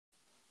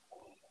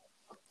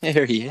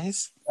Here he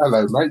is.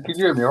 Hello, mate. Can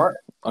you hear me all right?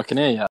 I can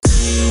hear you.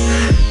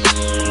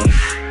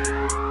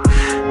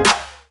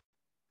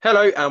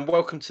 Hello and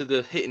welcome to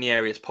the Hitting the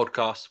Areas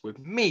podcast with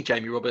me,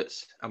 Jamie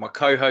Roberts, and my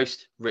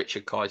co-host,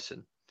 Richard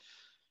Kyson.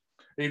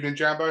 Evening,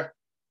 Jambo.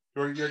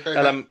 You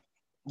okay, mate?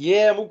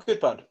 Yeah, I'm all good,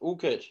 bud. All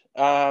good.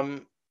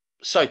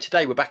 So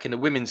today we're back in the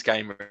women's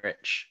game,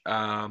 Rich. Who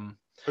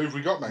have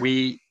we got,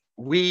 mate?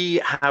 We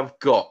have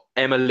got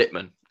Emma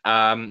Lipman.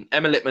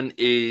 Emma Lipman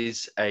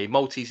is a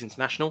Maltese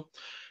international.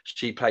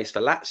 She plays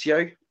for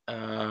Lazio.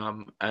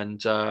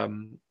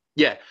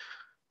 Yeah,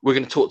 we're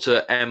going to talk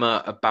to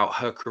Emma about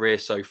her career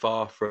so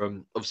far,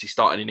 from obviously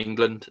starting in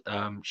England.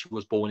 She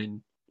was born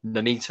in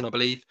Nuneaton, I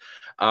believe.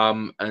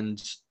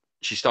 And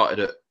she started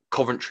at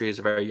Coventry as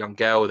a very young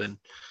girl. Then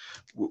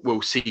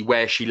we'll see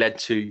where she led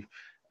to,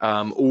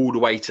 all the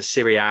way to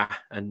Serie A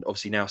and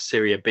obviously now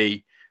Serie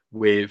B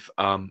with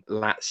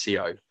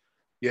Lazio.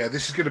 Yeah,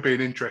 this is going to be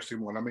an interesting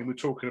one. I mean, we're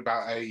talking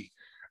about a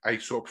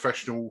sort of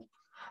professional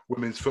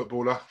women's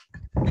footballer,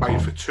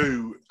 played for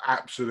two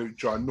absolute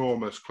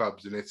ginormous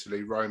clubs in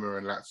Italy, Roma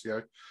and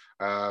Lazio.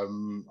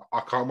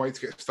 I can't wait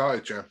to get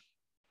started, Jam.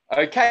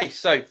 Okay,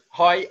 so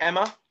hi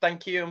Emma,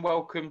 thank you and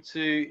welcome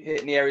to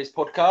Hitting the Areas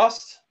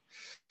podcast.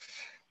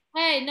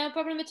 Hey, no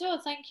problem at all.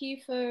 Thank you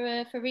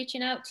for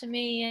reaching out to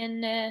me,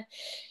 and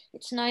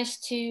it's nice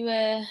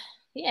to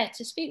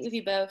speak with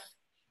you both.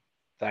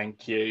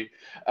 Thank you.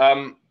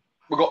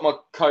 We've got my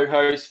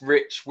co-host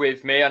Rich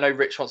with me. I know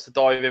Rich wants to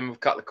dive in with a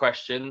couple of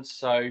questions.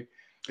 So,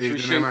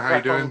 Evening, Emma. How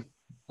you doing?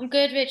 I'm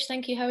good, Rich.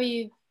 Thank you. How are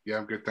you? Yeah,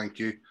 I'm good. Thank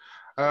you.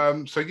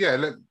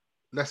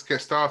 Let's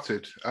get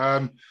started.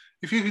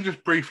 If you can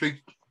just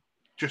briefly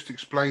just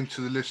explain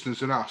to the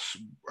listeners and us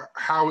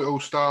how it all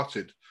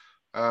started.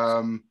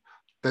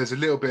 There's a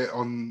little bit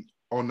on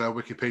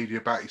Wikipedia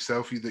about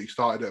yourself that you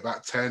started at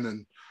about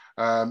 10,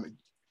 and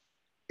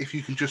if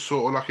you can just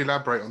sort of like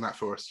elaborate on that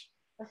for us.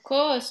 Of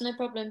course, no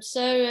problem.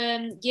 So I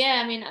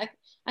mean,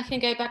 I can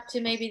go back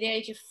to maybe the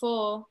age of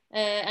 4,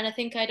 and I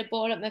think I had a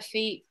ball at my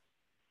feet,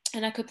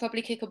 and I could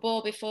probably kick a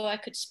ball before I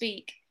could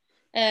speak.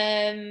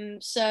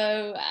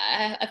 So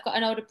I've got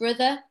an older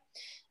brother.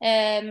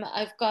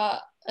 I've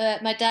got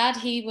my dad.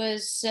 He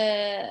was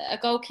a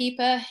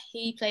goalkeeper.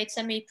 He played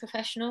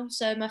semi-professional.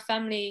 So my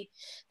family,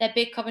 they're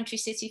big Coventry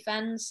City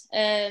fans.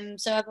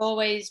 So I've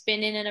always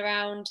been in and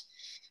around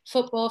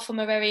football from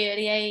a very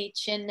early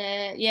age. And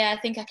I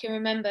think I can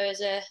remember as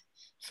a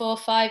 4 or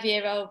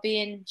 5-year-old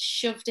being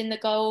shoved in the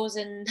goals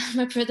and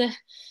my brother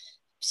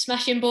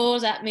smashing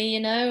balls at me,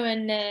 and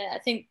I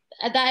think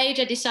at that age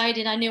I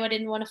decided I knew I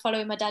didn't want to follow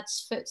in my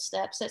dad's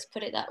footsteps, let's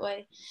put it that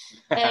way.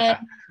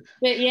 But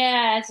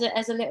yeah,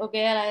 as a little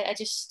girl, I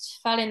just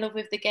fell in love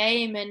with the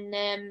game,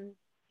 and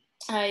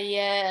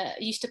I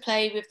used to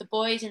play with the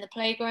boys in the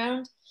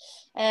playground.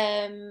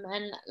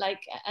 And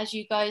like, as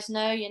you guys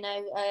know,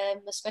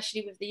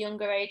 especially with the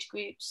younger age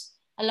groups,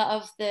 a lot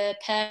of the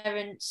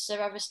parents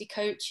are obviously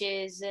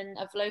coaches and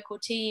of local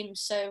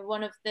teams. So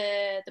one of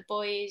the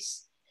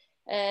boys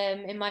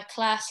in my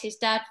class, his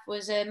dad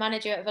was a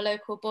manager of a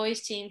local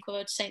boys team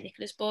called St.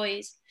 Nicholas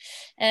Boys.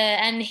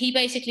 And he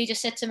basically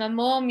just said to my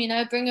mom,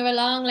 bring her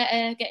along, let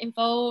her get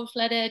involved,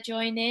 let her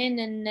join in.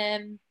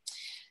 And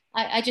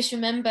I just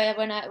remember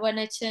when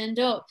I turned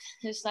up,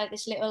 there's like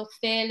this little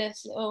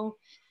fearless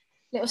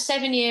little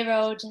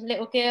 7-year-old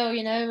little girl,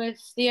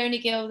 with the only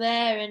girl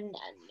there, and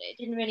it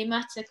didn't really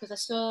matter because I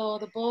saw all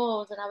the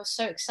balls, and I was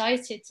so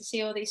excited to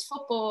see all these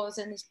footballs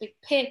and this big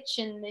pitch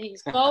and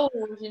these goals,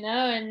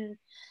 and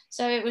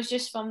so it was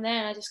just from there,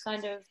 and I just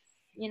kind of,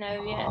 fell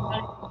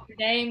into the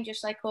game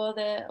just like all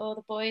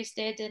the boys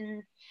did,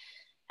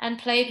 and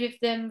played with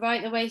them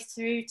right the way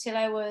through till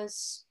I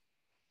was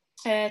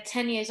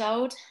 10 years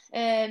old,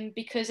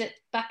 because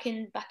back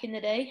in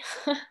the day.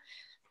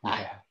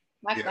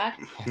 Back.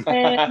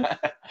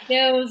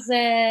 Girls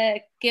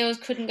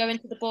couldn't go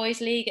into the boys'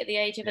 league at the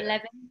age of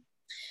 11.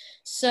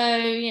 So,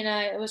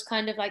 it was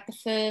kind of like the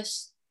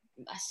first,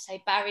 I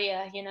say,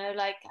 barrier,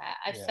 like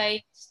I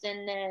faced.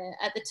 And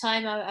at the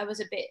time, I was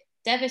a bit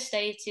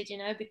devastated,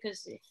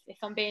 because if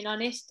I'm being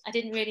honest, I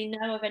didn't really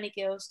know of any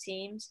girls'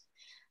 teams.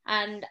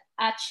 And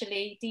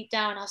actually, deep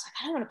down, I was like,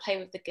 I don't want to play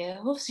with the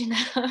girls,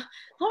 I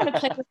want to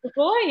play with the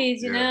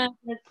boys,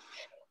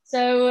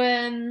 So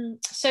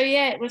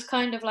it was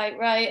kind of like,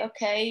 right,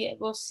 okay,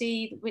 we'll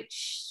see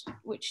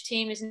which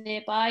team is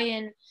nearby.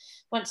 And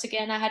once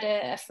again, I had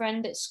a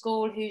friend at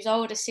school whose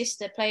older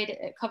sister played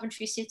at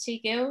Coventry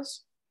City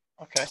Girls.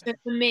 Okay. So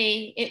for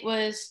me, it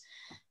was,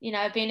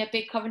 being a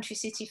big Coventry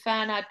City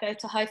fan, I'd go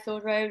to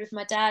Highfield Road with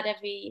my dad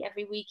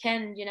every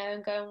weekend,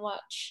 and go and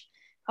watch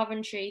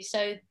Coventry.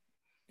 So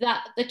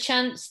that the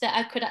chance that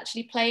I could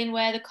actually play and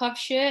wear the Cov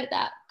shirt,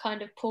 that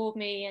kind of pulled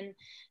me. And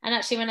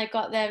actually when I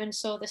got there and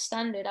saw the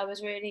standard, I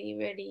was really,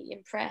 really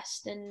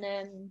impressed.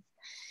 And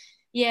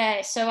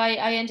so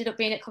I ended up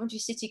being at Coventry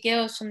City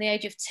Girls from the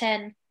age of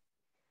 10.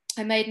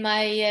 I made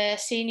my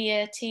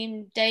senior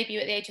team debut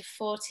at the age of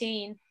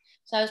 14.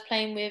 So I was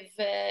playing with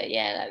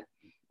like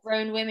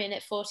grown women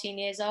at 14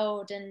 years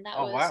old, and that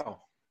was wow.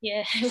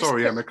 Yeah.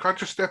 Sorry, Emma, can I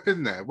just step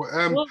in there?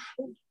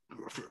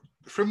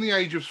 from the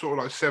age of sort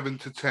of like 7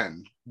 to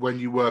 10, when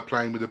you were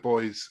playing with the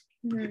boys,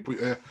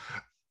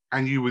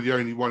 and you were the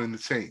only one in the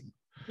team.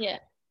 Yeah.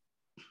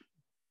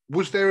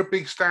 Was there a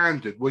big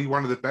standard? Were you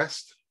one of the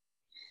best?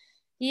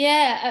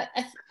 Yeah,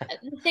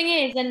 the thing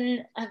is,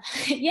 and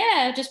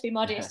yeah, I'll just be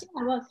modest.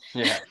 Yeah, I was.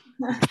 Yeah.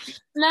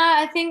 No,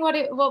 I think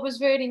what was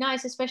really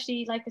nice,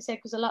 especially like I said,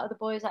 because a lot of the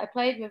boys that I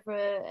played with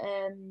were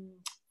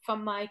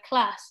from my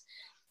class.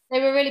 They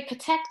were really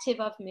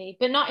protective of me,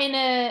 but not in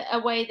a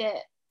way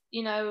that,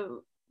 you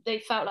know, they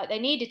felt like they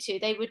needed to.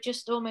 They were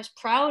just almost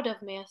proud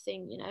of me, I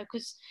think, you know,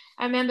 because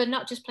I remember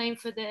not just playing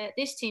for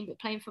this team, but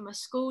playing for my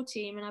school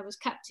team, and I was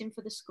captain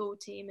for the school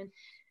team, and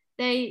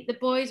the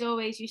boys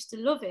always used to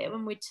love it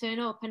when we'd turn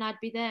up and I'd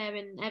be there,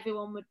 and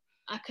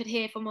I could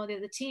hear from all the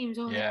other teams,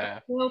 oh, they've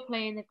got a girl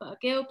playing, they've got a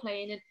girl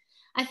playing. And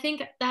I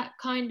think I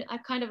kind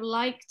of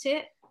liked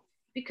it,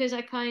 because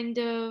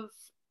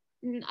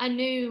I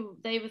knew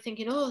they were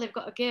thinking, oh, they've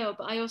got a girl,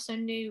 but I also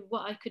knew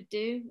what I could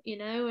do, you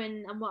know,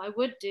 and what I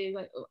would do.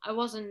 I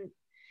wasn't,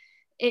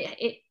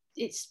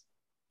 it's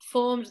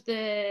formed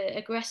the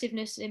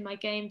aggressiveness in my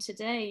game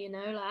today, you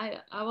know, like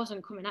I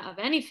wasn't coming out of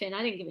anything.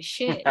 I didn't give a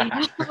shit, you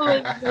know.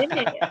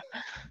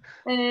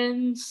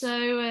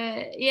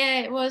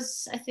 Yeah,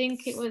 I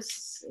think it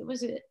was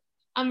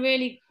I'm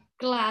really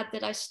glad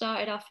that I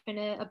started off in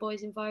a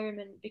boys'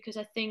 environment, because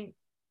I think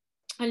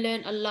I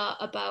learned a lot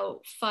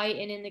about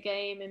fighting in the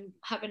game and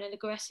having an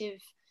aggressive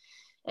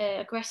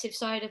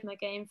side of my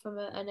game from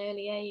an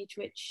early age,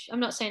 which I'm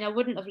not saying I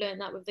wouldn't have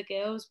learned that with the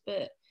girls,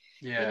 but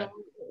you know,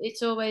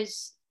 it's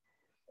always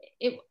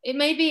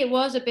maybe it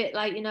was a bit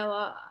like, you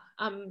know,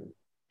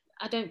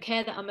 I don't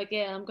care that I'm a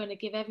girl, I'm going to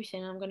give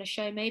everything, I'm going to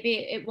show. Maybe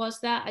it was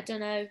that, I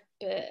don't know,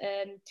 but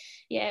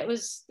yeah, it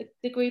was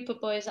the group of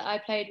boys that I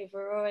played with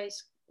were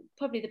always,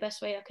 probably the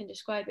best way I can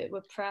describe it,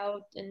 were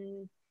proud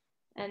and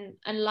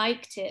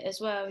liked it as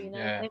well, you know.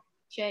 They were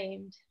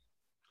ashamed.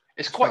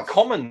 It's quite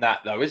common that,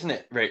 though, isn't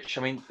it, Rich?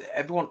 I mean,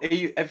 everyone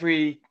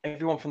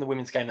from the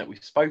women's game that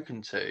we've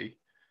spoken to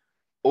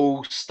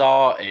all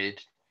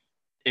started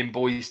in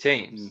boys'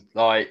 teams,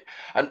 like,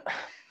 and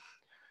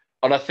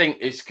I think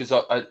it's because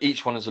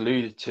each one has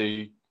alluded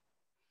to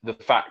the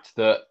fact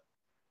that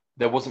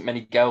there wasn't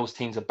many girls'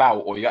 teams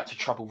about, or you had to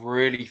travel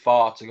really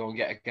far to go and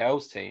get a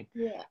girls' team.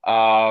 Yeah.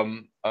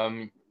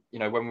 You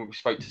know, when we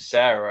spoke to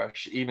Sarah,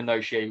 even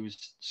though she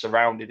was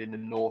surrounded in the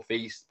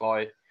northeast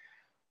by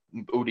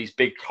all these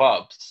big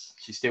clubs,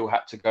 she still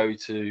had to go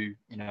to,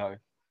 you know,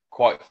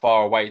 quite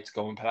far away to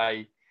go and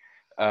play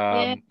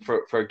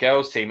for a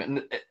girls' team.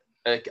 And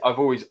I've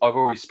always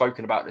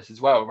spoken about this as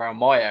well around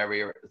my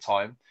area at the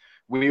time.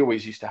 We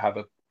always used to have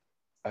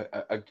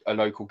a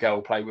local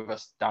girl play with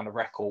us down the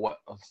rec or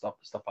stuff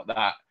like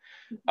that.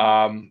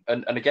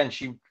 And again,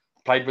 she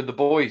played with the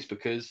boys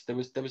because there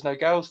was no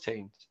girls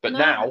teams. But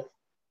now,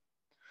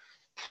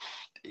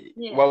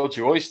 world's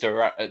your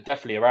oyster,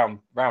 definitely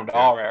around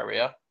our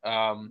area.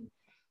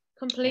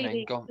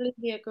 Completely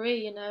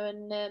agree, you know.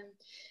 And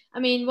I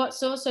mean,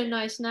 what's also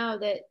nice now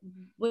that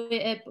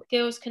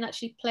girls can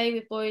actually play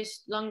with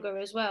boys longer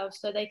as well,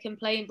 so they can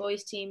play in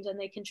boys teams and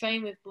they can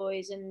train with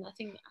boys, and I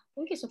think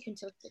it's up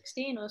until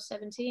 16 or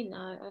 17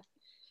 now,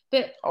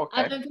 but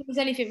I don't think there's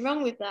anything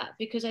wrong with that,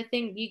 because I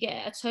think you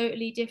get a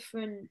totally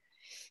different,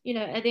 you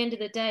know, at the end of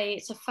the day,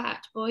 it's a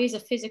fact, boys are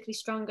physically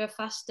stronger,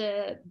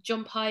 faster,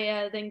 jump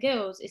higher than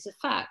girls. It's a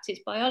fact,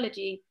 it's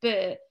biology,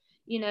 but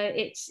you know,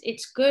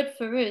 it's good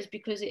for us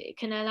because it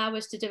can allow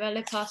us to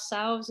develop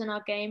ourselves and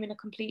our game in a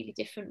completely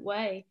different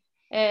way.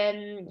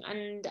 And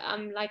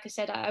like I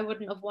said, I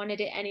wouldn't have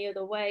wanted it any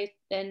other way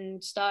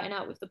than starting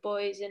out with the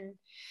boys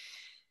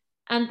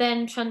and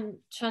then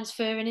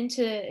transferring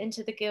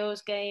into the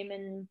girls'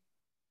 game.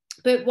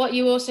 But what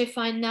you also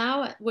find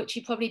now, which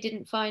you probably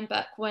didn't find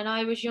back when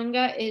I was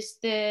younger, is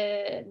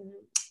the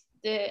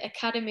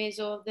academies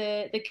or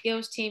the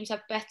girls teams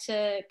have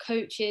better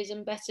coaches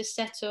and better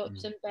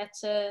setups and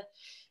better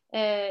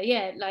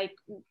like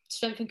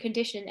strength and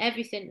conditioning,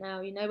 everything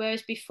now, you know,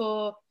 whereas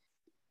before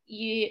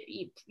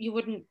you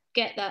wouldn't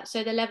get that.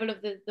 So the level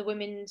of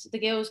the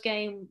girls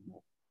game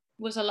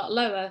was a lot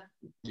lower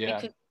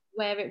because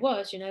where it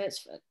was, you know.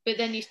 But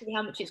then you see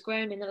how much it's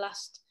grown in the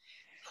last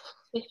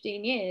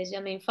 15 years.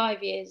 I mean,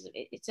 5 years,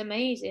 it's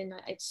amazing.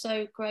 It's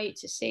so great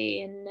to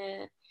see.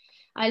 And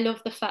I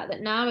love the fact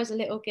that now as a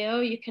little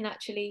girl, you can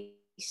actually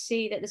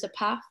see that there's a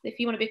path. If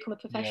you want to become a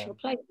professional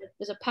player,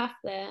 there's a path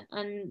there.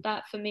 And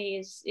that for me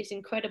is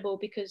incredible,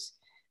 because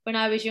when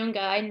I was younger,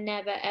 I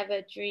never,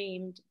 ever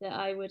dreamed that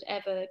I would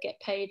ever get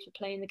paid for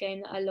playing the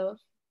game that I love.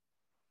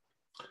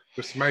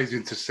 It's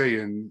amazing to see.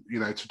 And, you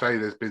know, today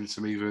there's been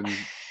some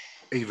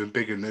even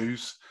bigger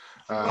news.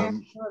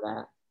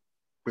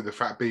 With the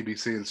fact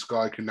BBC and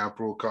Sky can now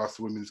broadcast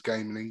the women's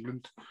game in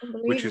England,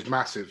 which is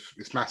massive.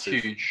 It's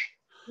massive. Huge.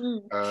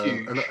 Huge.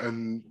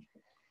 And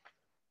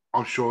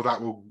I'm sure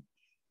that will,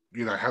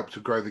 you know, help to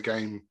grow the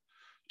game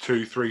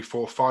 2, 3,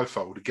 4,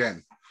 5-fold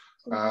again.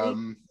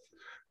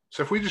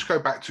 So if we just go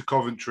back to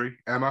Coventry,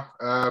 Emma,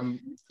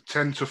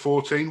 10 to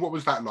 14, what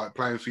was that like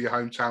playing for your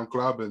hometown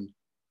club? And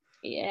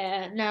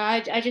Yeah, no,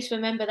 I just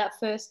remember that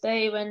first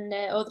day when,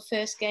 or the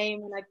first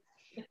game when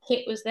the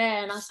kit was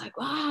there, and I was like,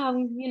 wow,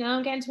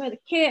 I'm getting to wear the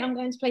kit. I'm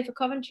going to play for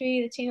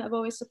Coventry, the team I've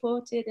always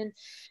supported,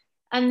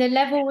 and the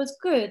level was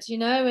good,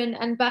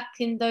 and back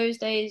in those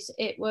days,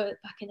 well,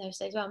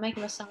 I'm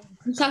making myself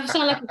sound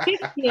like a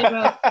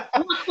 50-year-old.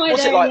 I'm not quite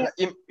What's it there like?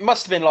 yet. It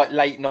must have been like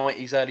late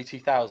 90s, early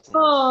 2000s.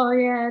 Oh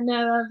yeah,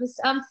 no,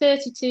 I'm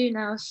 32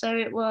 now, so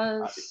it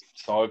was.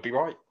 So I would be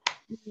right.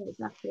 Yeah,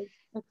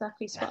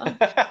 exactly spot on.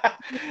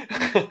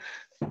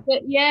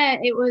 But yeah,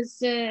 it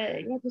was.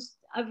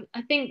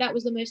 I think that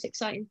was the most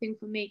exciting thing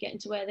for me, getting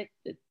to wear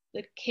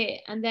the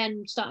kit, and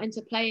then starting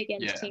to play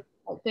against teams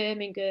like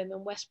Birmingham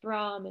and West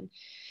Brom, and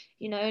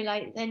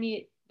like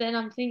then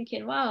I'm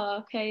thinking, wow,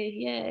 okay,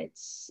 yeah,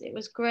 it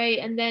was great.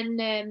 And then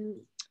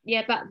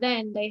back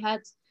then they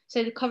had,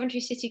 so the Coventry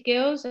City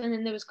Girls, and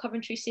then there was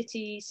Coventry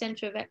City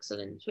Centre of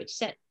Excellence,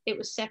 it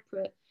was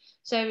separate.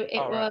 So it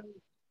was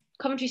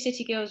Coventry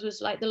City Girls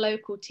was like the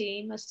local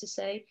team, as to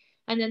say,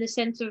 and then the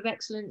Centre of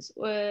Excellence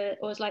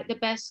was like the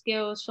best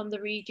girls from the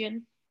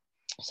region.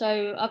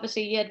 So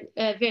obviously you had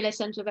Villa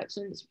Centre of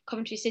Excellence,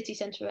 Coventry City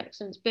Centre of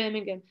Excellence,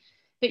 Birmingham,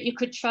 but you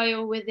could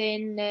trial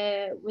within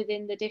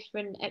the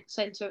different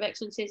Centre of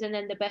Excellences, and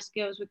then the best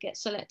girls would get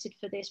selected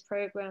for this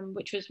program,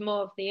 which was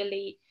more of the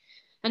elite.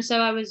 And so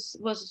I was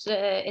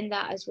in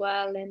that as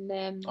well.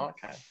 And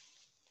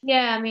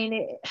yeah, I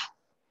mean,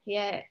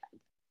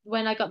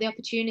 when I got the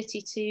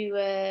opportunity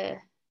to,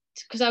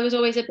 because I was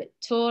always a bit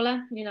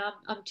taller,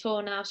 I'm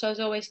tall now, so I was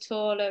always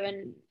taller.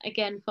 And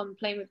again, from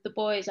playing with the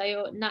boys, I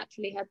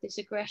naturally had this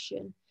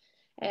aggression.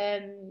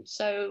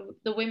 So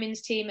the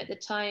women's team at the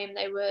time,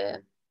 they were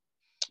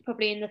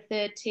probably in the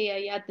third tier.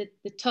 You had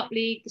the top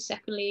league, the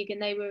second league,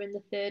 and they were in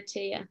the third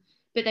tier.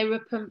 But they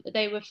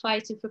were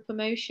fighting for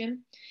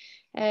promotion.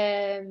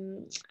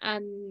 And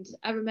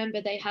I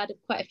remember they had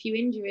quite a few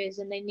injuries,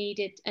 and they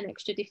needed an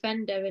extra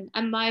defender.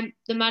 And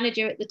the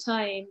manager at the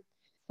time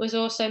was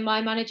also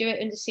my manager at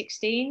under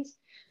 16s.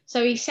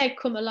 So he said,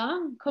 come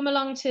along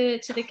to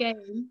the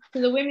game, to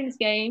the women's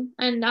game.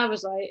 And I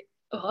was like,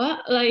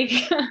 what? Like,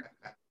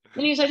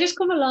 and he was like, just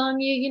come along,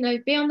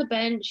 be on the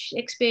bench,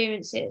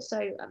 experience it. So,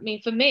 I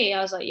mean, for me,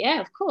 I was like,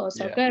 yeah, of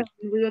course, I'll go.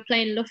 And we were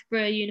playing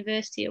Loughborough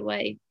University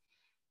away.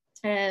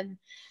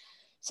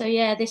 So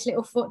yeah, this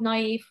little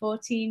naive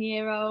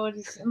 14-year-old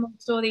is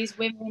amongst all these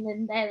women,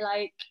 and they're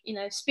like,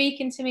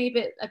 speaking to me,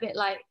 but a bit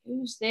like,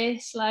 who's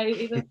this?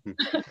 Like,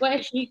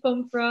 where's she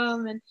come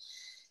from? And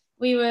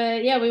we were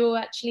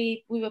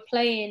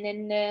playing,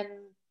 and I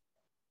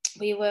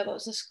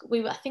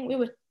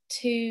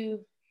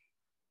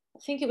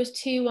think it was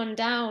 2-1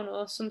 down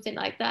or something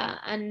like that,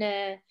 and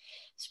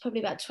it's probably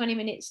about 20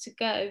 minutes to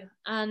go,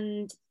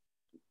 and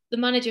the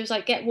manager was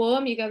like, get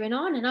warm, you're going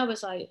on. And I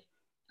was like,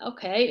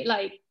 okay,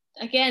 like,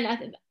 again, I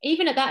think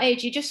even at that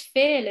age, you're just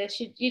fearless.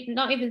 You're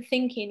not even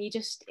thinking. You're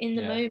just in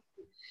the moment.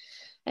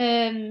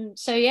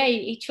 So yeah,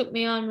 he took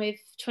me on with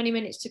 20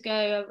 minutes to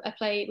go.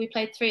 We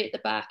played 3 at the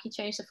back. He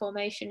changed the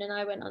formation, and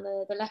I went on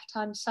the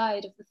left-hand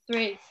side of the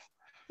 3.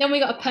 Then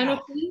we got a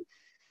penalty,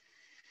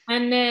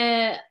 and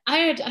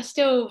I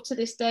still to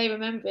this day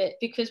remember it,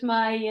 because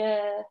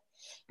my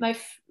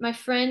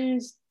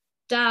friend's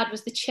dad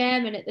was the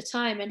chairman at the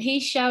time, and he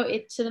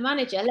shouted to the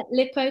manager, let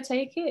Lippo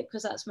take it,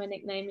 because that's my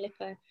nickname,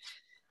 Lippo.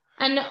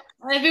 And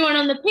everyone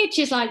on the pitch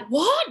is like,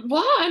 what?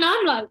 And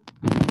I'm like,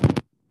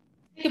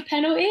 take a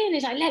penalty. And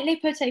he's like, let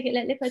Lippo take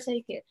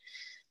it.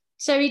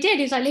 So he did.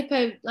 He's like,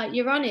 Lippo, like,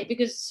 you're on it,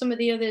 because some of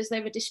the others,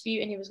 they were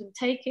disputing he was going to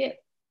take it.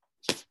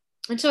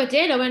 And so I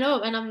did. I went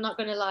up, and I'm not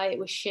going to lie, it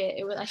was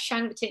shit. I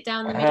shanked it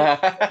down the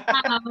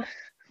middle.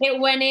 It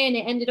went in.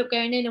 It ended up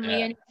going in, and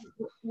we ended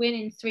up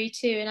winning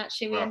 3-2. And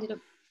actually, we ended up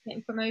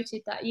getting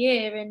promoted that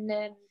year.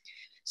 And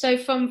so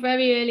from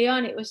very early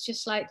on, it was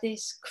just like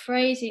this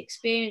crazy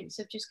experience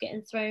of just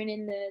getting thrown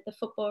in the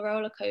football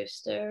roller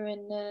coaster.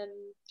 And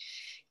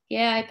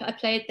I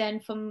played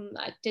then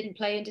I didn't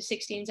play into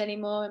 16s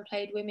anymore, and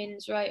played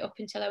women's right up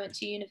until I went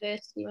to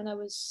university when I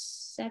was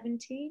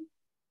 17,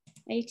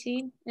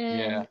 18.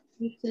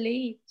 Moved to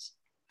Leeds.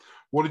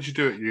 What did you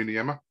do at uni,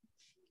 Emma?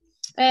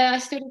 I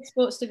studied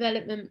sports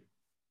development.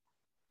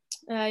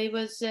 I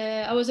was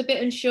a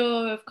bit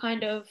unsure of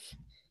kind of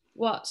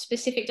what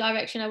specific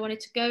direction I wanted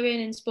to go in,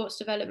 and sports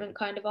development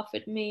kind of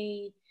offered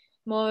me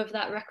more of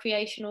that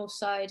recreational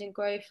side and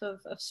growth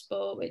of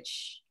sport,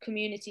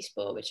 community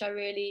sport, which I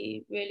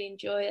really, really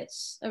enjoy.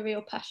 It's a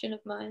real passion of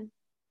mine.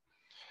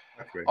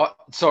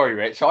 Sorry,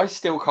 Rich, I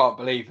still can't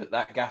believe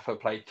that gaffer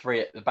played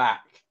 3 at the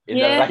back in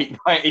the late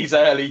 90s,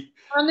 early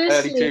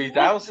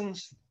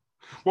 2000s.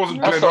 Wasn't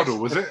Glenn Hoddle,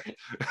 was it?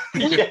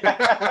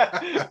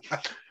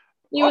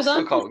 He was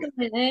on to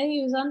something there.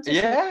 He was on to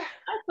something. I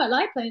quite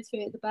like playing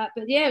 3 at the back,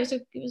 but yeah, it was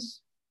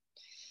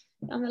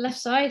on the left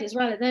side as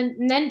well.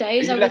 And then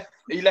days, are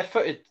you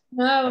left-footed?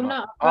 No, I'm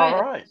not. Right.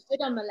 All right. I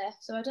stood on my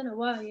left, so I don't know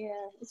why. Yeah,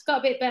 it's got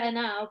a bit better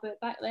now,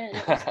 but back then.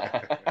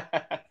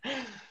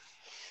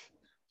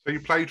 So you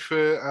played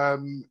for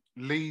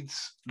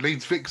Leeds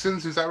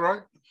Vixens, is that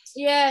right?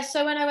 Yeah.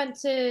 So when I went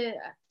to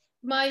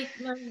my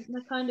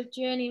kind of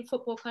journey in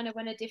football kind of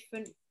went a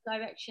different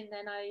direction.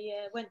 Then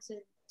I went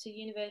to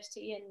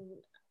university and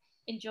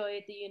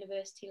enjoyed the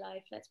university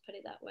life. Let's put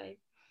it that way.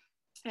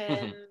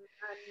 And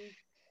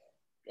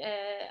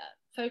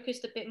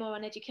focused a bit more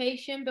on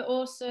education, but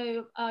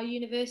also our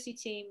university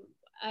team.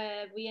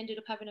 We ended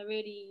up having a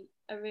really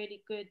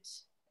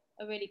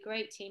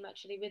great team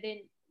actually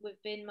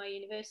within my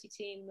university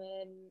team.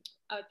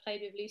 I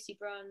played with Lucy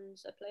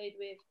Bronze. I played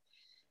with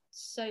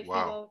Sophie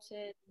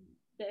Walton,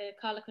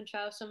 Carla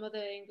Contral, some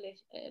other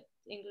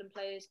England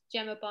players,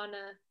 Gemma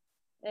Bonner.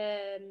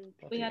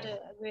 We had a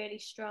really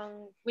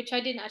strong, which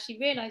I didn't actually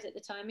realise at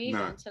the time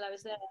either until I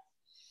was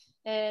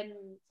there.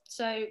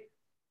 So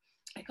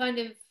I kind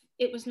of,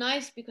 it was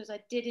nice because I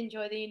did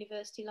enjoy the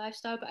university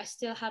lifestyle, but I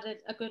still had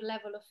a good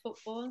level of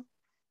football.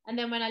 And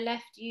then when I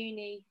left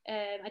uni,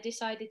 I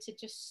decided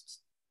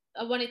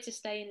I wanted to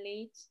stay in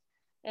Leeds.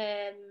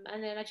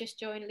 And then I just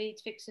joined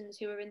Leeds Vixens,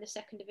 who were in the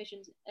second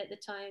division at the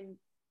time,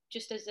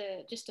 just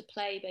to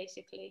play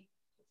basically.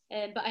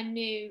 But I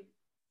knew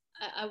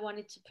I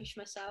wanted to push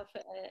myself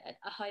at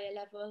a higher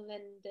level,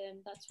 and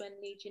that's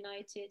when Leeds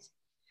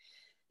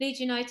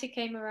United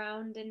came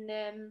around, and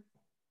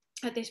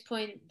at this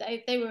point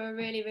they were a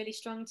really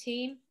strong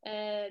team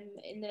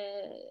in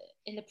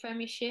the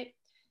Premiership,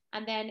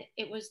 and then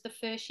it was the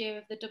first year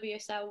of the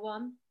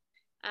WSL1,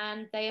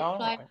 and they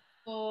applied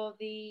for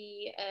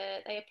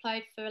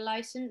a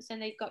license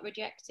and they got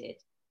rejected.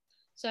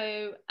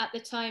 So at the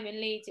time in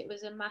Leeds, it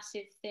was a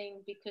massive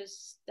thing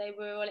because they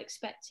were all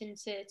expecting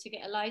to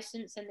get a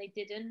license and they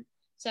didn't.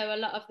 So a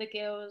lot of the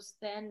girls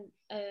then,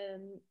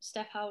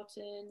 Steph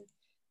Houghton,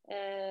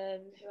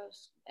 who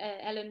else?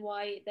 Ellen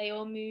White, they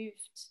all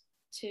moved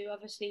to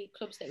obviously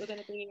clubs that were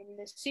going to be in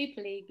the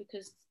Super League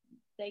because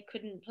they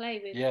couldn't play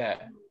with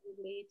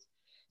Leeds.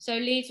 So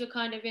Leeds were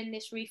kind of in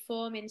this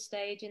reforming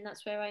stage, and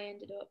that's where I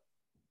ended up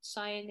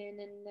signing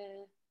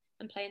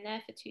and playing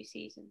there for 2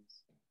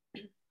 seasons.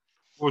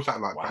 What was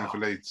that like playing for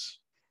Leeds?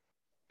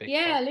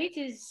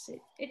 Leeds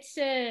it's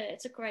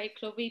a great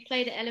club. We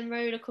played at Ellen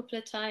Road a couple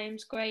of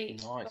times. Great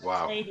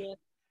stadium.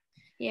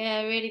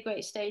 Yeah, really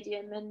great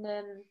stadium, and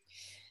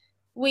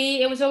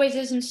it was always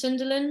us and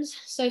Sunderland.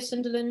 So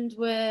Sunderland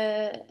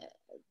were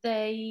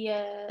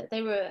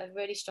a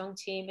really strong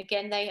team.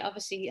 Again, they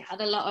obviously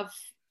had a lot of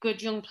good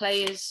young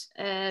players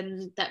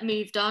that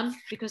moved on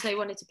because they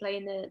wanted to play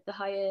in the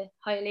higher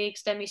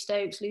leagues. Demi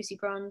Stokes, Lucy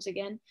Bronze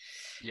again.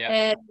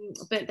 Yeah.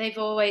 But they've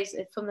always,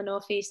 from the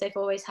northeast, they've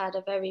always had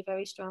a very,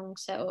 very strong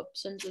setup,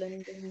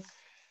 Sunderland. And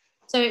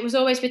so it was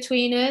always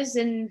between us,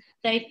 and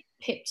they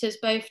pipped us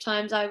both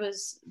times I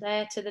was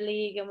there to the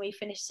league, and we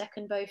finished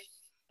second both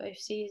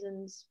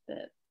seasons.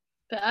 But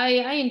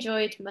I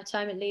enjoyed my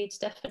time at Leeds,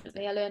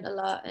 definitely. I learned a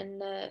lot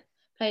and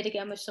played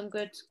again with some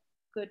good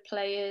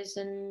players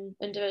and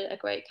under a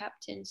great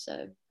captain,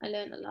 so I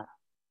learned a lot.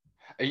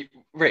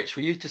 Rich,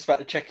 were you just about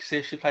to check to see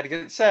if she played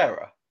against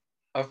Sarah?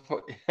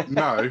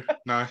 No.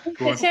 Sarah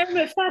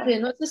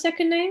McFadden, what's the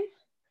second name?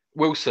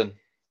 Wilson.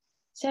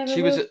 Sarah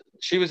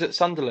she was at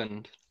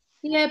Sunderland.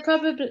 Yeah,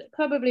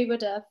 probably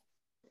would have.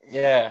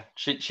 Yeah,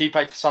 she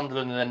played for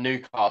Sunderland and then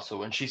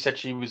Newcastle, and she said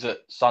she was at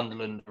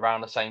Sunderland around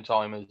the same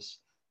time as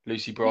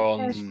Lucy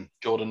Bronze,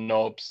 Jordan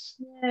Nobbs.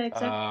 Yeah,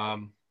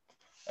 exactly.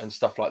 And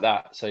stuff like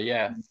that. So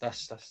yeah,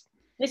 that's.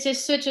 This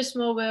is such a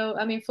small world.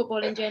 I mean,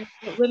 football in general.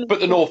 But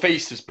the North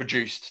East has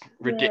produced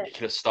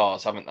ridiculous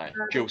stars, haven't they?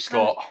 Jill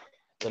Scott,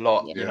 a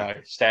lot. You know,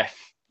 Steph.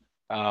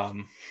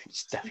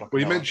 Steph.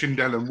 Well, you mentioned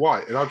Ellen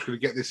White, and I was going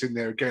to get this in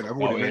there again. I've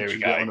already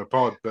mentioned it on a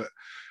pod, but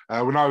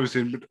when I was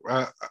in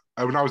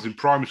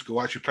primary school,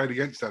 I actually played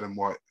against Ellen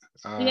White.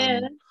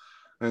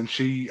 And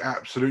she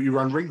absolutely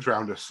ran rings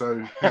around us,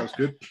 so that was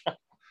good.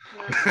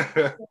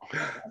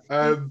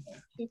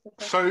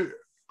 So.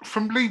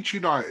 From Leeds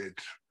United,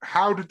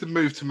 how did the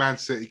move to Man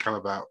City come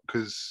about?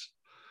 Because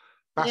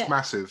that's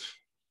massive.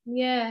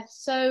 Yeah.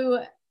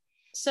 So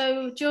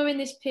during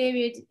this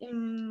period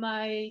in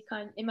my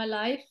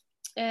life,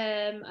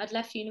 I'd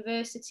left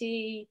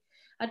university.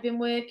 I'd been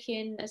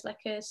working as like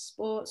a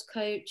sports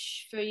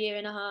coach for 1.5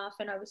 years,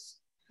 and I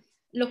was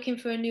looking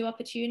for a new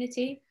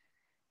opportunity.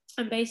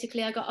 And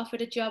basically, I got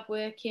offered a job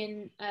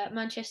working at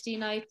Manchester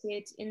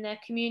United in their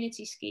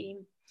community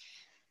scheme.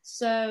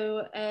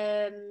 So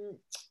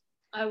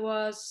I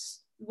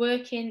was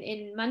working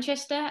in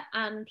Manchester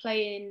and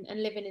playing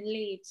and living in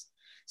Leeds.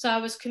 So I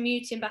was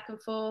commuting back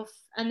and forth.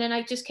 And then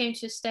I just came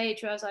to a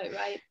stage where I was like,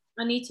 right,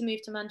 I need to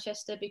move to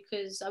Manchester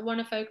because I want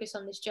to focus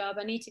on this job.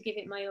 I need to give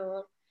it my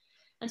all.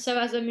 And so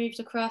as I moved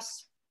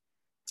across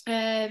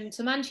to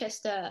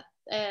Manchester,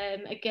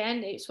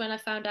 again, it's when I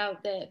found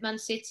out that Man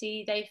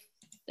City, they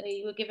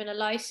were given a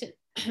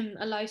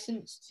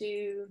license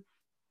to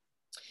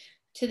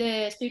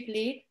the Super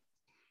League.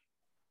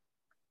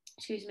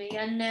 Excuse me,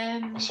 and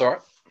that's all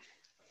right.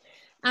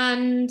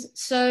 And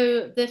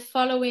so the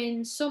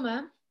following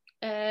summer,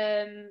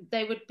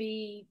 they would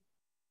be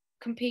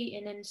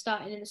competing and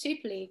starting in the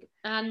Super League.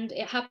 And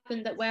it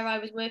happened that where I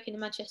was working in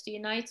Manchester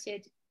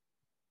United,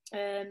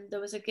 There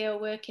was a girl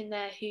working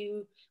there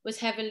who was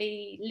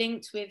heavily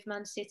linked with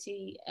Man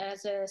City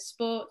as a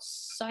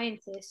sports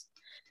scientist.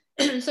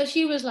 So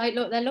she was like,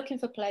 look, they're looking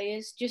for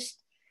players,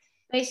 just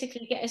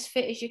basically get as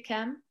fit as you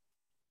can.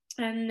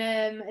 And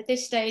at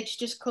this stage,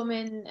 just come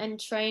in and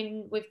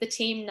train with the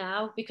team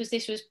now, because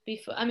this was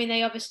before. I mean,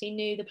 they obviously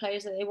knew the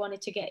players that they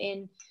wanted to get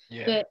in,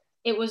 but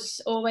it was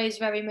always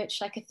very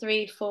much like a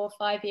 3, 4,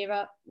 5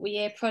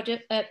 year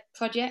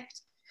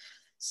project.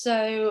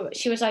 So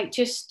she was like,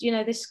 just,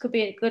 this could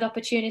be a good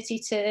opportunity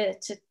to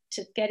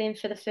get in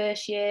for the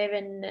first year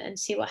and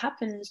see what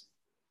happens.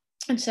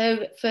 And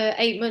so for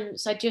 8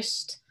 months,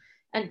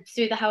 and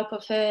through the help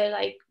of her,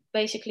 like,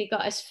 basically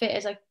got as fit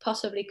as I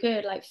possibly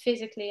could. Like,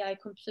 physically, I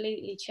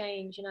completely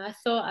changed. I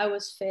thought I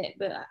was fit,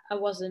 but I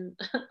wasn't.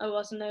 I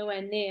was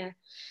nowhere near.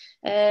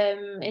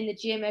 In the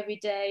gym every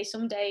day.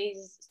 Some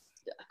days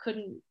I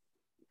couldn't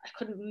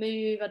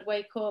move. I'd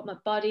wake up, my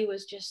body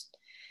was just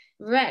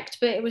wrecked.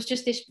 But it was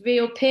just this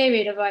real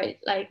period of right,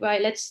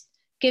 let's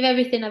give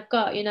everything I've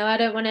got. I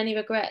don't want any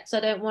regrets.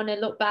 I don't want to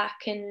look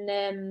back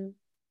and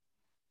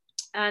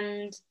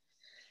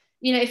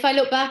if I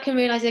look back and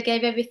realize I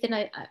gave everything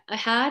I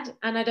had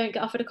and I don't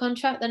get offered a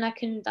contract, then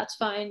that's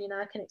fine,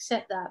 I can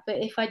accept that. But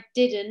if I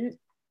didn't,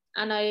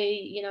 and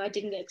I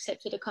didn't get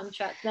accepted a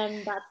contract,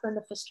 then that's when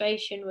the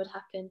frustration would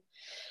happen.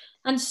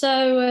 And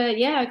so,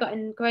 I got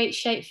in great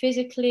shape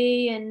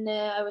physically, and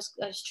I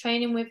was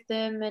training with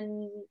them.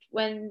 And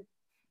when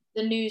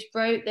the news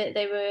broke that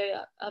they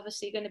were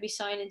obviously going to be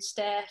signing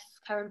Steph,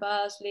 Karen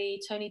Barsley,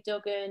 Tony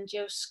Duggan,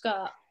 Jill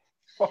Scott,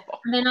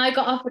 and then I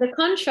got offered a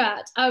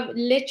contract, I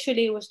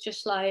literally was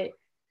just like,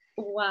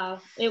 wow.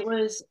 It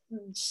was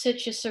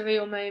such a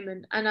surreal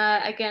moment. And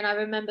I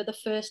remember the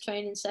first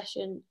training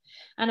session,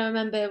 and I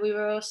remember we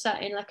were all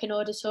sat in like an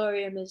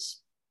auditorium as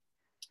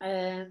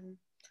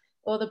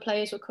all the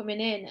players were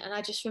coming in, and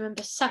I just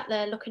remember sat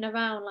there looking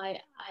around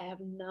like, I have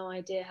no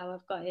idea how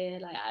I've got here.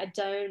 Like, I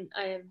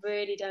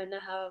really don't know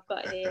how I've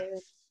got here.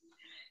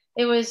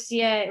 It was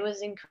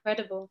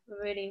incredible, a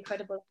really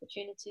incredible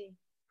opportunity.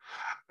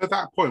 At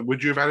that point,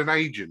 would you have had an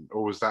agent,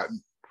 or were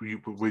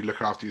you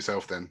looking after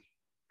yourself then?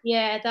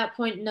 Yeah, at that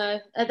point, no.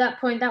 At that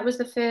point, that was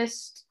the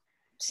first,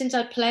 since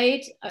I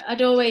played,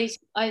 I'd always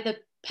either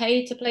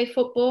paid to play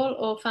football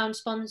or found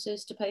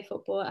sponsors to play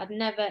football. I'd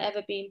never,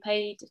 ever been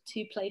paid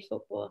to play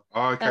football.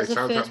 Oh, okay,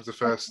 that was the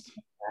first.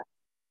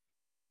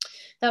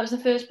 That was the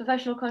first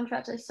professional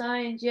contract I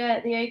signed,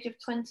 at the age of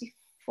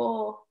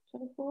 24, I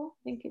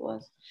think it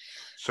was.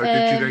 So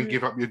did you then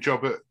give up your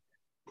job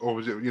or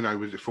was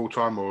it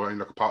full-time or in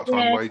like a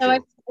part-time wage?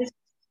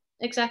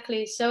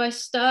 Exactly. So I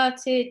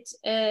started,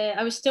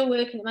 I was still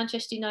working at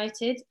Manchester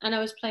United, and I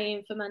was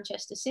playing for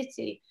Manchester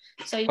City.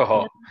 So you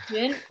can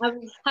imagine, I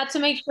had to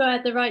make sure I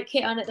had the right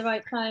kit on at the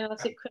right time,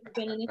 else it could have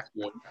been an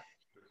issue.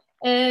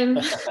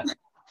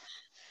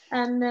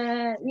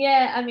 I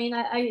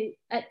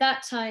at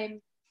that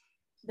time,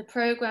 the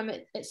program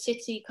at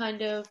City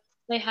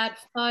they had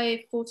 5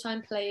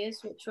 full-time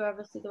players, which were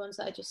obviously the ones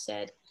that I just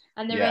said,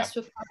 and the rest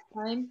were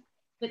part-time.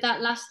 But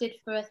that lasted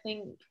for, I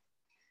think,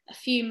 a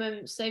few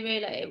months. They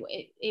realized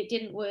it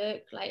didn't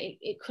work. Like,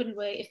 it couldn't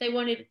work. If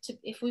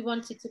we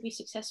wanted to be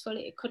successful,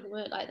 it couldn't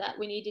work like that.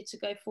 We needed to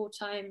go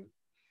full-time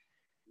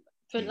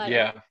for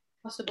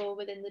possible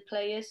within the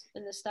players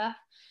and the staff.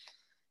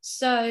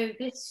 So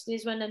this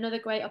is when another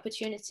great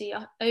opportunity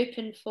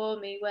opened for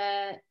me,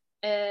 where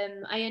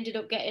I ended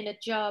up getting a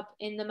job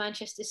in the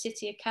Manchester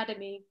City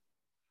Academy,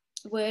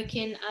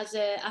 working as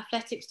an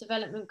athletics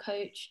development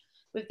coach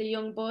with the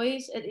young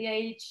boys at the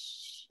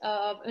age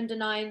of under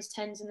 9s,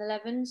 10s and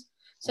 11s.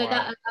 So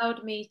that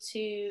allowed me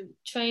to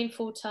train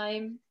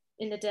full-time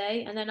in the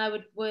day, and then I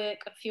would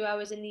work a few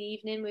hours in the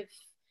evening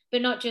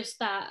but not just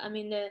that. I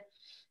mean, the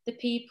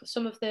people,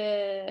 some of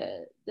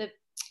the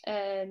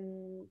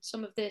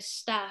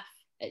staff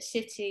at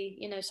City,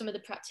 some of the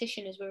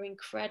practitioners were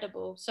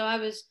incredible. So I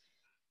was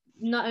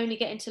not only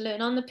getting to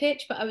learn on the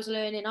pitch, but I was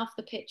learning off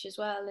the pitch as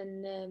well.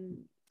 And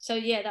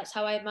that's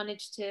how I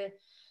managed to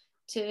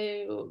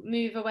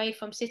move away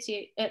from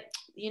City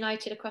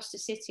United across to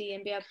City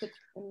and be able to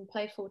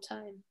play full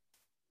time.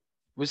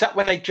 Was that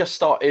when they just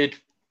started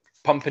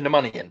pumping the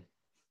money in?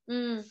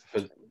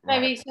 So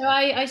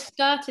I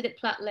started at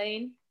Platt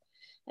Lane,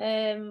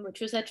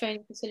 which was their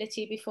training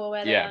facility before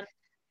where they are.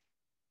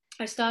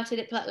 I started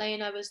at Platt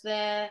Lane. I was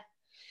there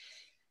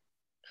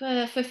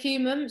for a few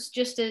months,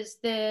 just as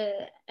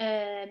the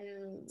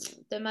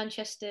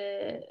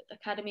Manchester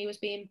Academy was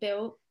being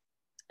built.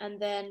 And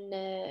then,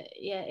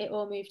 it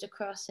all moved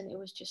across, and it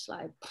was just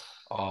like...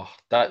 Oh,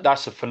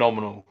 that's a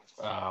phenomenal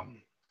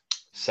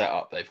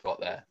setup they've got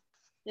there.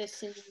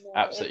 This is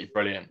absolutely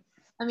brilliant.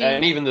 I mean,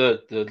 and even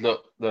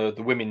the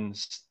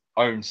women's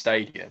own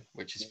stadium,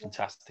 which is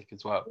fantastic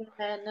as well.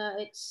 Yeah, no,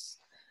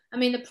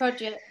 the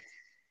project,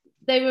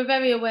 they were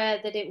very aware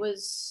that it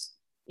was,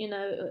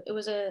 it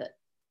was a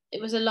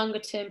longer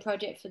term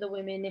project for the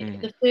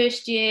women. The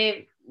first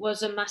year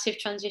was a massive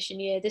transition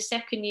year. The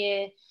second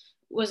year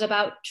was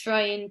about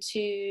trying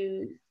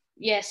to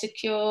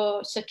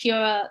secure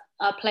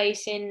our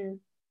place in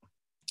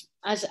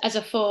as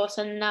a force,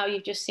 and now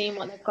you've just seen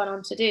what they've gone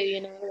on to do.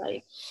 You know,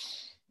 like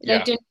they've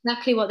Yeah. done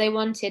exactly what they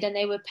wanted, and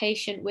they were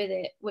patient with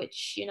it.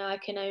 Which, you know,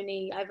 I've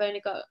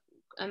only got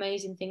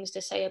amazing things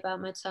to say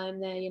about my time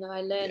there. You know,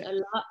 I learned a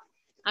lot,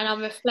 and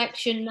on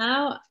reflection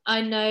now,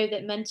 I know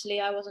that mentally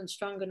I wasn't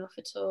strong enough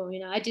at all. You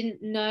know, I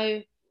didn't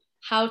know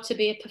how to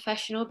be a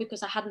professional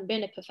because I hadn't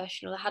been a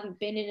professional. I hadn't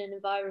been in an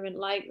environment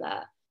like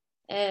that.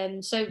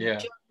 So Yeah.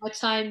 during my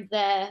time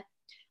there,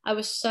 I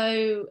was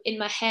so in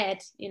my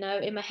head, you know,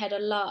 in my head a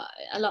lot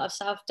of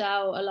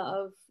self-doubt, a lot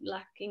of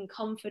lacking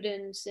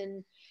confidence,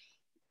 and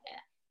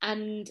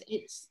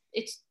it's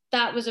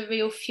that was a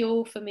real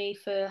fuel for me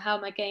for how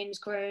my game's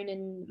grown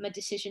and my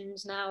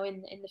decisions now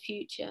in the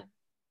future.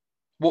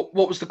 What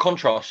was the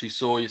contrast you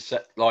saw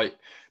like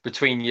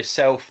between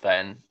yourself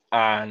then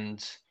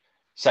and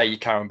say your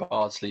Karen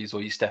Bardsleys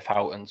or your Steph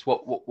Houghton's?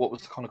 What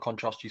was the kind of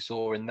contrast you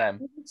saw in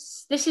them?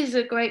 This is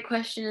a great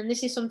question, and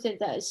this is something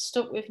that has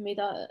stuck with me,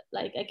 that,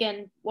 like,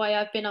 again, why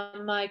I've been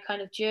on my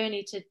kind of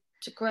journey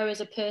to grow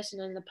as a person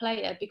and a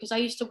player, because I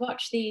used to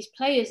watch these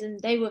players and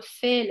they were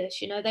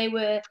fearless. You know, they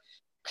were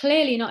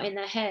clearly not in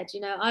their head.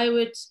 You know, I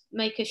would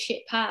make a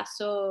shit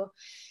pass or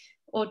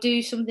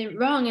do something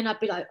wrong, and I'd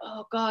be like,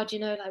 oh God, you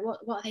know, like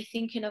what are they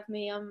thinking of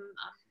me? I'm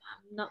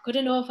not good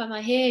enough. Am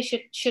I here?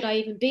 Should I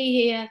even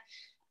be here?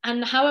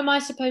 And how am I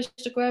supposed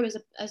to grow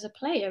as a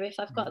player if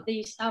I've got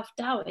these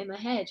self-doubt in my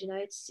head? You know,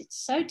 it's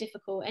so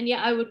difficult. And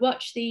yet I would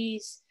watch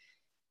these,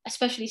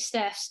 especially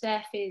Steph.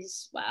 Steph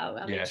is, wow.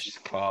 I mean, Yeah, she's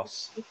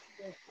class.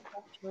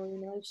 professional.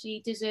 You know,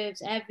 she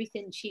deserves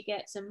everything she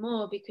gets and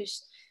more,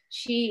 because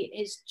she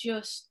is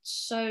just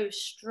so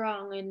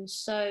strong and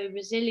so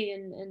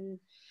resilient.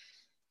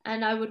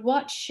 And I would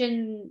watch,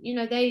 and you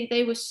know,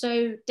 they were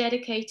so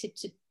dedicated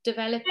to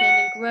developing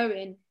and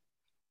growing.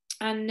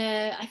 And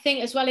I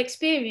think as well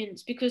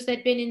experience, because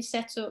they'd been in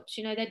setups,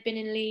 you know, they'd been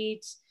in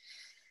leads,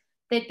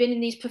 they'd been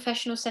in these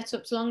professional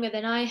setups longer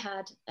than I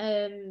had.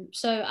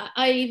 So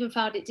I even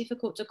found it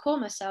difficult to call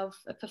myself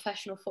a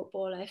professional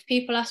footballer. If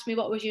people asked me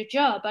what was your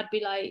job, I'd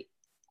be like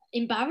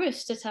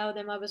embarrassed to tell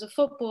them I was a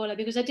footballer,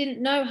 because I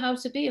didn't know how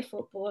to be a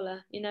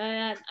footballer. You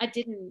know, I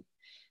didn't.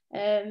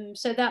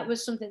 So that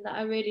was something that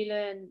I really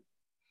learned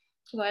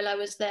while I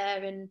was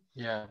there. And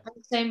Yeah.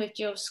 same with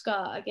Jill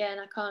Scott. Again,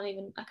 I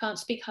can't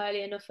speak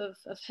highly enough of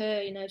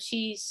her. You know,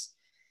 she's,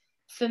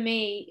 for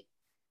me,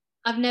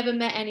 I've never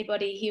met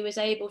anybody who was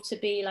able to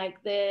be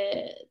like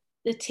the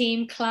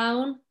team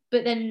clown,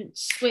 but then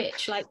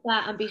switch like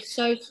that and be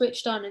so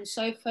switched on and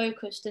so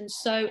focused and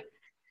so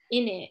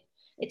in it.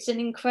 It's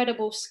an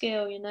incredible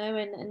skill, you know,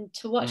 and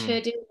to watch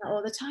her doing that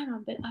all the time,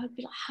 I would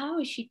be like, how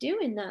is she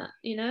doing that?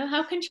 You know,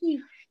 how can she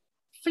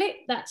flip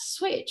that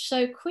switch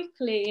so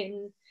quickly?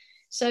 And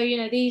so, you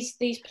know, these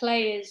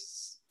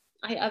players,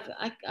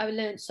 I've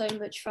learned so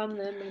much from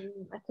them,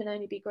 and I can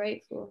only be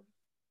grateful.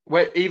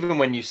 Even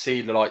when you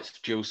see the likes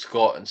of Jill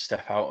Scott and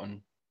Steph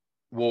Houghton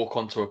walk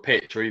onto a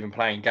pitch or even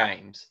playing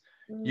games,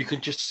 you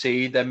can just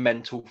see their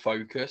mental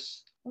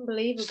focus.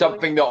 Unbelievable.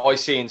 Something that I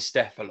see in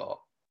Steph a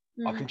lot.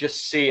 I Mm. can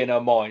just see in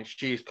her mind,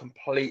 she is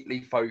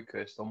completely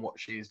focused on what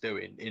she is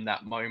doing in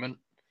that moment.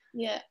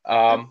 Yeah.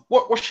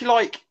 What's she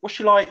like? What's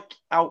she like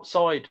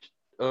outside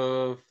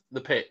of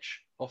the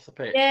pitch, off the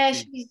pitch? Yeah,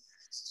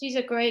 she's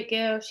a great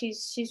girl.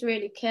 She's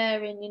really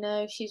caring, you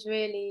know. She's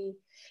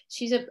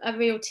a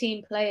real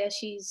team player.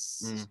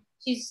 She's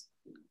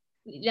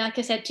like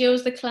I said,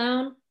 Jill's the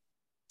clown,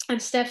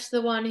 and Steph's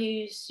the one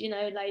who's, you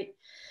know, like,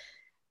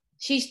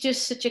 she's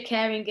just such a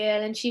caring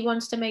girl, and she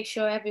wants to make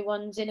sure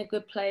everyone's in a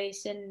good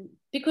place. And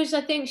because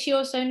I think she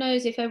also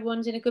knows if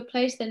everyone's in a good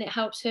place, then it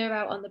helps her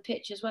out on the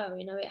pitch as well.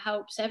 You know, it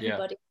helps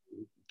everybody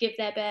give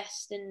their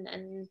best,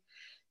 and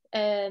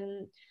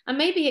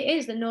maybe it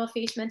is the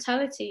Northeast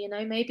mentality. You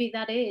know, maybe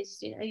that is.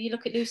 You know, you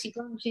look at Lucy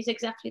Brown; she's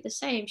exactly the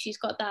same. She's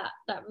got that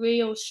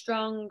real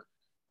strong,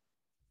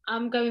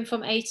 I'm going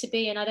from A to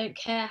B, and I don't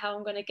care how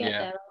I'm going to get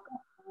there.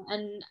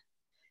 And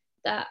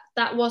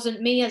that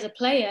wasn't me as a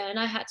player, and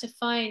I had to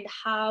find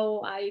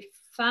how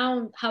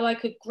I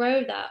could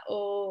grow that,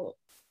 or,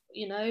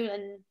 you know.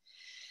 And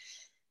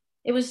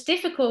it was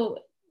difficult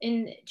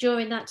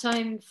during that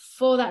time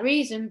for that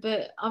reason,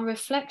 but on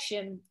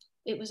reflection,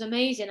 it was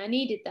amazing. I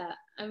needed that.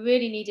 I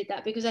really needed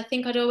that, because I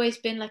think I'd always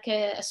been like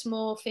a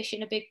small fish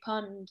in a big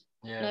pond.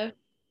 No,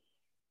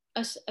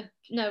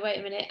 no, wait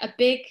a minute, a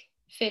big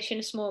fish in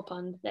a small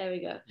pond. There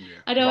we go.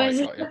 I'd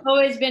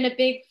always been a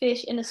big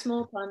fish in a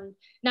small pond.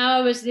 Now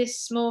I was this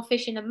small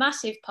fish in a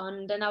massive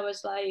pond, and I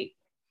was like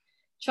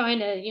trying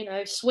to, you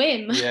know,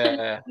 swim.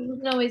 Yeah. It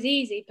wasn't always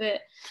easy,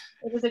 but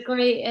it was a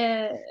great.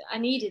 I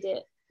needed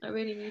it. I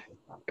really needed it.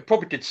 It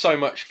probably did so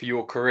much for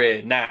your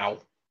career now.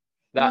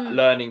 That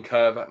learning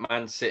curve at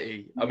Man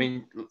City. I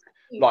mean,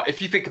 like,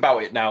 if you think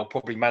about it now,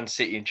 probably Man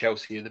City and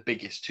Chelsea are the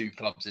biggest two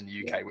clubs in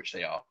the UK, which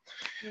they are.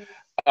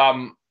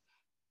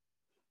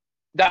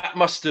 That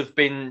must have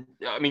been,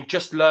 I mean,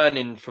 just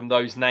learning from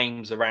those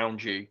names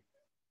around you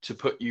to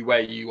put you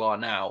where you are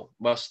now.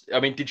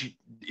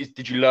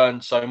 Did you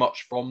learn so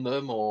much from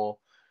them, or?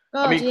 I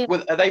God, mean,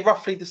 yeah. are they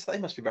roughly They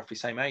must be roughly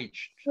same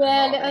age.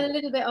 Yeah, Emma, a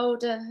little bit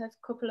older. A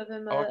couple of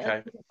them are a okay.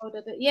 little bit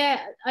older, but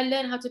yeah, I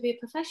learned how to be a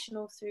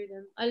professional through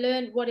them. I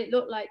learned what it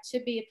looked like to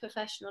be a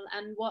professional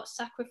and what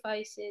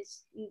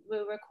sacrifices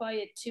were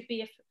required to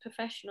be a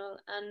professional,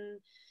 and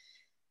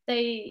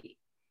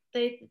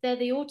they're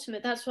the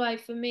ultimate. That's why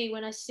for me,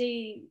 when I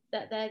see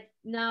that they're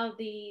now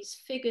these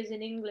figures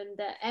in England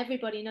that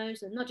everybody knows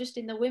them, not just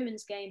in the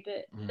women's game,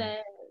 but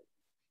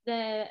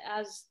they're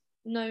as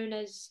known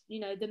as, you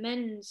know, the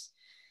men's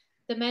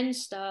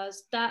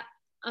stars, that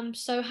I'm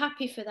so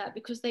happy for that,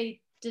 because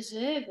they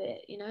deserve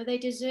it. You know, they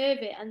deserve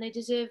it, and they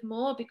deserve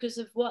more because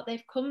of what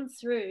they've come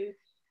through,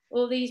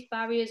 all these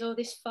barriers, all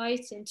this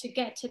fighting to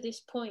get to this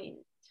point.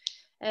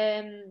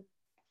 And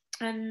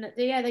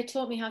they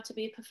taught me how to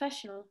be a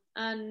professional,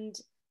 and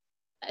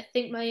I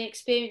think my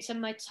experience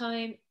and my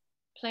time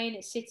playing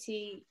at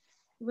City,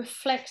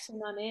 reflecting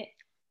on it,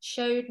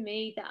 showed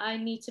me that I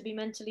need to be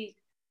mentally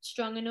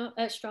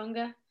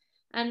stronger,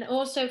 and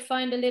also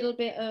find a little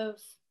bit of,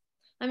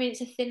 I mean, it's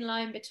a thin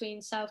line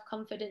between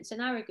self-confidence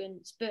and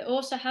arrogance, but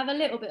also have a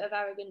little bit of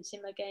arrogance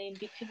in my game,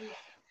 because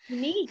you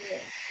need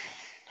it.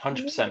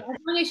 100%. As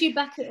long as you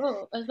back it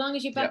up, as long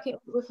as you back it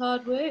up with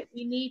hard work,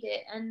 you need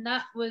it. And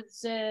that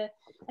was, I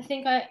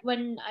think,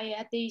 when I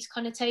had these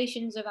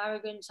connotations of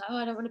arrogance, oh,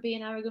 I don't want to be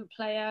an arrogant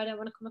player, I don't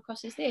want to come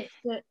across as this,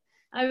 but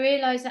I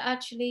realized that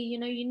actually, you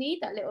know, you need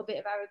that little bit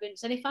of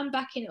arrogance. And if I'm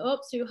backing it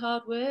up through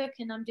hard work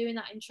and I'm doing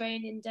that in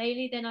training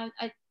daily, then I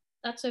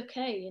that's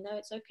okay. You know,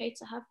 it's okay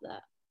to have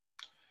that.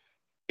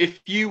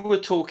 If you were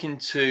talking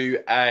to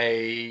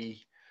a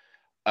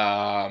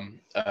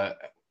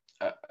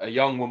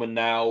young woman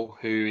now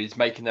who is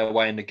making their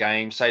way in the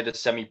game, say the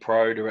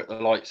semi-pro, or at the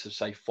likes of,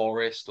 say,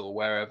 Forest or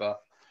wherever,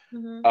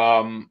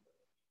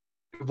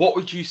 what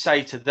would you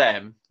say to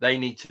them they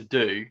need to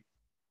do?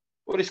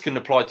 Well, this can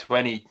apply to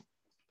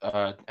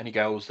any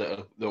girls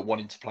that are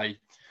wanting to play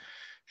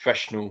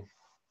professional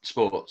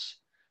sports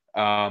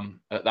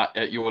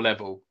at your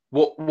level.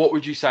 What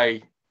would you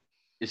say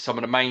is some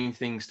of the main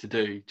things to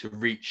do to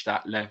reach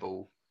that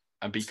level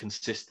and be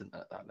consistent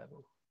at that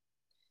level?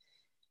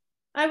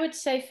 I would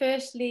say,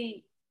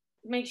 firstly,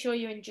 make sure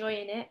you're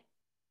enjoying it,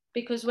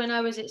 because when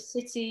I was at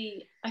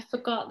City, I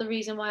forgot the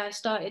reason why I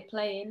started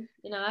playing.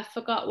 You know, I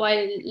forgot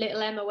why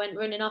little Emma went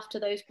running off to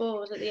those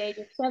balls at the age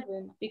of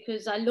 7,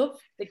 because I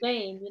loved the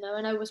game, you know,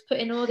 and I was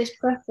putting all this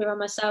pressure on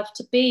myself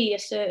to be a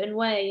certain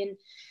way.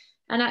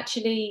 And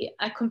actually,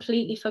 I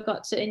completely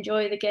forgot to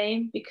enjoy the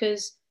game,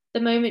 because the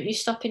moment you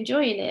stop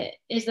enjoying it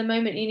is the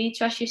moment you need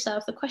to ask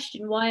yourself the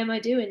question, why am I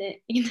doing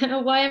it? You know,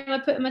 why am I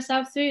putting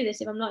myself through this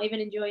if I'm not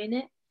even enjoying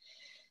it?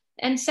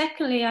 And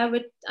secondly, I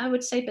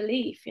would say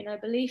belief. You know,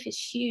 belief is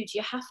huge.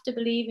 You have to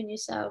believe in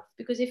yourself,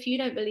 because if you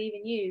don't believe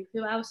in you,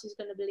 who else is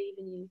going to believe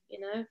in you? You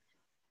know,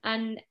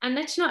 and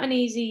that's not an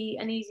easy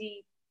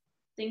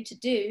thing to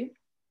do,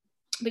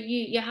 but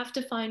you have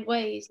to find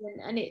ways,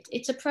 and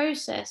it's a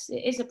process.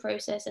 It is a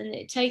process, and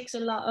it takes a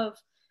lot of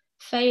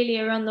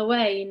failure on the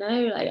way. You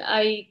know, like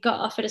I got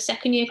offered a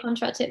 2nd-year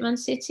contract at Man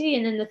City,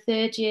 and then the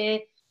 3rd year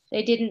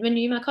they didn't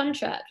renew my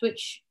contract,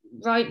 which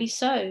rightly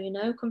so, you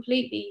know,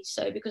 completely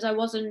so, because I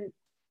wasn't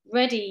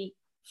ready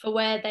for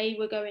where they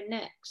were going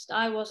next.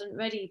 I wasn't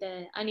ready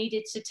there. I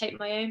needed to take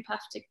my own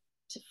path to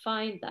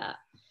find that.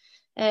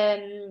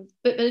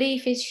 But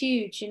belief is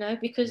huge, you know,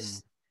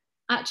 because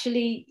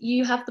actually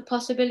you have the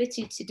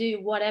possibility to do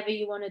whatever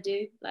you want to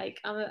do. Like,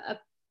 I'm a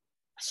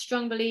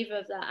strong believer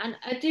of that. And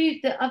I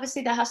do that.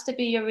 Obviously there has to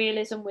be a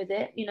realism with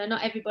it. You know,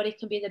 not everybody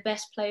can be the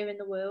best player in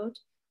the world.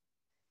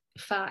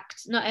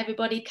 Fact. Not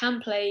everybody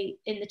can play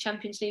in the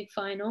Champions League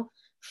final.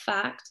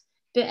 Fact.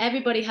 But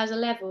everybody has a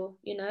level,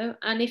 you know,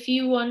 and if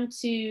you want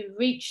to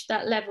reach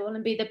that level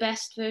and be the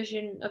best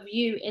version of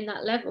you in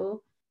that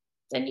level,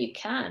 then you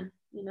can,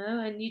 you know,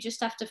 and you just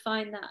have to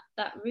find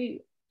that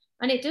route.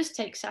 And it does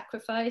take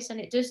sacrifice, and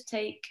it does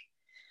take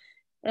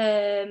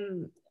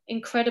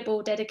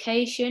incredible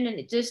dedication, and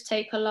it does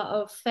take a lot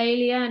of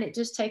failure, and it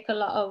does take a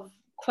lot of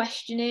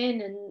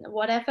questioning and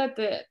whatever.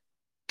 But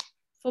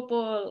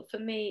football for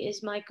me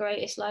is my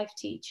greatest life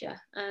teacher,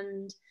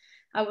 and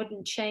I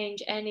wouldn't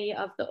change any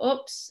of the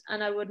ups,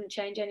 and I wouldn't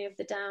change any of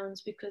the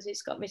downs, because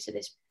it's got me to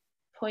this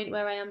point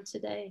where I am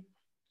today.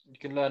 You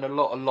can learn a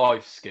lot of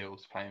life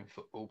skills playing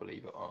football,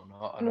 believe it or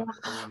not.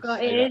 God,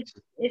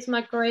 it's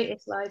my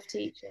greatest life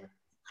teacher,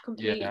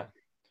 completely. Yeah.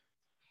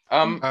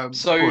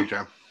 So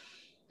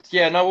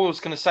yeah, no, what I was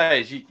going to say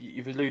is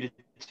you've alluded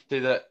to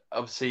that.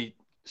 Obviously,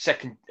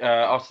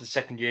 after the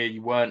 2nd year,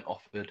 you weren't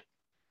offered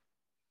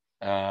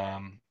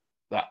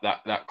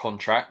that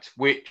contract,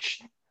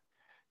 which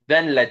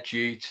then led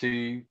you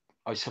to,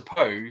 I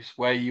suppose,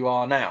 where you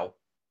are now.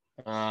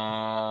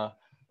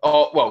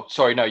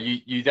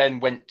 You then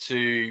went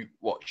to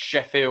what,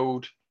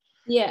 Sheffield?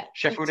 Yeah,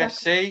 Sheffield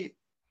exactly. FC.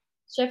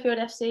 Sheffield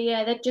FC,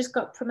 yeah, they just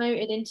got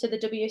promoted into the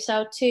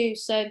WSL2.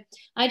 So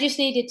I just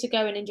needed to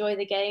go and enjoy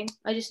the game.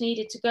 I just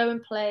needed to go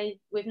and play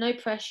with no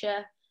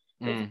pressure,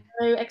 with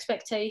no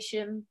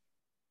expectation,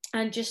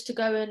 and just to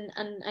go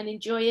and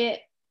enjoy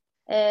it.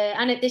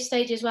 And at this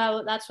stage as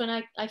well, that's when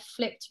I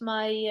flipped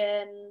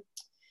my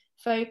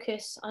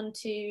focus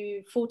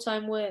onto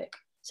full-time work.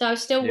 So I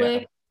was still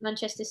working at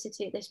Manchester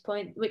City at this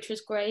point, which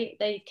was great.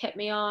 They kept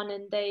me on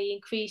and they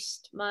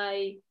increased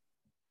my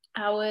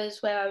hours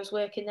where I was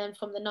working then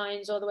from the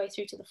 9s all the way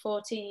through to the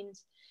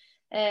 14s.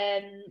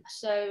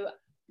 So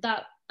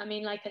that, I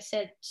mean, like I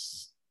said,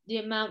 the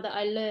amount that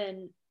I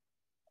learned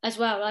as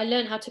well, I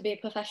learned how to be a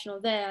professional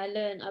there. I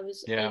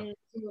was in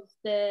some of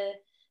the,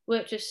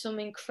 worked with some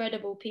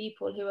incredible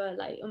people who are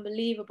like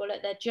unbelievable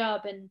at their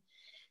job,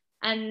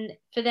 and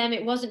for them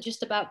it wasn't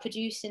just about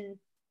producing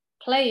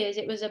players,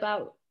 it was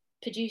about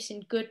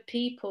producing good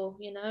people,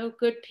 you know,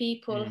 good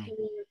people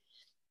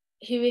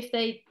who if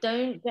they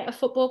don't get a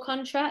football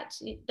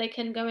contract, they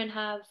can go and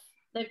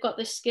they've got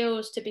the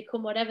skills to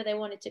become whatever they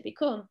wanted to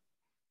become.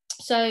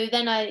 So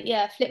then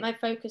I flipped my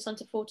focus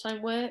onto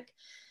full-time work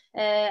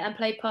and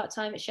played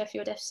part-time at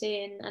Sheffield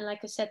FC, and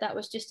like I said, that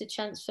was just a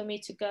chance for me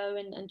to go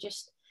and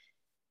just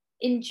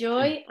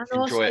enjoy and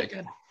also it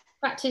again.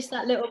 Practice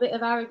that little bit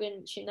of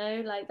arrogance, you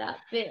know, like that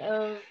bit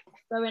of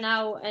going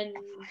out and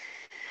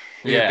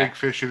be a big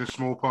fish in a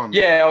small pond.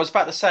 Yeah, I was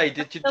about to say,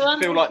 did you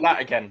feel like that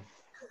again?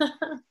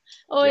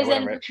 Always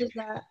end up with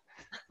that.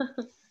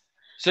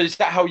 So is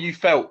that how you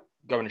felt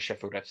going to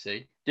Sheffield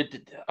FC?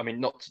 I mean,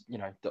 not, you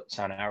know, not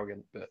sound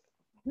arrogant, but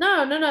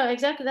no,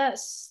 exactly.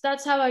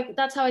 That's how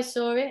I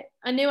saw it.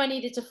 I knew I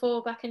needed to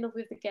fall back in love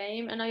with the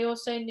game, and I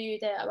also knew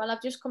that, well,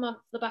 I've just come off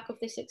the back of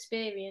this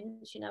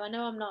experience. You know, I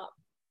know I'm not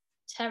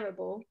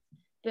terrible,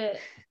 but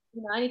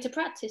you know, I need to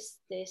practice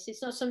this.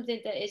 It's not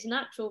something that is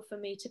natural for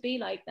me to be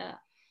like that.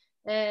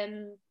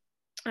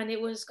 And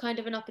it was kind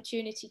of an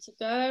opportunity to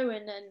go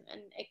and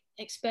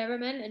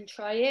experiment and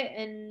try it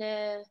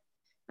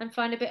and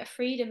find a bit of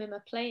freedom in my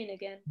playing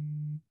again.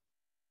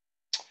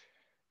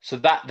 So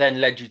that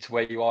then led you to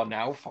where you are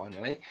now,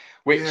 finally,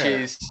 which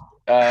is...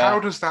 how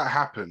does that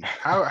happen?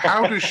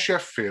 How does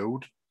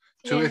Sheffield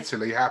to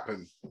Italy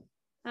happen?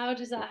 How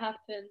does that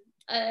happen?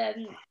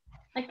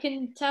 I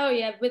can tell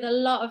you, with a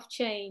lot of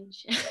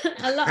change,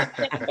 a lot of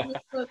change in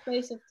a short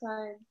space of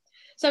time.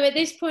 So at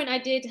this point, I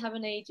did have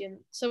an agent.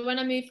 So when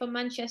I moved from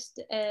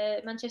Manchester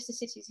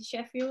City to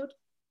Sheffield,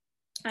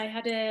 I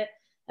had a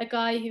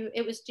guy who,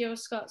 it was Jill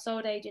Scott's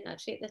old agent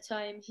actually at the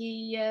time.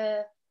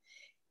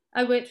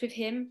 I worked with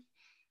him,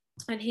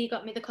 and he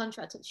got me the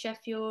contract at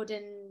Sheffield.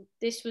 And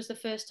this was the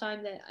first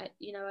time that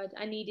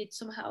I needed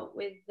some help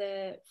with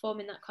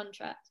forming that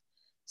contract.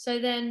 So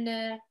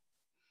then.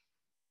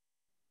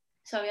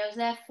 I was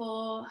there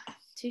for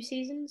 2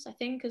 seasons, I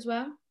think, as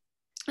well.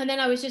 And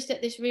then I was just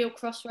at this real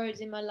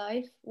crossroads in my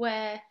life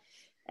where,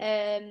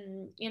 I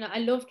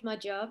loved my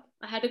job.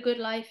 I had a good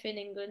life in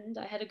England.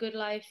 I had a good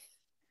life,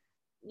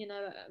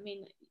 I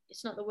mean,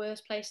 it's not the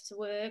worst place to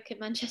work at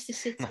Manchester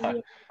City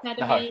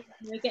Academy.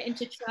 No. Getting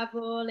to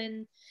travel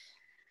and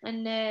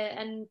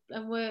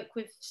work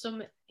with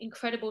some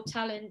incredible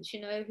talents,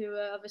 who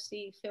are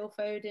obviously Phil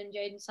Foden,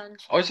 Jadon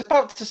Sancho. I was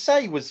about to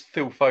say, was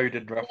Phil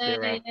Foden roughly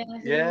around?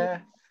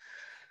 Yeah.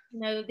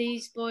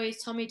 These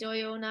boys, Tommy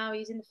Doyle now,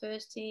 he's in the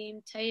first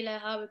team, Taylor,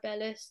 Harvey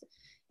Bellis.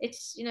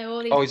 It's,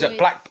 all these he's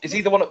boys. Is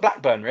he the one at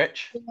Blackburn,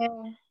 Rich?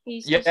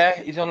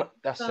 Yeah, he's on,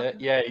 that's it.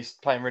 Yeah, he's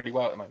playing really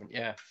well at the moment,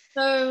 yeah.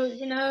 So,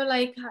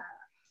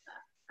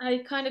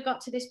 I kind of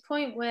got to this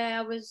point where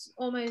I was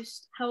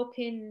almost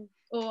helping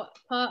or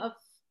part of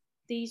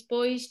these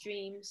boys'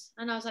 dreams.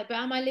 And I was like, but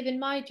am I living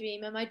my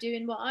dream? Am I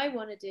doing what I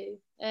want to do?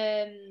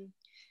 And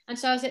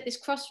so I was at this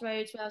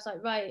crossroads where I was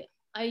like, right,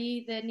 I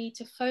either need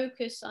to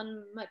focus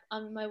on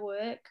my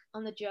work,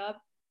 on the job,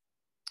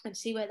 and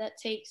see where that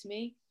takes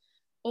me,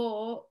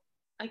 or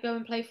I go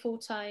and play full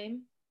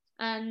time.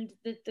 And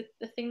the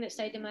thing that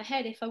stayed in my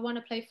head, if I want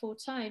to play full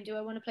time, do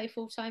I want to play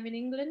full time in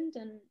England?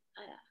 And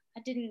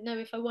I didn't know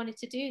if I wanted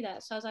to do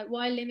that. So I was like,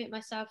 why limit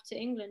myself to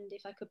England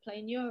if I could play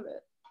in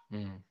Europe?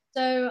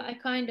 So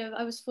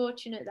I was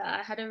fortunate that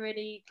I had a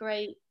really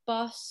great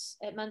boss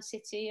at Man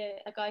City,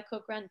 a guy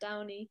called Grant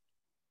Downey,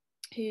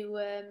 who's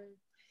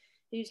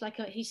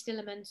he's still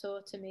a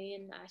mentor to me.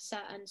 And I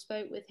sat and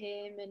spoke with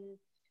him,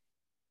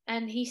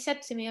 and he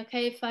said to me,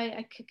 okay, if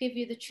I could give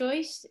you the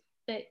choice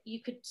that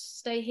you could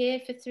stay here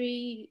for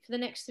the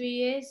next 3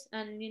 years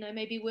and,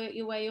 maybe work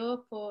your way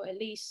up or at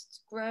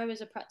least grow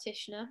as a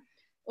practitioner,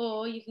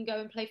 or you can go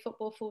and play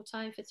football full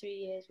time for 3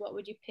 years, what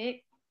would you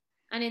pick?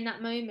 And in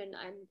that moment,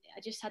 I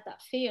just had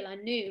that feel. I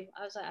knew.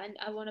 I was like,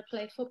 I want to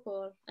play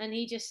football. And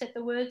he just said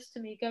the words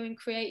to me, go and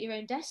create your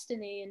own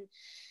destiny.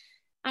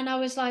 And I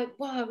was like,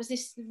 wow, it was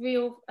this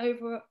real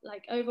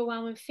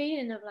overwhelming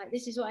feeling of like,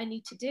 this is what I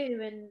need to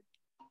do.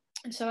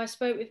 And so I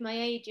spoke with my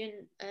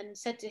agent and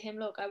said to him,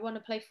 look, I want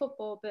to play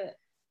football, but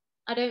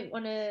I don't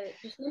want to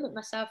just limit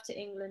myself to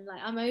England.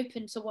 Like, I'm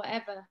open to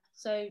whatever.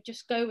 So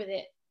just go with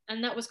it.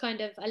 And that was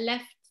I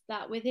left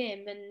that with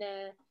him. And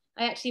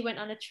I actually went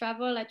on a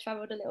travel. I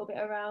traveled a little bit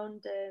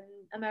around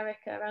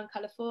America, around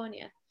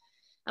California.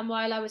 And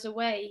while I was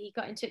away, he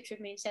got in touch with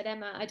me and said,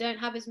 Emma, I don't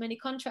have as many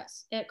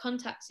contacts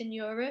in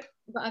Europe,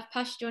 but I've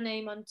passed your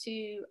name on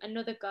to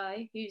another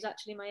guy who's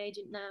actually my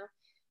agent now,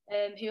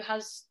 who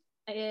has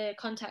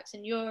contacts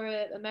in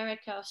Europe,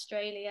 America,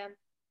 Australia.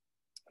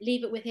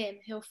 Leave it with him.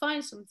 He'll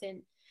find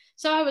something.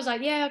 So I was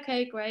like, yeah,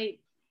 okay,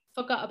 great.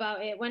 Forgot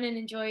about it. Went and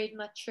enjoyed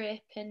my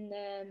trip, and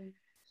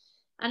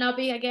I'll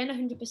be again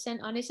 100%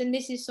 honest. And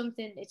this is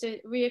something, it's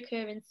a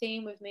reoccurring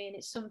theme with me, and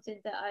it's something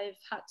that I've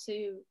had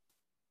to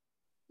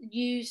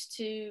use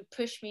to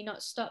push me,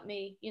 not stop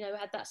me. You know, I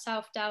had that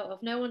self-doubt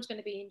of no one's going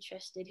to be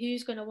interested.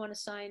 Who's going to want to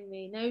sign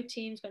me? No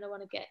team's going to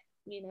want to get,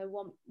 you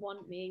know,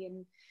 want me.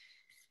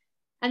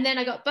 And then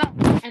I got back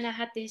and I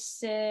had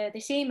this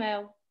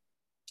email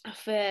of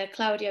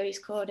Claudio, he's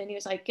called, and he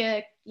was like,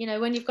 you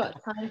know, when you've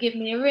got time, give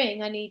me a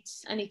ring. I need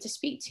to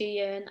speak to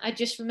you. And I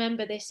just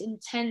remember this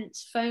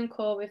intense phone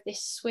call with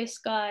this Swiss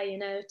guy, you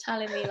know,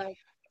 telling me like,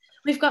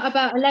 we've got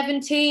about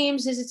 11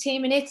 teams. There's a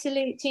team in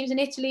Italy, teams in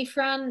Italy,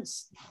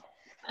 France,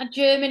 and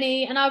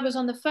Germany. And I was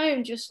on the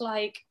phone just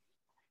like,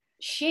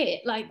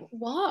 shit, like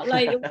what?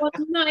 Like, I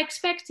was not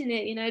expecting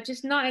it, you know,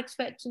 just not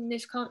expecting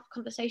this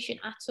conversation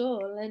at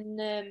all.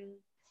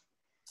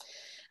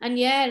 And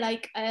yeah,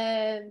 like,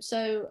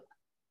 so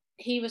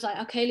he was like,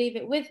 okay, leave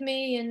it with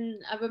me.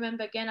 And I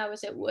remember again, I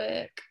was at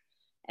work,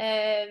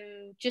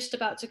 just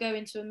about to go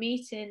into a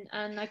meeting,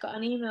 and I got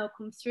an email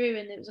come through,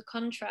 and it was a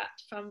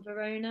contract from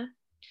Verona.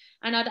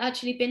 And I'd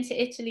actually been to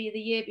Italy the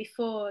year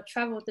before,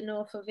 traveled the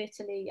north of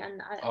Italy,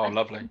 and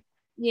lovely.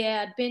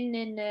 Yeah, I'd been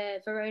in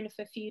Verona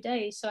for a few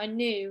days, so I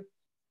knew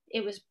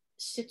it's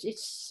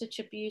such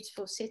a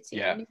beautiful city.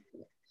 Yeah.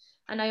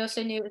 And I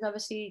also knew it was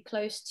obviously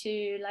close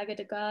to Lago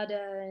di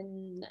Garda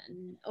and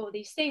all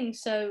these things.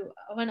 So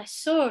when I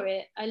saw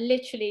it, I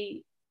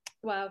literally,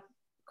 wow,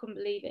 couldn't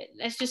believe it.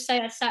 Let's just say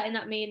I sat in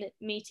that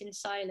meeting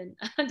silent.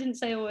 I didn't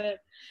say a word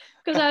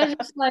because I was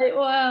just like,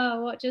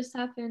 wow, what just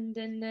happened?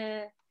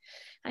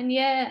 And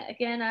yeah,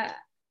 again,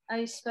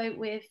 I spoke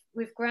with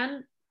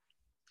Grant,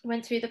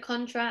 went through the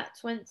contract,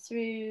 went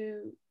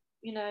through,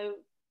 you know,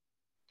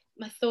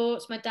 my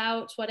thoughts, my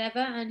doubts, whatever.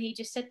 And he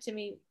just said to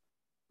me,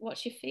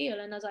 what you feel?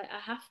 And I was like, I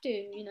have to,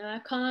 you know, I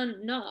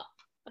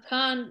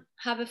can't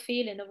have a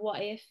feeling of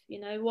what if, you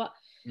know, what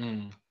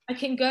I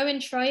can go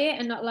and try it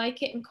and not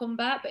like it and come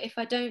back, but if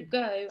I don't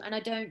go and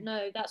I don't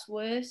know, that's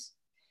worse.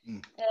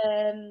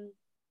 And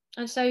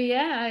so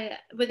yeah,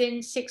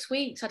 within 6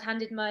 weeks I'd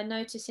handed my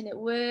notice in at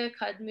work.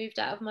 I'd moved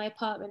out of my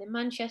apartment in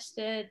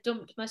Manchester,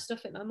 dumped my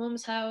stuff at my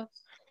mum's house,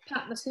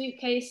 packed my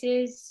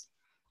suitcases,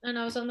 and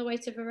I was on the way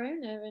to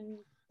Verona, and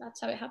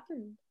that's how it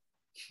happened.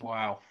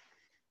 Wow.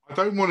 I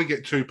don't want to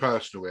get too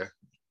personal here,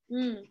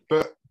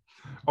 but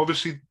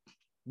obviously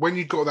when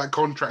you got that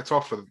contract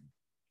offer,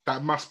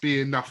 that must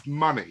be enough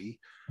money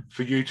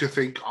for you to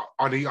think,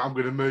 I'm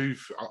going to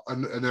move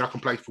and then I can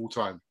play full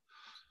time.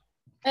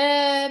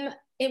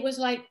 It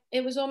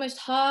was almost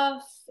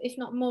half, if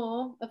not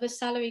more, of a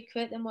salary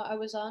cut than what I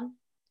was on.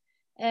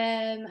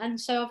 And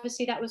so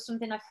obviously that was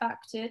something I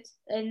factored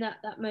in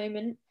that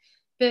moment.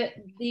 But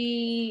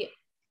the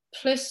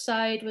plus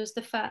side was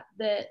the fact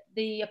that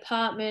the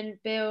apartment,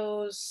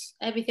 bills,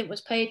 everything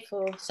was paid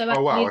for. So the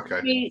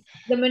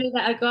money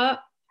that I got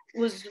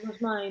was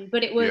mine.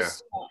 But it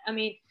was, I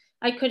mean,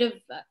 I could have,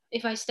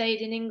 if I stayed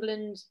in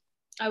England,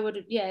 I would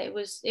have, it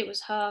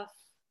was half.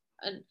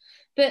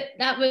 But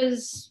that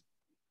was,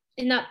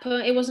 in that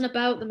point, it wasn't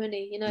about the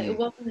money, you know, it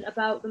wasn't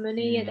about the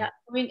money at that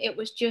point. It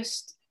was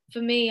just,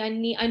 for me, I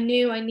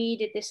knew I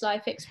needed this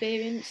life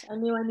experience. I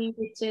knew I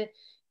needed to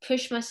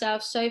push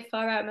myself so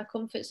far out of my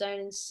comfort zone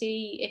and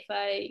see if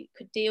I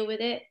could deal with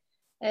it.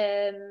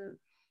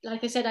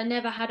 Like I said, I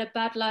never had a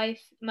bad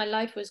life. My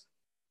life was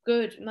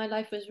good. My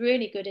life was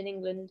really good in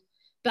England,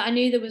 but I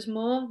knew there was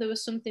more. There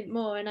was something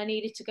more, and I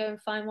needed to go and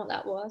find what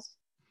that was.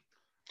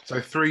 So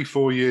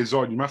 3-4 years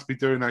on, you must be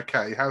doing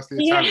okay. How's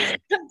the Italian?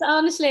 Yeah,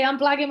 honestly, I'm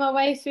blagging my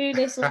way through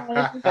this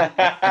life.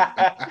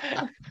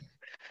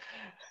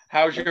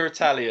 How's your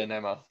Italian,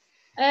 Emma?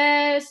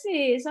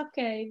 Sì, it's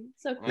okay.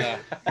 It's okay.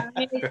 I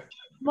mean, it's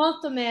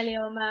molto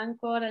meglio, ma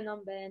ancora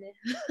non bene.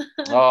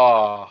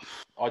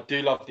 I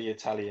do love the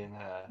Italian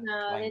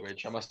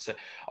language. I must say,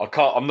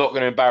 I'm not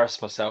going to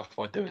embarrass myself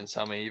by doing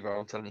some either.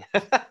 I'm telling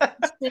you.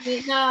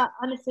 No,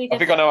 honestly, I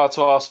think I know how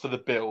to ask for the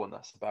bill, and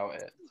that's about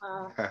it.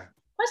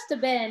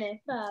 Questo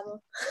bene,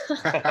 bravo.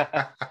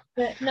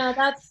 But no,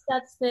 that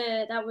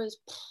was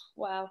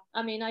wow.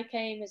 I mean, I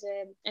came as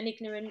an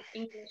ignorant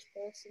English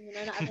person, you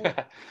know,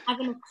 not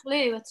having a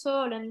clue at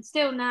all, and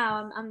still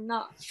now I'm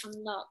not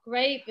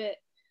great, but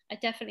I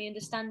definitely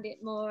understand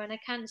it more, and I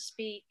can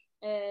speak.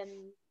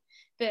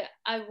 But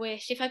I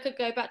wish, if I could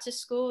go back to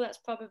school, that's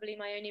probably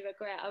my only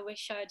regret. I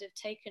wish I'd have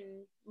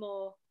taken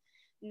more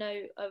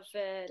note of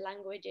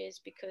languages,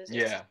 because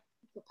it's a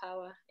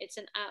superpower. It's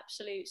an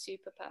absolute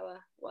superpower.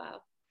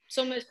 Wow.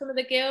 Some of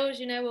the girls,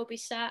 you know, will be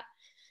sat,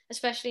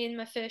 especially in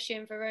my first year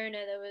in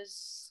Verona, there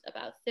was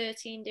about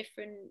 13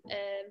 different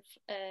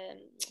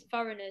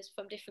foreigners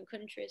from different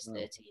countries,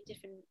 13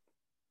 different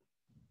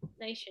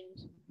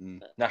nations.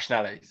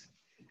 Nationalities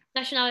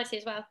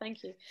as well,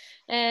 thank you.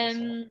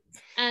 And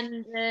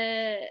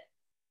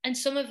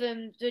some of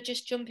them, they're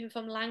just jumping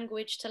from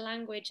language to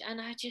language,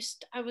 and I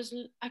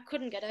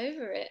couldn't get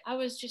over it. I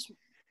was just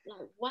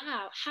like,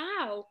 wow,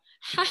 how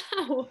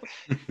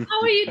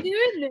are you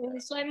doing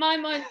this? Like, my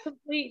mind's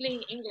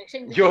completely English.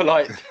 You're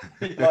like,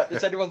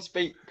 does anyone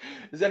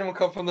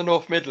come from the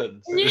North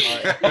Midlands?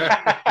 Yeah.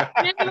 Like...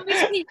 Anybody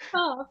speak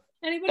Bath?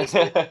 Anybody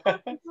speak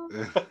Bath?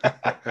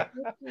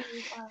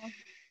 Wow,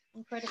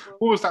 incredible.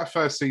 What was that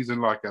first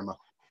season like, Emma?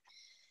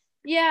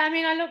 Yeah, I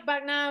mean, I look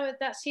back now at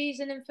that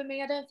season, and for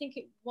me, I don't think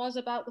it was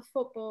about the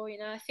football. You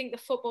know, I think the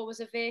football was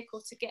a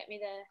vehicle to get me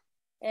there,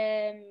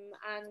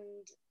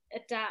 and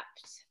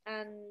adapt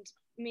and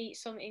meet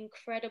some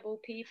incredible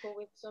people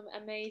with some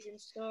amazing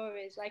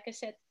stories. Like I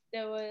said,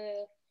 there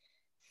were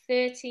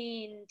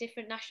 13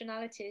 different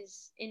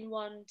nationalities in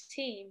one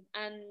team,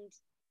 and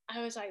I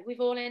was like,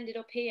 we've all ended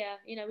up here.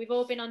 You know, we've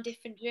all been on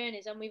different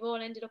journeys, and we've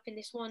all ended up in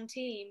this one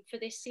team for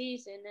this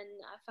season,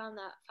 and I found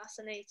that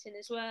fascinating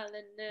as well.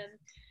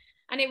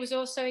 And it was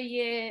also a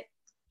year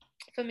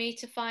for me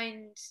to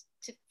find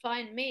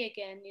me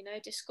again, you know,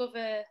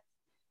 discover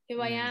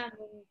who I am.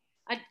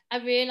 And I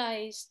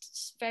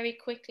realized very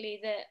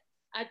quickly that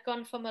I'd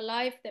gone from a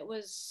life that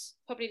was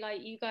probably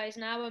like you guys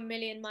now,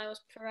 1,000,000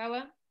 miles per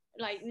hour,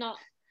 like not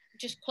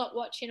just clock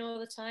watching all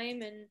the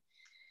time, and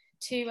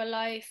to a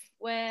life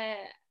where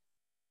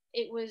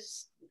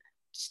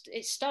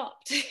it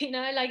stopped, you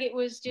know, like it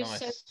was just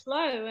so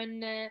slow.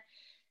 And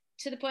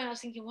to the point I was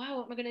thinking, wow,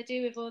 what am I going to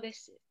do with all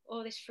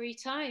this free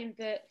time?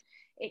 But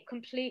it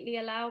completely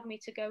allowed me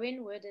to go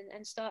inward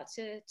and start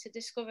to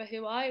discover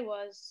who I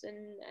was,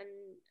 and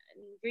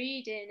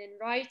reading and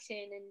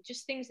writing and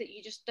just things that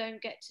you just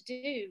don't get to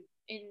do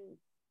in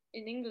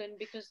England,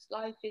 because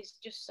life is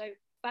just so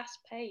fast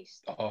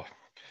paced.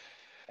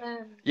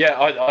 Yeah,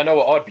 I know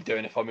what I'd be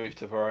doing if I moved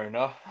to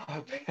Verona.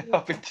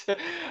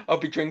 I'd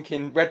be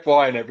drinking red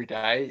wine every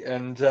day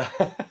and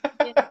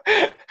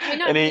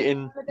and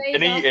eating.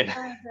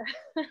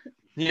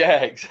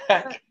 Yeah,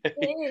 exactly. But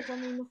it is. I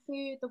mean, the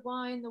food, the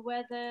wine, the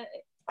weather.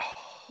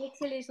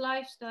 Italy's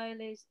lifestyle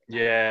is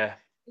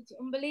it's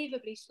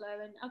unbelievably slow.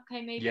 And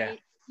okay, maybe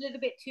it's a little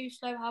bit too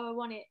slow how I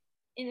want it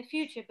in the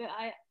future. But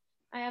I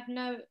have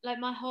no, like,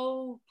 my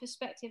whole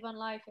perspective on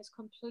life has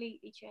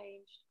completely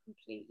changed.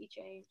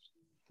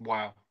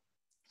 Wow.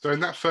 So in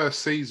that first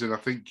season, I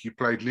think you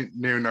played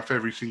near enough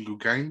every single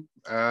game.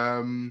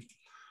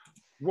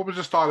 What was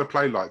the style of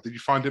play like? Did you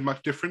find it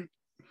much different?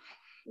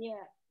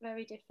 Yeah,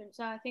 very different.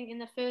 So I think in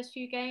the first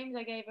few games,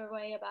 I gave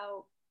away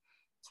about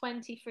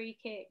 20 free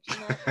kicks. You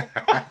know,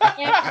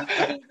 every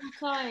single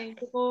time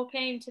the ball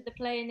came to the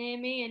player near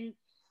me, and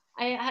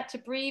I had to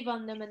breathe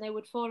on them, and they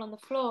would fall on the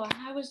floor. And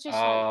I was just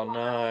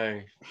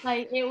no,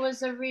 like it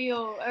was a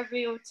real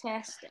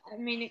test. I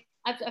mean,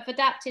 I've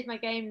adapted my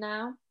game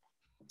now,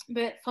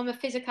 but from a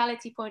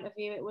physicality point of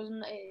view, it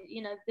wasn't.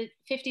 You know, the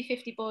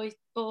 50-50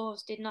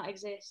 balls did not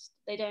exist.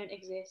 They don't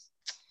exist.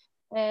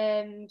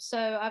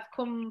 So I've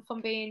come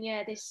from being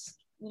this,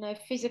 you know,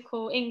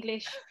 physical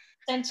English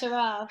centre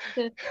half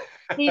to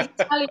these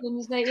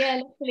Italians that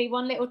literally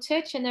one little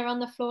touch and they're on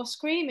the floor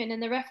screaming,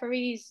 and the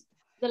referees,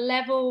 the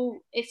level,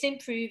 it's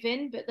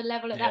improving, but the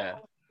level at that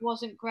point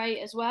wasn't great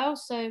as well.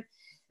 So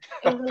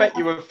I bet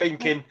you were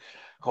thinking,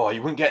 oh,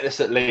 you wouldn't get this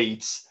at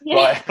Leeds.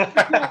 Yeah.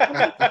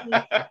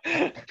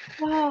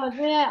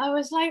 I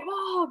was like,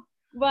 oh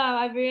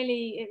wow, it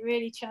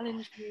really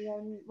challenged me,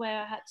 and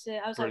where I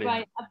was like,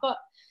 right,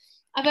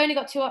 I've only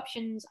got two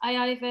options. I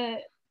either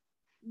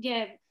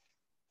get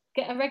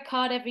a red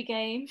card every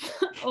game,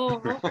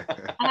 or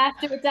I have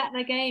to adapt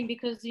my game,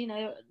 because, you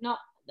know, not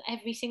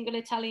every single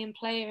Italian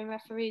player and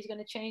referee is going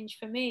to change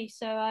for me.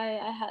 So I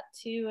had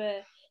to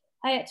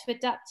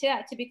adapt it. I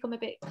had to become a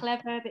bit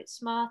clever, a bit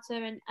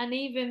smarter, and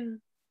even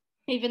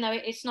though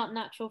it's not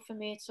natural for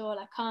me at all,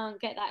 I can't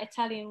get that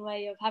Italian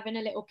way of having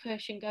a little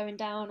push and going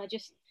down. I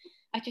just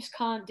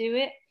can't do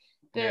it.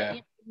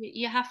 But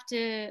you have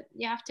to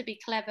be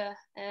clever,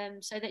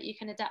 so that you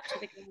can adapt to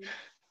the game.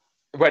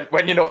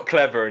 When you're not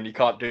clever and you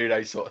can't do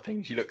those sort of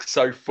things, you look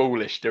so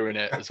foolish doing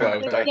it as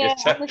well, don't you?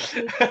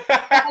 Honestly,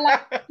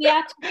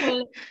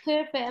 theatrical,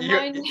 perfect.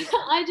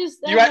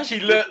 You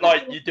actually look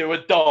like you do a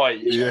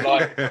dive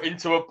like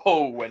into a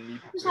pool when you.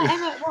 It's like,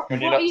 Emma,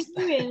 what are you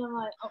doing? I'm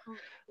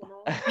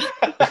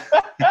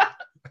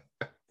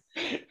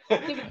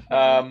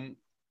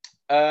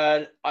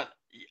like,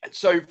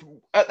 so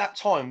at that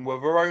time, were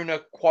Verona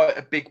quite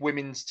a big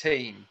women's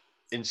team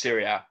in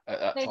Serie A at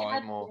that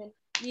time?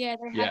 Yeah,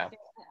 they had been.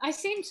 I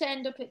seem to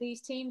end up at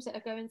these teams that are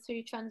going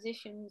through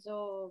transitions,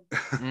 or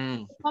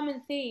a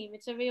common theme.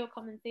 It's a real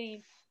common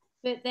theme.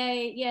 But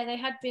they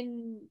had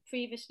been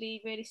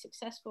previously really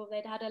successful.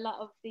 They'd had a lot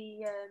of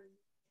the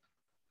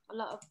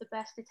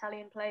best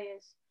Italian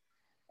players.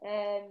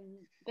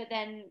 But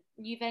then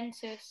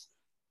Juventus,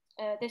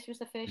 this was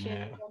the first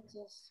year of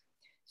Juventus,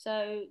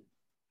 so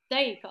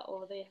they got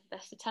all the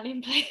best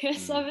Italian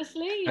players.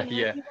 Obviously, you know, if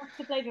you want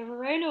to play for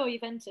Verona or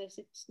Juventus,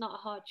 it's not a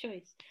hard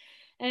choice.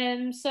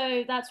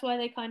 So that's why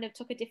they kind of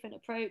took a different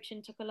approach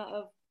and took a lot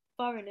of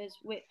foreigners,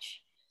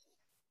 which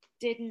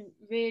didn't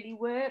really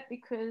work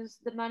because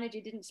the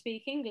manager didn't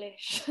speak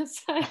English.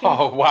 So,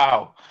 Oh,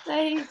 wow.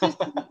 so he's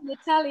just speaking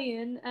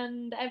Italian,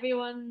 and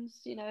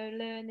everyone's,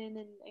 learning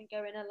and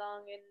going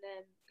along.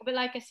 And but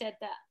like I said,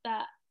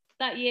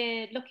 that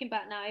year, looking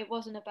back now, it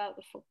wasn't about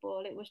the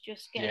football. It was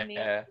just getting me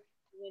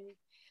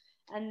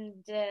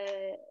and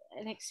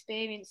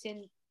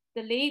experiencing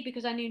the league,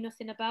 because I knew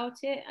nothing about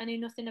it. I knew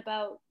nothing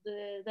about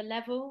the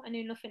level. I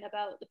knew nothing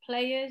about the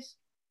players.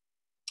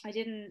 I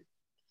didn't,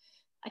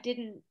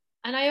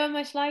 and I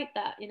almost liked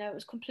that. It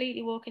was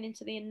completely walking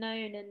into the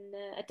unknown and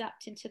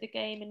adapting to the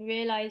game, and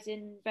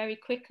realizing very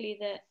quickly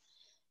that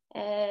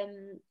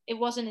it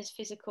wasn't as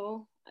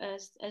physical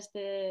as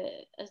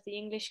the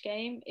English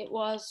game. It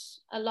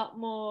was a lot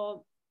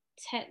more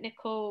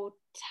technical,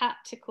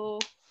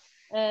 tactical.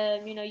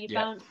 You're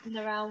bouncing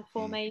around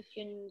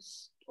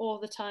formations all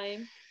the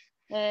time.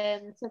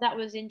 So that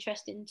was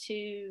interesting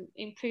to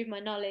improve my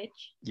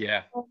knowledge.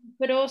 Yeah.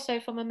 But also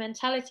from a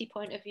mentality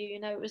point of view,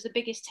 it was the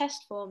biggest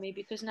test for me,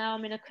 because now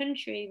I'm in a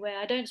country where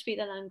I don't speak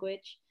the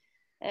language.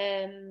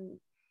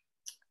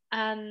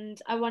 And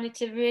I wanted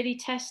to really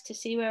test to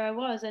see where I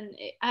was. And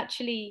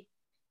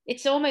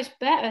it's almost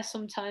better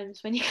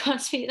sometimes when you can't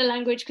speak the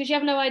language, because you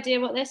have no idea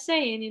what they're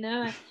saying.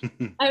 I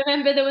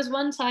remember there was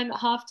one time at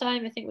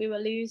halftime, I think we were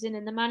losing,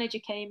 and the manager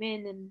came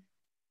in and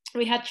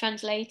we had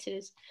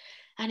translators,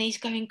 and he's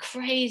going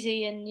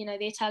crazy, and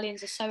the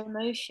Italians are so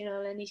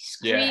emotional, and he's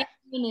screaming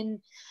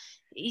and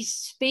he's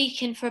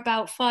speaking for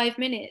about 5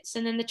 minutes,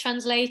 and then the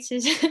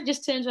translators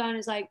just turns around and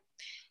is like,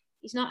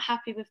 he's not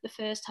happy with the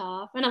first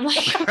half. And I'm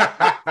like,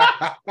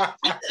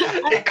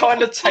 it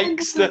kind of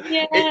takes the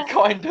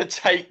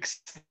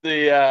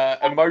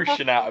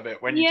emotion out of it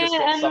when you just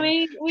got some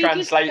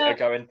translator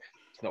going,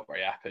 it's not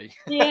very happy.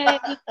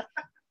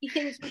 He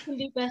thinks we can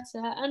do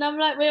better. And I'm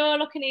like, we're all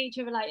looking at each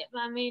other like,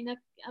 I mean,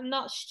 I'm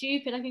not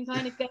stupid. I can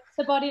kind of get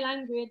the body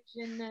language.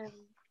 And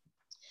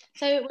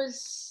so it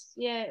was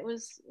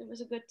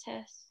a good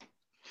test.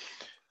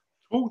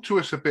 Talk to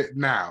us a bit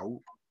now.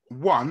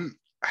 One,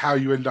 how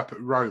you end up at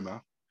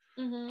Roma.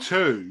 Mm-hmm.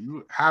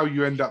 Two, how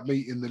you end up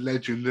meeting the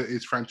legend that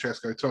is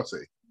Francesco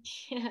Totti.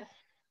 Yeah.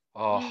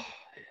 Oh.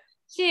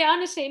 See,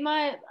 honestly,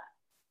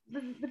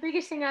 the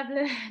biggest thing I've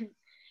learned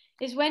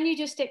is when you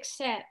just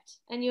accept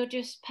and you're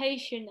just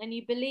patient and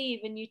you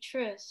believe and you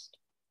trust.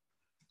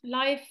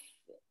 Life,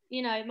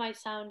 it might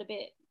sound a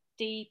bit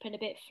deep and a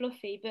bit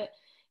fluffy, but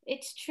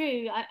it's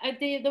true.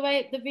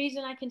 The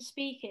reason I can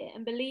speak it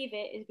and believe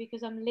it is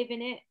because I'm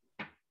living it.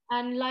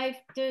 And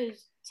life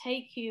does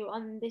take you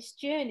on this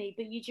journey,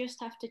 but you just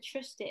have to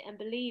trust it and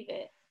believe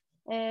it.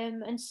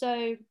 And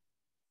so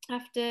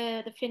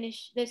after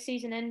the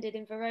season ended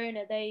in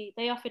Verona, they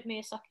offered me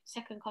a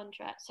second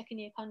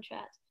year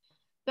contract.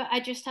 But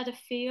I just had a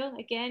feel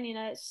again,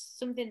 it's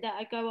something that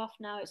I go off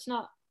now. It's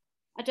not,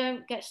 I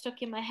don't get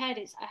stuck in my head.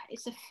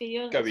 It's a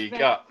feel. Go with your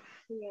gut.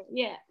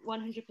 Yeah,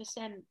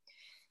 100%.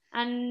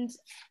 And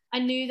I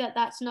knew that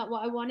that's not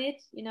what I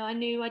wanted. I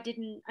knew I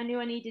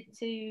needed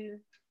to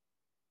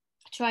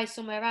try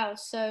somewhere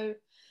else. So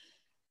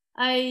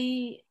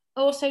I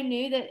also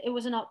knew that it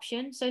was an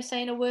option. So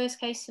say in a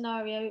worst case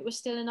scenario, it was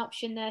still an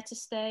option there to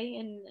stay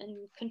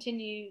and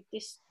continue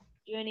this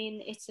journey in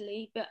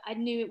Italy, but I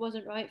knew it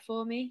wasn't right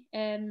for me.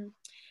 And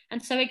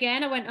so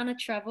again, I went on a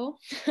travel.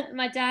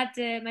 My dad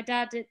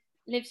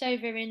lives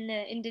over in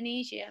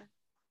Indonesia,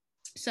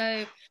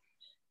 so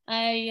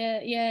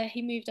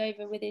he moved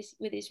over with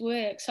his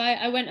work. So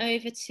I went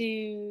over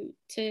to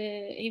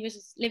he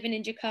was living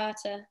in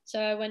Jakarta, so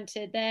I went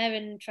to there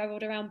and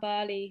travelled around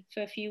Bali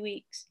for a few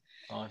weeks.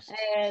 Nice.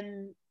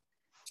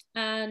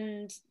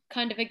 And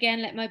kind of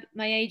again let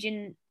my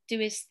agent do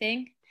his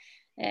thing.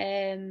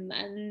 And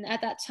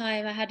at that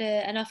time I had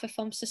an offer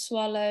from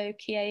Sassuolo,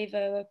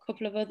 Chievo, a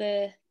couple of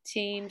other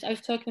teams. I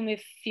was talking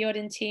with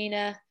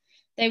Fiorentina.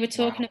 They were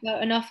talking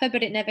about an offer,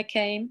 but it never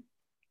came.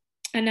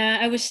 And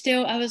I was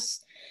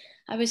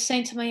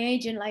saying to my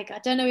agent, like, I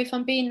don't know if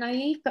I'm being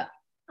naive, but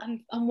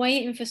I'm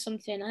waiting for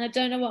something, and I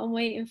don't know what I'm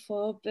waiting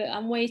for, but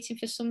I'm waiting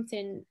for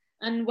something.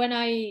 And when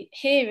I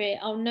hear it,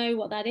 I'll know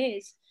what that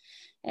is.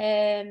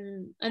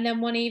 And then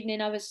one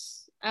evening I was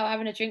out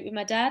having a drink with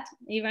my dad.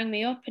 He rang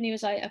me up and he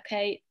was like,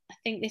 okay, I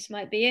think this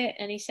might be it.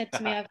 And he said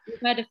to me, I've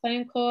had a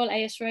phone call,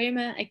 AS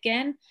Roma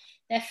again,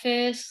 their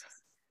first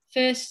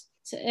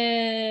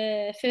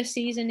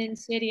season in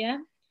Serie A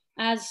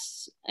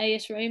as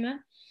AS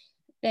Roma.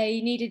 They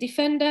need a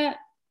defender.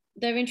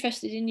 They're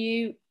interested in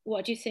you.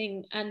 What do you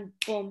think? And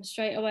boom,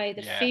 straight away,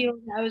 the feel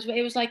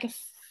it was like a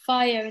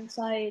fire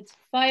inside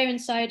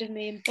of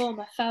me, and boom,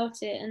 I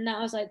felt it. And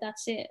I was like,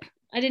 that's it.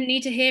 I didn't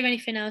need to hear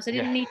anything else. I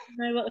didn't need to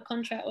know what the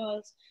contract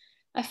was.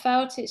 I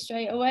felt it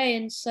straight away.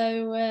 And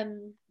so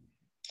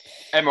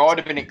Emma, I'd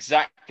have been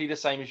exactly the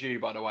same as you,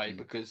 by the way,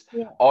 because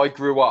I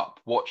grew up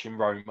watching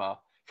Roma.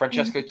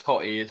 Francesco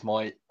Totti is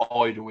my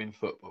idol in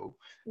football.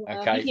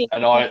 Okay,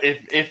 and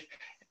if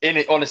in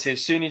it, honestly,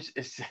 as soon as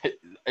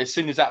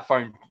that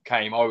phone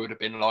came, I would have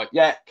been like,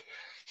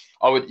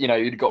 I would,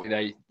 you'd got me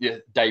there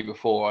the day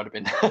before. I'd have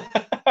been.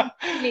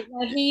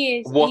 He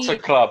is. What a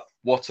club!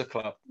 What a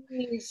club.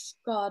 He is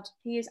God.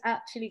 He is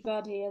actually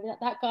God here.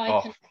 That guy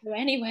Oh. can go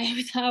anywhere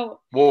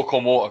without Walk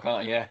on water,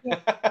 can't you?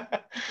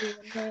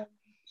 Yeah.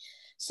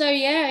 So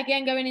yeah,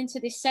 again going into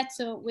this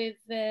setup with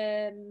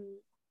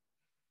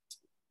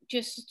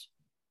just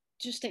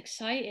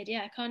excited.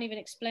 Yeah, I can't even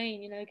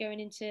explain. Going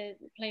into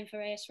playing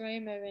for AS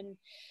Roma,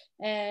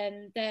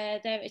 and they're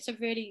it's a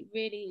really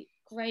really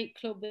great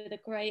club with a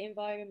great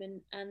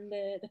environment, and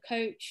the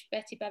coach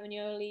Betty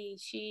Bavignoli,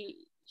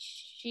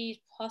 she's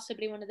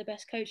possibly one of the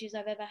best coaches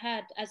I've ever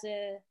had.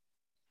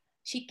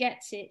 She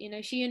gets it,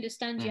 she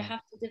understands you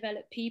have to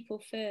develop people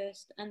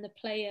first and the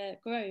player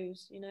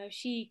grows,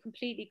 she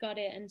completely got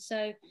it. And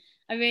so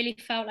I really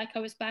felt like I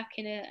was back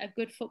in a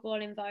good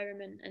football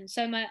environment. And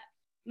so my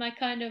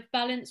kind of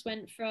balance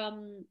went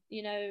from,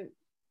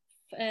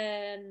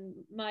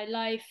 my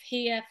life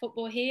here,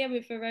 football here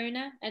with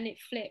Verona, and it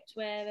flipped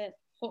where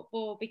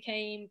football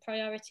became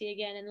priority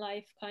again and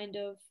life kind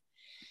of,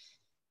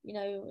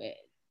 it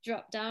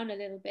dropped down a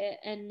little bit.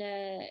 And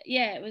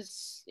yeah, it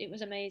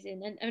was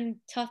amazing. And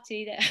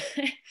Totti, that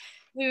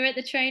we were at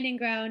the training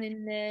ground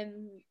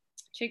in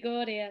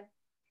Trigoria,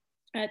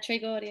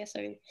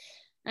 sorry.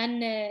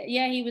 And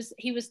yeah, he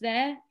was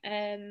there,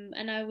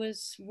 and I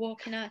was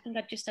walking out. I think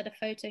I just had a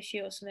photo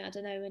shoot or something, I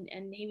don't know,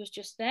 and he was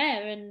just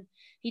there, and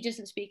he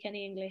doesn't speak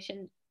any English,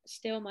 and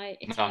still my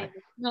Italian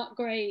was not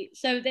great,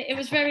 so it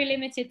was very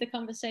limited, the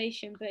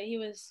conversation. But he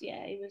was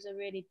a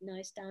really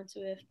nice, down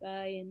to earth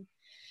guy, and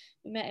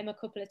we met him a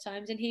couple of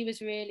times, and he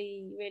was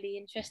really really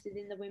interested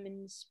in the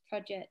women's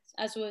project,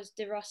 as was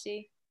De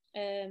Rossi.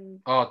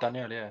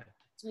 Danielle, yeah.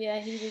 Yeah,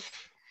 he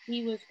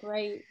was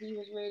great. He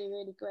was really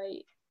really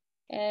great.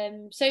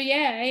 So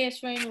yeah,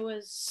 AS Roma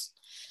was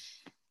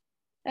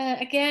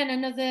again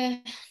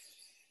another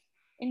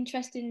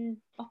interesting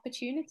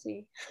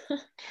opportunity.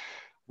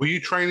 Were you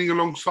training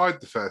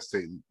alongside the first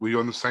team? Were you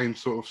on the same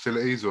sort of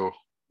facilities, or?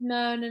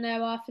 No.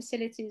 Our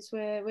facilities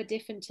were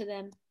different to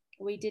them.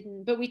 We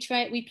didn't, but we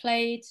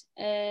played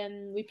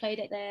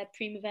at their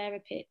Primavera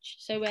pitch,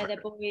 so where their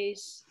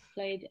boys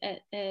played at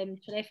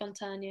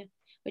Fontana,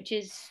 which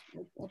is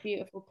a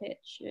beautiful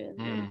pitch.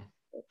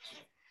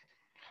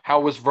 How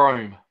was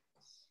Rome?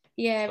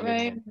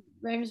 Yeah,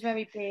 Rome's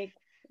very big.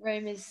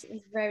 Rome is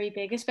very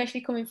big,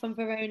 especially coming from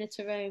Verona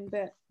to Rome.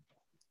 But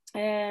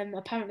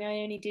apparently, I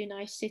only do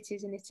nice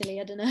cities in Italy.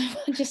 I don't know.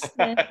 Just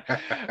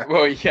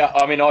well, yeah.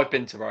 I mean, I've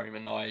been to Rome,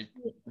 and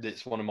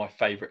it's one of my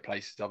favourite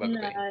places I've ever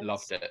been.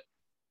 Loved it.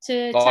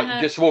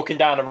 Just walking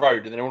down a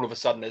road, and then all of a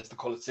sudden, there's the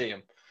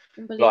Colosseum.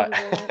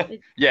 Unbelievable.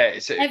 Yeah,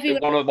 it's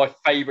one of my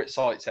favourite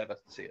sites ever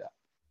to see that.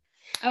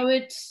 I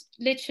would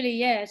literally,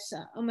 yes,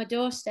 on my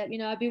doorstep.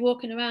 I'd be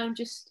walking around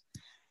just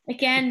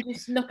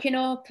looking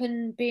up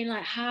and being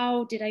like,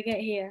 how did I get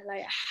here?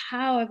 Like,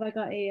 how have I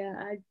got here?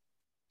 I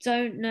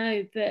don't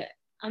know, but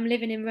I'm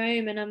living in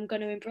Rome, and I'm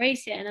going to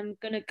embrace it, and I'm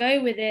going to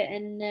go with it.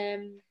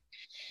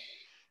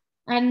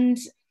 And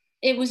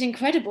it was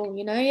incredible,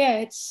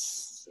 yeah,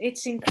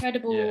 it's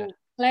incredible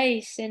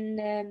place.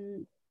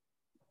 And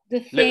the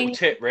thing, little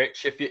tip,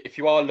 Rich, if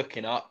you are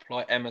looking up,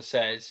 like Emma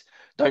says,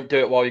 don't do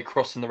it while you're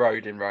crossing the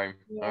road in Rome,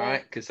 all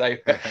right? Because they'll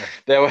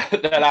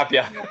have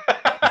you.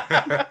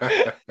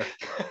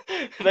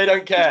 They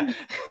don't care.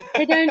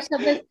 They don't.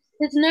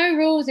 There's no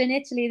rules in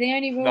Italy. The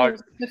only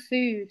rules are for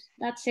food.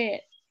 That's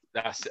it.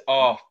 That's it.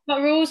 Oh,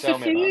 but rules for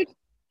food,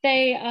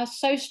 they are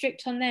so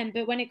strict on them.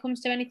 But when it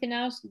comes to anything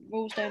else,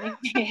 rules don't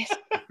exist.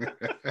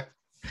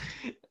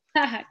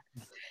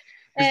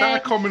 Is that a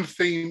common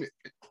theme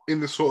in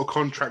the sort of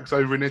contracts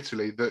over in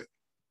Italy, that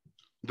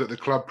the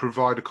club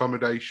provide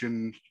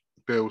accommodation,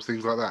 bills,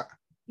 things like that?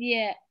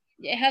 Yeah,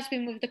 it has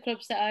been with the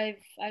clubs that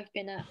I've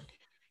been at.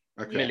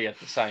 Okay. Really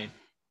the same.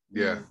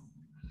 Yeah.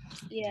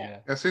 Yeah.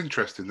 That's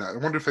interesting. That I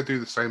wonder if they do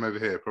the same over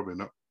here. Probably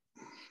not.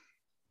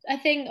 I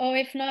think, or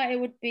if not, it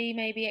would be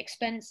maybe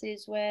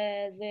expenses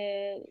where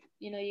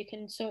you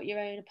can sort your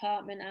own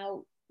apartment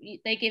out.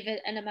 They give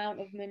it an amount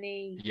of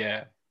money.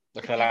 Yeah,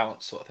 like an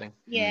allowance sort of thing.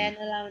 Yeah, an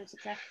allowance,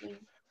 exactly.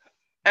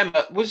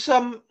 Emma, was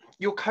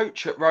your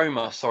coach at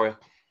Roma? Sorry,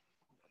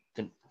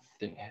 didn't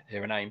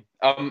hear her name.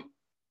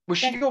 Was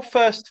she your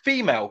first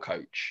female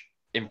coach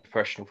in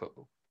professional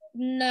football?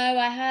 No,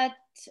 I'd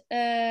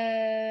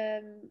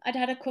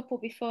had a couple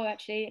before,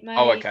 actually.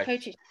 My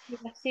coach at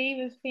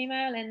USC was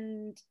female,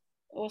 and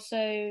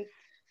also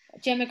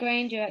Gemma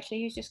Granger,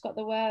 actually, who's just got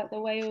the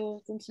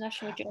Wales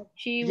international job.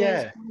 She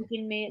was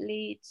managing me at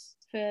Leeds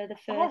for the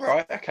first. Oh,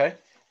 right, okay.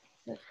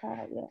 First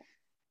part, yeah.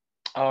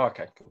 Oh,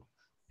 okay, cool.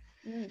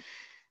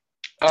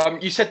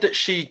 You said that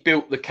she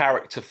built the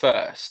character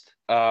first,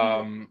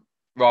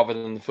 rather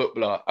than the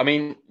footballer. I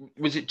mean,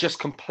 was it just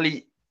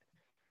complete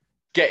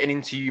getting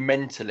into you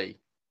mentally?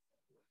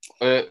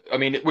 I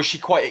mean, was she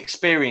quite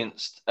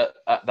experienced at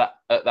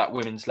that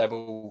women's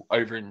level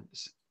over in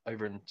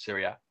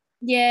Syria?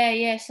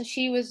 Yeah. So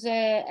she was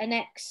an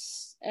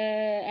ex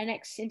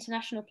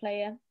international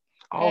player.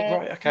 Oh,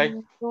 right, okay.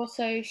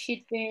 Also,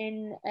 she'd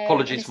been.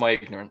 Apologies for my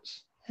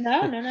ignorance.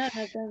 No,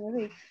 don't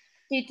worry.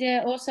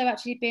 She'd also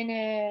actually been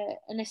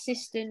an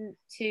assistant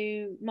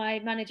to my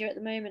manager at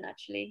the moment,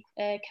 actually,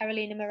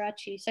 Carolina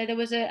Maracci. So there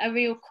was a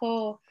real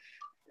core,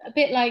 a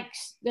bit like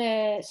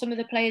some of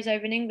the players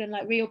over in England,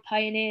 like real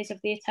pioneers of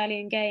the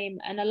Italian game,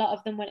 and a lot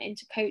of them went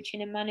into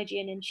coaching and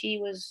managing, and she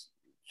was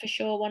for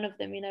sure one of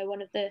them. You know,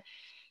 one of the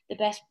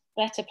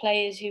better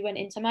players who went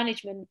into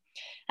management.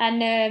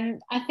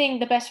 And I think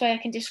the best way I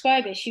can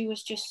describe it, she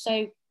was just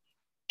so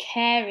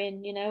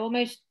caring, you know,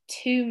 almost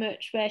too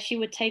much, where she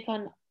would take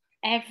on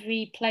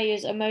every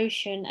player's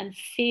emotion and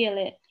feel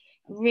it,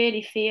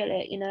 really feel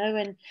it, you know.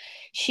 And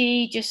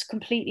she just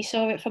completely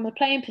saw it from a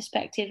playing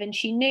perspective, and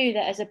she knew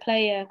that as a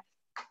player,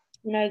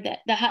 you know, that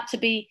there had to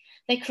be,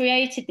 they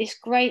created this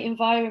great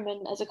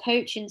environment as a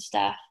coaching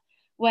staff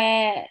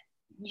where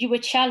you were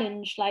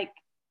challenged like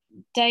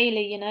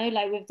daily, you know,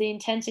 like with the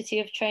intensity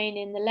of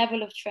training, the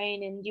level of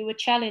training, you were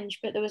challenged,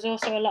 but there was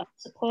also a lot of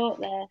support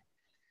there.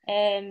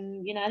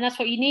 You know, and that's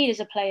what you need as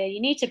a player.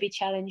 You need to be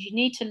challenged, you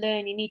need to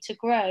learn, you need to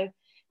grow,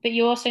 but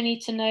you also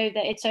need to know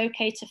that it's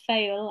okay to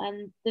fail,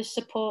 and there's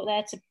support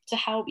there to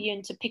help you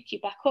and to pick you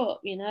back up,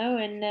 you know.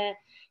 And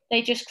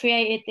they just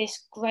created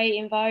this great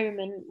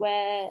environment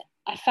where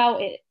I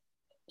felt it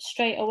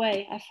straight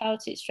away. I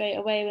felt it straight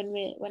away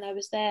when I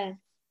was there.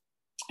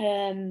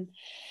 And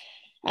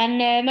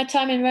my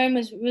time in Rome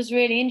was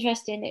really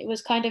interesting. It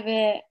was kind of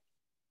a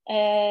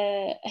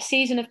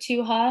season of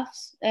two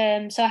halves.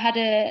 So I had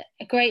a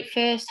great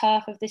first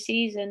half of the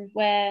season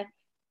where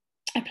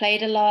I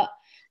played a lot.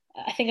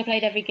 I think I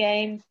played every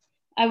game.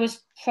 I was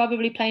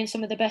probably playing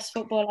some of the best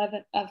football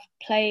I've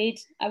played.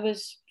 I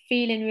was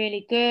feeling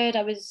really good.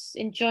 I was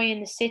enjoying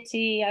the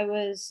city. I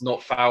was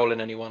not fouling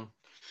anyone.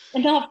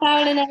 Not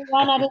fouling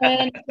anyone. I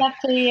learned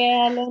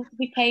to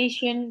be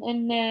patient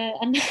and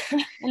and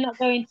not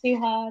going too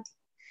hard.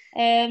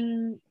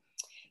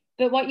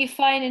 But what you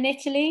find in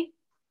Italy,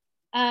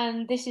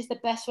 and this is the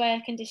best way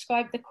I can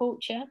describe the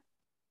culture,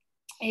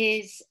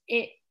 is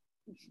it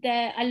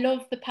there. I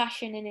love the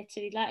passion in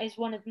Italy. That is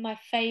one of my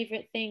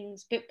favorite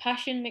things. But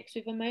passion mixed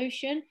with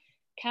emotion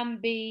can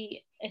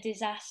be a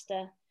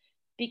disaster,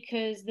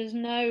 because there's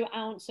no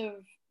ounce of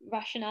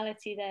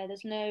rationality there.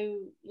 There's no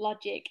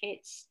logic.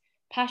 It's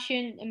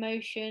passion,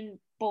 emotion,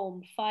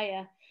 boom,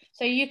 fire.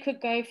 So you could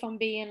go from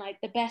being like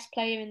the best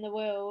player in the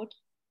world,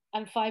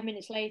 and 5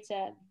 minutes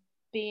later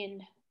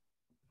being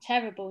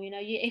terrible. You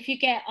know, if you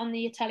get on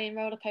the Italian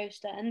roller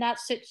coaster, and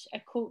that's such a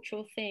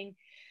cultural thing,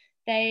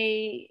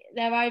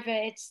 they're either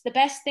it's the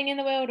best thing in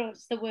the world or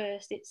it's the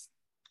worst.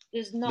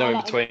 There's not no a in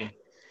lot between.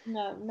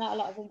 No, not a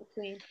lot of in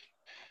between.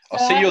 I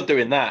see you're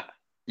doing that.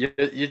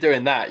 You're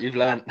doing that. You've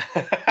learned.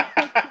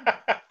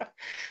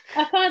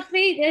 I can't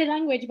speak the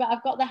language, but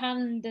I've got the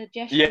hand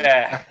gesture.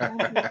 Yeah.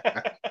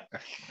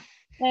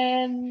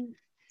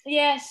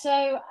 Yeah.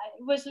 So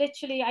it was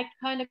literally, I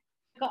kind of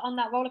got on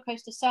that roller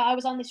coaster. So I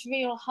was on this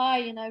real high,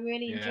 you know,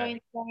 really enjoying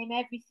the game,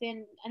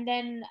 everything. And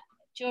then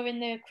during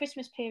the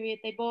Christmas period,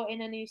 they brought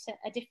in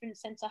a different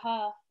centre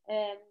half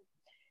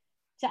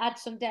to add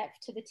some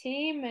depth to the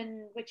team,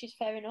 and which is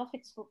fair enough.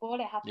 It's football;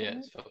 it happens. Yeah,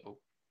 it's football.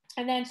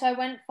 And then so I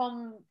went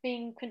from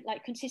being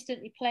like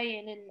consistently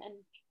playing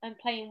and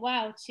playing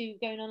well to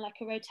going on like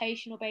a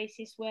rotational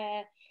basis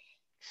where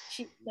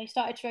they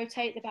started to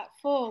rotate the back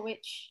four,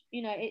 which,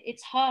 you know,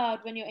 it's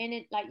hard when you're in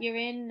it, like you're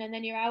in and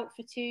then you're out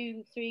for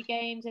 2-3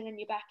 games and then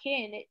you're back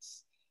in.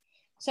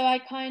 So I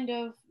kind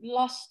of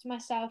lost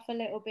myself a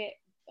little bit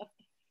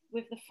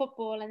with the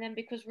football, and then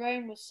because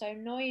Rome was so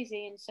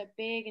noisy and so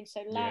big and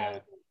so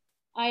loud,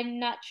 I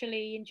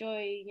naturally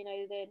enjoy, you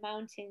know, the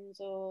mountains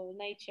or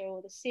nature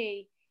or the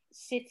sea.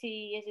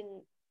 City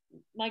isn't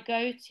my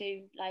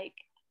go-to. Like,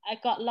 I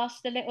got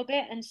lost a little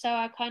bit, and so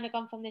I kind of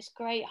gone from this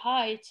great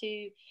high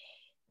to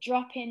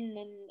dropping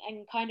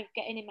and kind of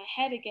getting in my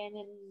head again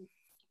and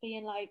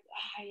being like,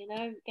 you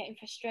know, getting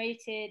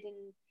frustrated.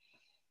 And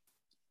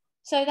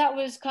so that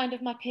was kind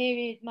of my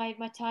period, my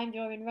time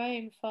during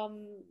Rome,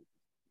 from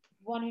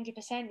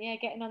 100%, yeah,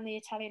 getting on the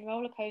Italian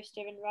roller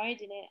coaster and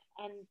riding it.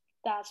 And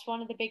that's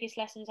one of the biggest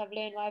lessons I've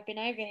learned while I've been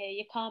over here.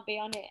 You can't be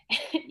on it.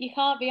 You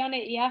can't be on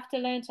it. You have to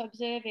learn to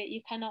observe it.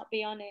 You cannot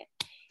be on it.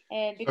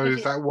 So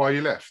is that why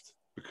you left?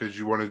 Because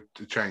you wanted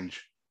to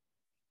change?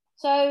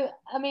 So,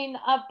 I mean,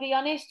 I'll be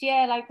honest,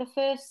 yeah, like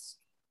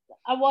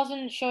I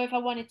wasn't sure if I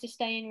wanted to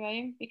stay in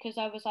Rome, because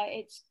I was like,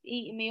 it's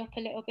eating me up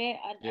a little bit.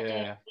 I don't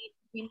need to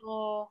be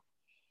more,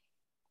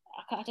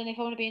 I don't know if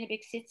I want to be in a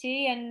big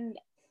city. And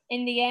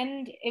in the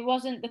end, it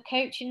wasn't the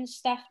coaching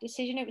staff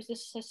decision, it was the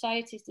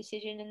society's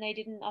decision, and they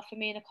didn't offer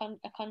me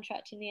a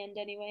contract in the end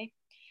anyway.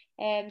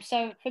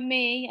 So for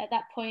me, at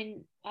that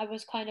point, I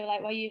was kind of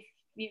like, well, you've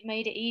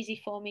made it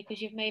easy for me,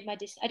 because you've made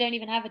I don't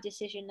even have a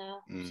decision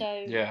now.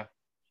 So yeah,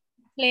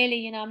 clearly,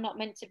 you know, I'm not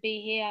meant to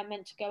be here. I'm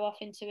meant to go off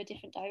into a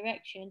different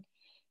direction.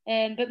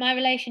 But my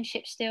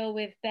relationship still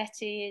with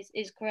Betty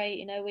is great.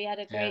 You know, we had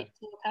a great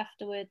talk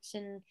afterwards,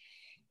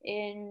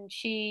 and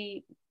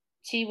she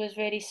was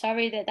really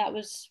sorry that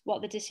was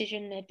what the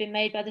decision had been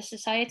made by the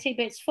society.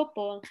 But it's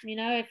football, you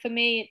know. For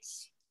me,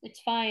 it's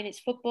fine. It's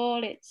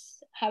football.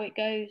 It's how it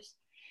goes.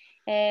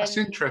 That's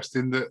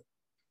interesting that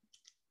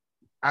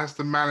as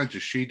the manager,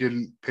 she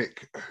didn't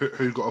pick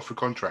who got offered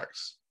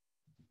contracts.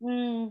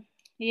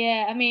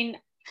 Yeah, I mean,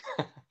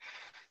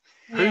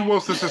 who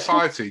was the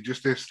society?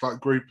 Just this like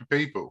group of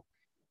people.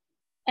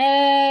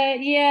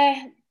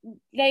 Yeah,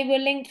 they were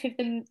linked with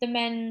the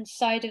men's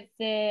side of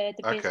the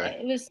business. Okay.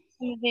 It was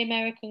some of the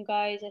American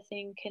guys, I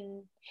think,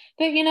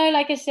 but you know,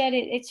 like I said,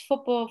 it's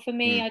football for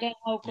me. I don't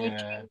hold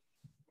grudges.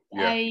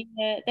 Yeah.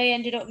 They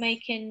ended up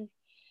making.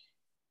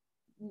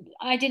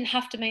 I didn't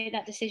have to make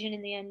that decision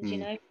in the end, you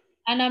know,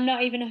 and I'm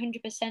not even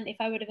 100% if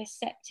I would have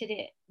accepted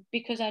it,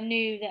 because I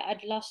knew that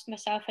I'd lost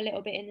myself a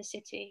little bit in the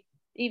city,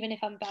 even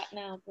if I'm back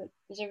now. But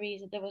there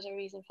was a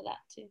reason for that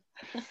too.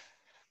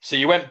 So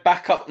you went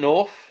back up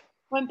north.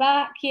 Went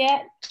back,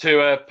 yeah.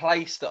 To a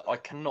place that I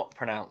cannot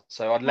pronounce,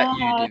 so I'd let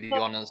you do the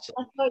honours.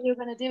 I thought you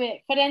were going to do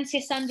it.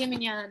 Florencia San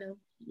Gimignano.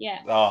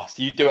 Yeah. Oh,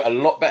 so you do it a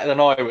lot better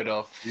than I would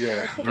have.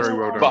 Yeah, very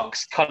well done.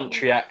 Bucks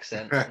country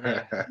accent.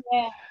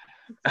 Yeah.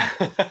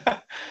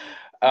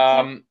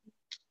 Exactly.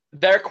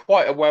 They're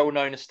quite a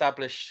well-known,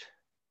 established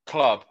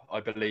club,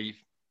 I believe.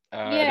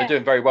 They're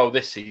doing very well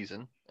this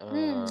season.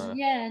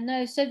 Yeah,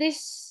 no. So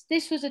this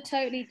was a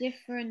totally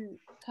different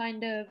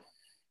kind of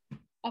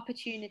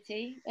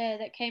opportunity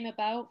that came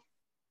about.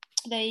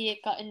 They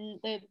got in,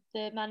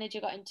 the manager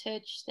got in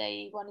touch.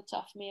 They wanted to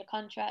offer me a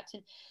contract,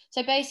 and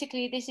so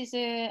basically this is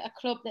a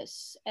club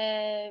that's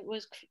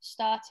was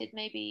started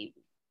maybe,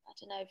 I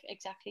don't know,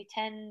 exactly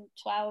 10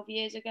 12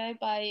 years ago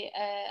by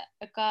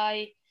a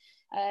guy,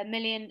 a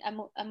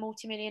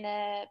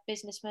multi-millionaire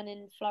businessman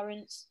in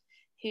Florence,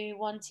 who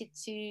wanted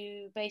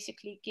to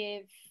basically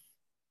give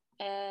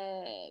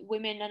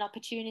women an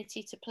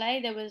opportunity to play.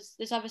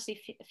 There's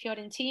obviously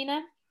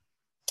Fiorentina,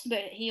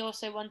 but he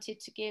also wanted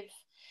to give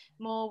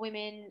more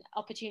women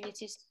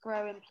opportunities to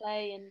grow and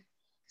play. And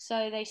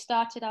so they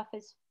started off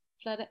as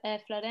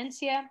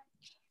Florencia,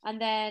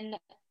 and then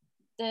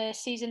the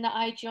season that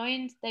I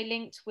joined, they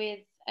linked with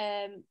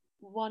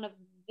one of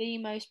the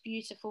most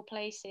beautiful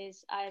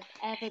places I've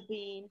ever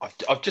been.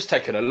 I've just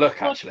taken a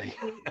look, actually.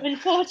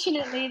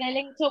 Unfortunately, they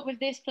linked up with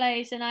this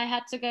place, and I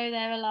had to go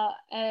there a lot.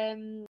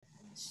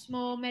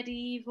 Small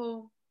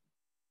medieval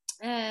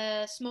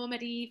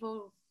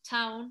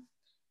town,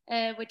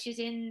 which is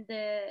in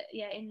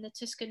the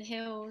Tuscan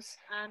hills,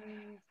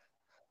 and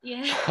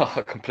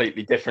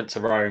completely different to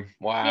Rome.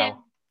 Wow. Yeah.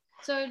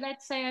 So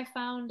let's say I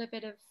found a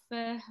bit of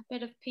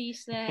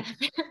peace there, a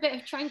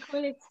bit of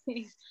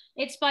tranquility.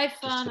 It's by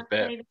far my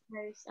favorite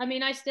place. I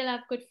mean, I still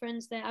have good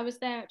friends there. I was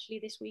there actually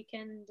this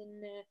weekend,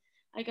 and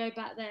I go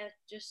back there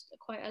just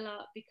quite a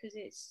lot because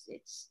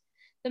it's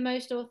the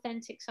most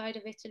authentic side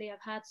of Italy I've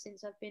had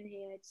since I've been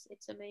here.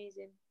 It's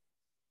amazing.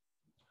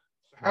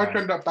 How did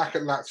you end up back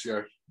at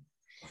Lazio?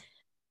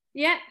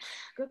 Yeah,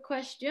 good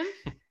question.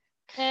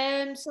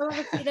 So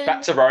obviously then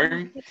back to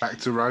Rome. Back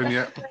to Rome,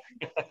 yeah.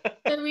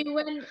 So we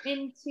went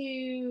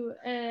into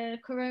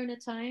Corona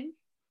time,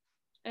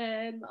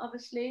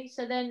 obviously.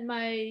 So then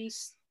I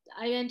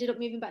ended up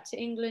moving back to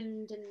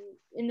England, and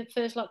in the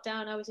first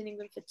lockdown, I was in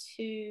England for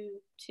two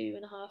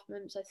and a half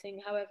months, I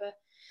think. However,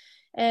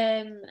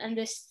 and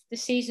the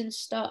season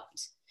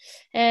stopped.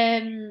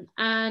 And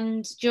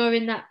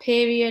during that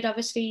period,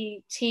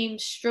 obviously,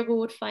 teams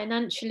struggled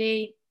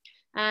financially.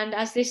 And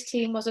as this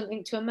team wasn't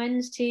linked to a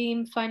men's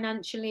team,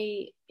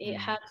 financially, it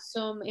had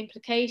some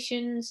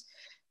implications,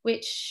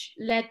 which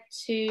led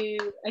to,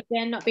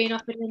 again, not being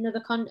offered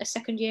a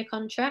second-year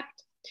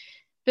contract.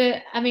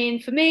 But, I mean,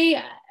 for me,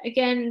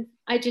 again,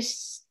 I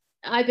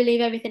believe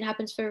everything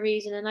happens for a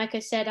reason. And like I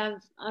said,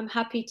 I'm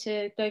happy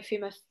to go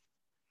through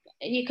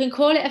you can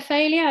call it a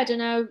failure, I don't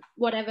know,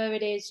 whatever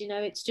it is,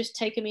 it's just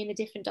taken me in a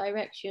different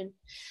direction.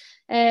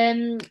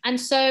 And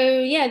so,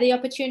 yeah, the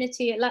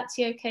opportunity at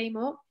Lazio came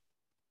up,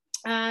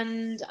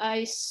 and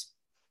I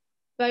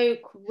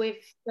spoke with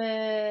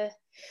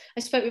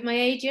my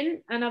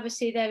agent, and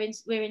obviously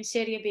we're in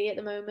Serie B at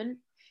the moment,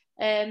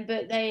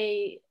 but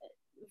they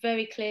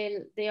very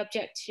clear the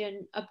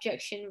objection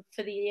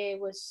for the year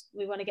was,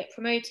 we want to get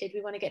promoted,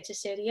 we want to get to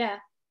Serie A.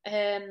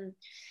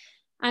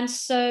 And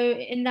so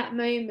in that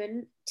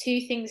moment,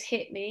 two things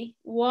hit me.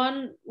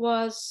 One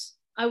was,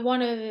 I've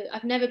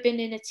never been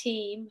in a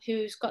team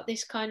who's got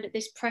this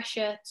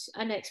pressure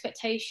and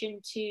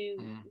expectation to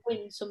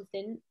win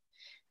something.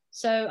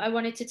 So I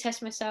wanted to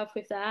test myself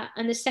with that.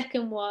 And the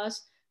second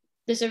was,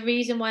 there's a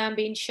reason why I'm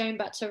being shown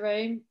back to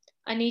Rome.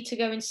 I need to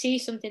go and see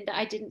something that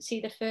I didn't see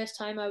the first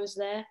time I was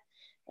there.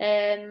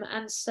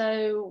 And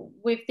so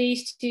with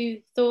these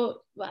two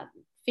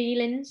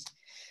feelings,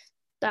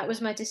 that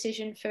was my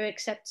decision for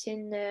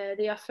accepting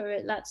the offer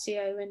at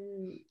Lazio.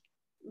 And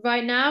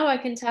right now, I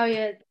can tell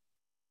you,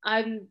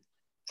 I'm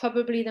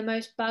probably the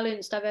most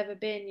balanced I've ever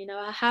been.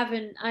 I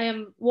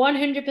am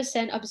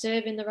 100%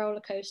 observing the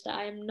roller coaster.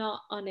 I am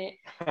not on it.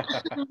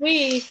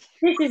 This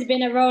has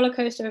been a roller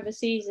coaster of a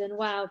season.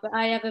 Wow. But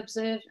I am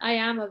observing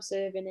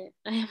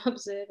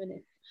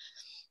it.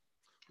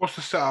 What's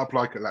the setup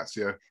like at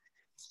Lazio?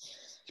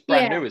 It's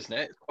brand new, isn't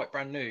it? It's quite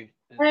brand new.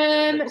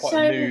 Quite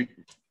a new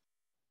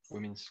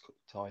women's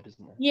side,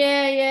 isn't it?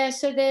 Yeah.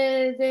 So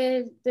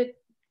the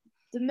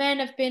the men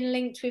have been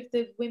linked with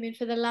the women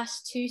for the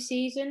last 2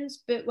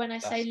 seasons, but when I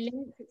say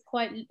linked,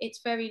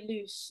 it's very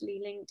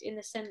loosely linked in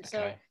the sense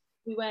of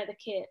we wear the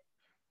kit.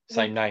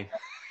 Same name.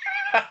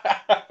 We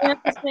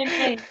have the same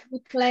name. We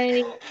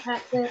play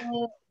at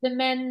the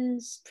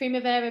men's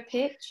Primavera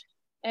pitch,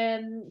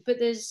 but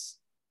there's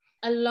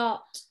a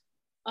lot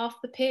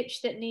off the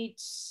pitch that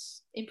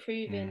needs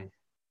improving.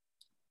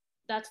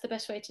 That's the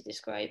best way to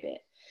describe it.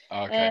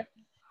 Okay.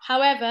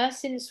 However,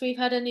 since we've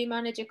had a new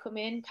manager come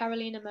in,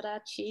 Carolina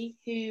Maracci,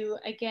 who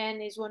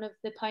again is one of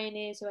the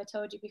pioneers who I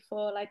told you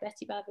before, like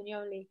Betty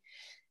Babignoli,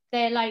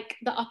 they're like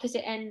the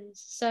opposite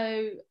ends.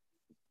 So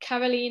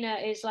Carolina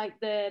is like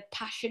the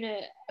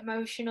passionate,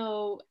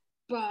 emotional,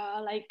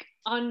 like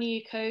on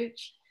you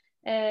coach.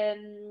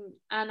 And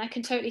I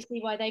can totally see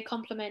why they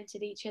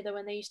complemented each other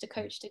when they used to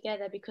coach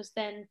together, because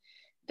then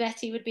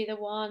Betty would be the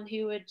one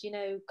who would,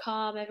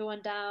 calm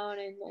everyone down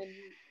and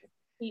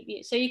keep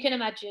you. So you can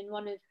imagine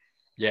one of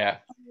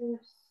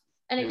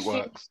an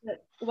extreme.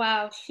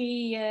 Wow,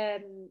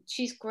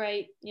 she's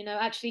great.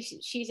 Actually,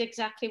 she's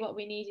exactly what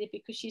we needed,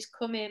 because she's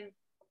come in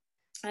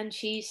and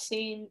she's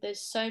seen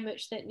there's so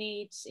much that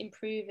needs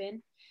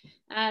improving,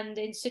 and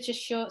in such a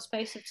short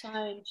space of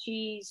time,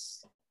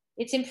 it's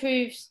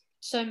improved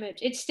so much.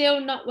 It's still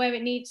not where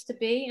it needs to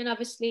be, and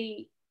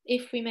obviously,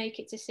 if we make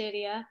it to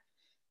Syria,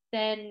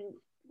 then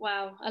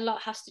wow, a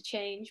lot has to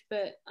change.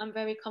 But I'm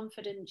very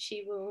confident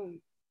she will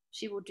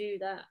do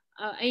that.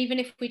 Even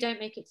if we don't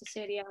make it to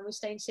Syria and we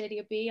stay in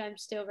Syria B, I'm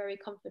still very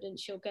confident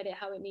she'll get it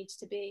how it needs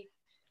to be.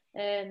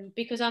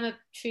 Because I'm a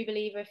true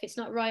believer, if it's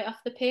not right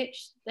off the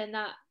pitch, then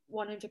that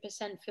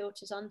 100%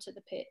 filters onto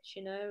the pitch,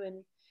 and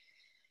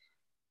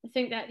I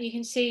think that you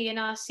can see in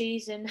our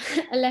season,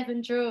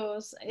 11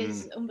 draws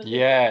is unbelievable.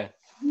 Yeah.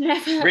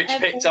 Never, Rich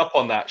picked up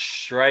on that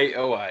straight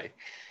away.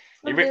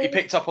 He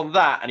picked up on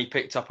that, and he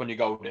picked up on your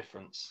goal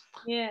difference.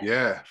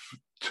 Yeah.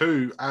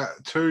 Two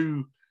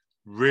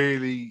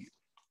really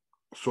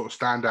sort of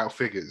standout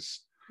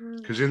figures,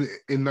 because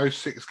in those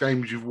 6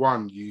 games you've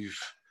won, you've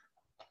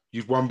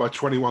won by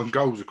 21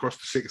 goals across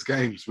the 6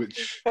 games,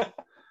 which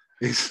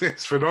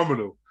it's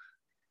phenomenal.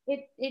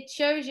 It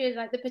shows you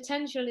like the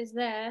potential is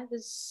there.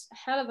 There's a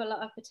hell of a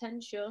lot of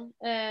potential,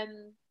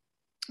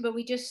 but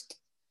we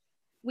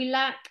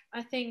lack.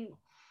 I think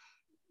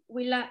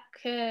we lack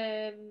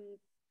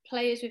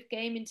players with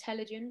game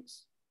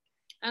intelligence,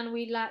 and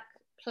we lack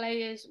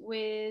players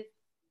with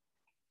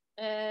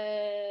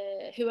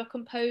who are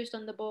composed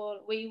on the ball.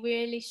 We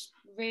really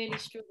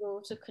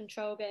struggle to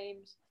control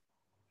games.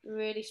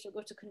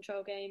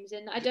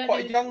 And I don't know.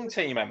 Quite a young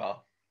team,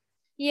 Emma.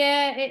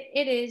 Yeah,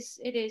 it is.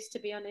 It is, to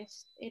be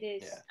honest. It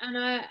is. Yeah. And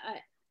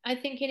I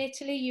think in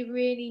Italy you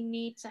really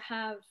need to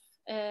have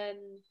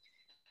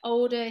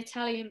older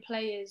Italian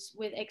players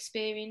with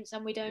experience,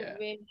 and we don't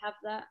really have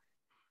that.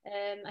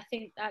 I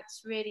think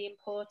that's really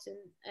important.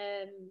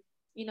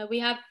 We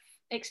have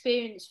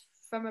experience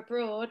from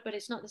abroad, but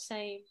it's not the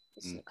same.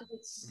 It's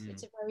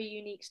a very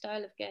unique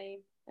style of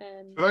game.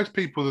 For those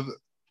people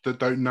that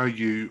don't know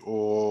you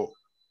or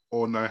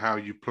know how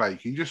you play,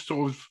 can you just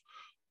sort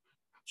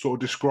of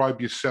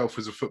describe yourself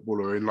as a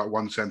footballer in like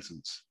one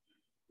sentence?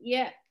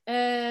 Yeah.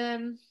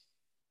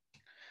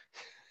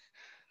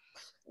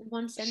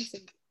 One sentence.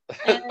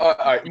 All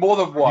right, more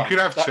than one. You could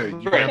have two.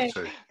 You can have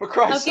two. For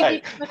Christ's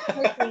sake.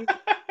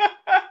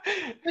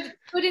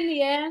 Good in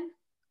the air.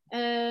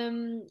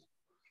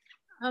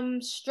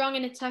 I'm strong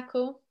in a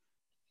tackle.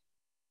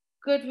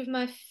 Good with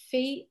my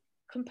feet.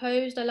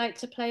 Composed. I like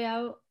to play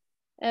out.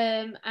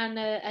 And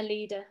a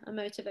leader, a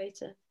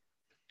motivator.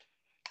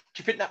 Do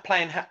you think that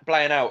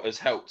playing out has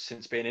helped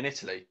since being in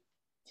Italy?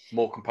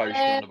 More composure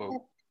on the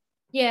ball?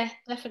 Yeah,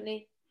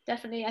 definitely.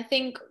 I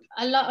think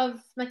a lot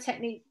of my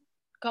technique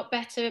got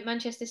better at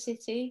Manchester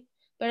City,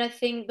 but I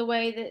think the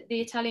way that the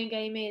Italian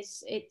game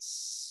is,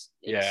 it's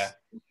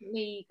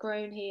definitely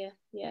grown here.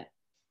 Yeah.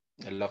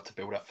 They love to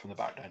build up from the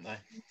back, don't they?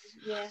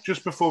 Yeah.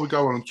 Just before we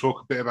go on and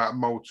talk a bit about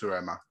Malta,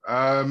 Emma,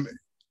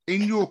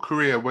 in your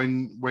career,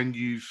 when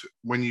you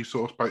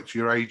sort of spoke to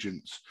your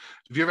agents,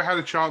 have you ever had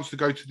a chance to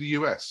go to the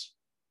US?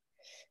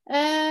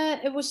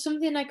 It was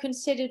something I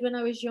considered when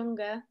I was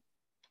younger,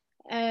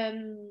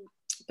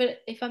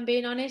 but if I'm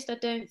being honest, I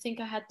don't think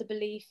I had the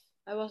belief.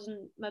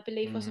 My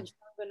belief wasn't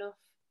strong enough.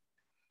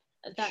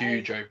 At that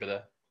Huge age. over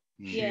there.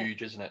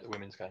 Huge, isn't it? The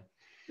women's game.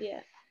 Yeah.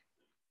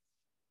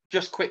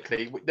 Just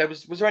quickly,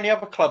 was there any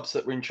other clubs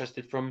that were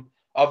interested from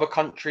other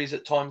countries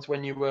at times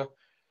when you were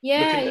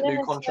looking at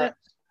new contracts?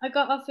 So I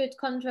got offered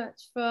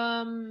contracts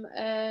from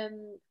a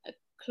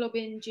club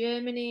in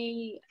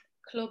Germany,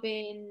 club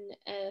in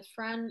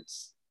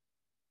France,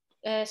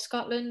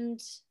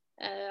 Scotland.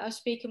 I was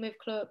speaking with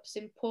clubs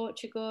in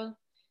Portugal.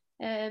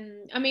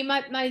 I mean,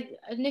 my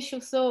initial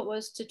thought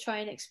was to try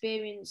and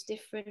experience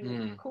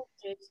different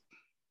cultures,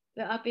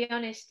 but I'll be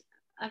honest,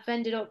 I've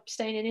ended up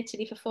staying in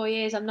Italy for 4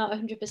 years. I'm not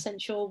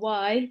 100% sure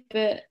why,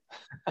 but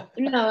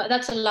no,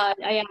 that's a lie.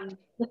 I am.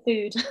 The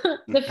food.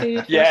 The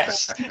food.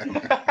 Yes.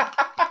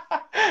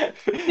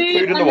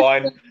 Food and the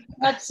wine.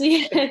 That's,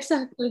 yeah,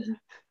 exactly.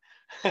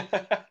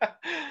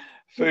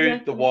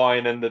 food, the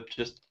wine, and the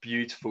just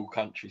beautiful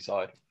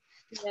countryside.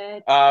 Yeah,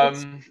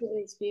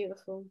 it's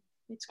beautiful.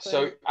 It's great.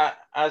 So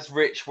as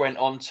Rich went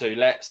on to,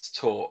 let's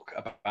talk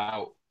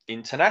about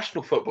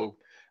international football,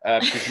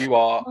 because you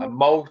are a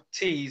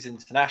Maltese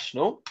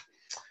international.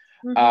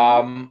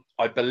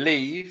 I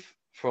believe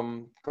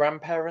from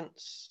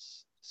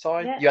grandparents'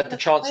 side, you had the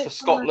chance for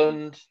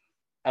Scotland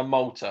and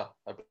Malta,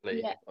 I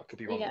believe. Yeah. I could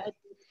be wrong. Yeah.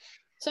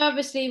 So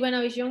obviously, when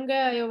I was younger,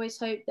 I always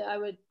hoped that I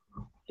would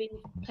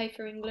play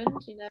for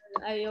England. You know,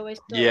 I always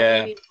thought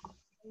maybe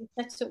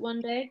set up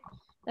one day,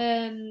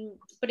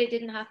 but it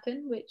didn't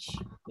happen. Which,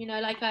 you know,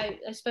 like I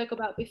spoke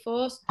about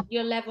before,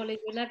 your level is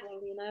your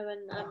level. You know,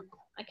 and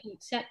I can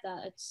accept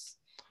that.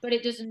 But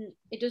it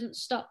doesn't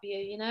stop you.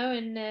 You know,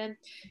 and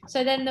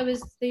so then there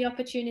was the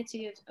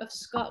opportunity of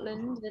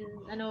Scotland,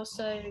 and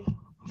also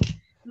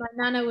my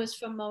nana was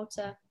from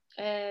Malta.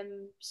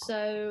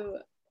 So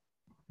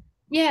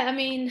yeah, I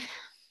mean,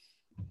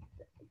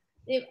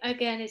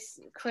 it's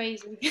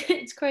crazy.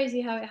 It's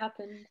crazy how it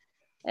happened.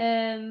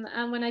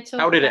 And when I talk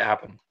How did it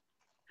happen?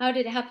 How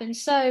did it happen?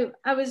 So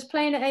I was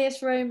playing at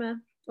AS Roma,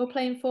 or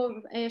playing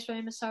for AS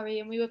Roma, sorry,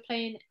 and we were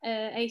playing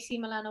AC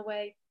Milan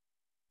away.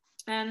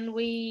 And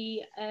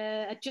we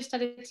had just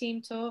had a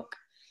team talk.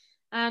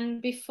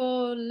 And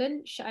before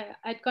lunch,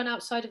 I'd gone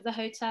outside of the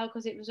hotel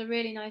because it was a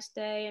really nice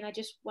day and I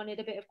just wanted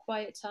a bit of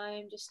quiet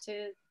time just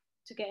to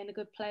get in a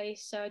good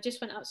place. So I just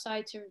went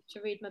outside to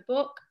read my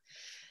book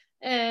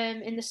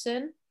in the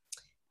sun.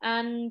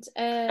 And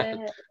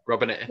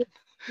rubbing it in.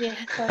 Yeah,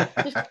 so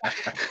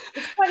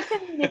it's quite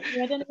sunny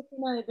here. I don't know if you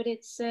know, but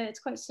it's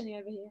quite sunny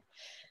over here.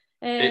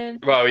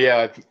 Well,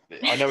 yeah,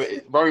 I know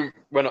it.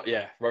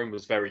 Rome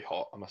was very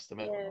hot, I must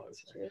admit. Yeah,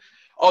 that's true.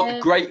 The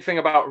great thing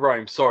about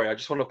Rome, sorry, I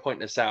just want to point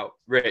this out.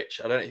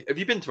 Rich, I don't know, have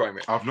you been to Rome,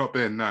 Rich? I've not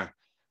been, no.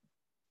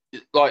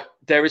 Like,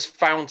 there is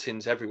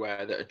fountains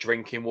everywhere that are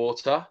drinking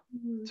water.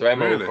 So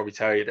Emma will probably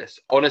tell you this.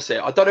 Honestly,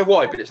 I don't know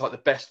why, but it's like the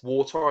best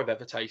water I've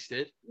ever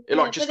tasted.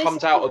 It just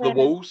comes out of the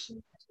walls.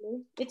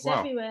 It's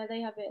everywhere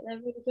they have it. They're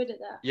really good at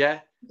that.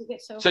 Yeah.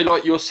 So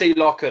like you'll see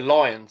like a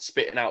lion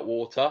spitting out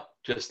water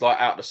just like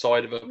out the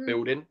side of a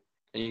building,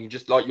 and you can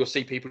just you'll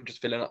see people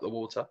just filling up the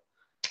water.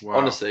 Wow.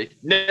 Honestly,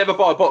 never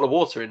buy a bottle of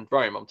water in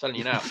Rome. I'm telling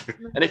you now.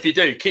 And if you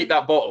do, keep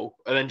that bottle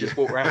and then just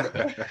walk around with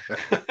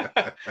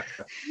it.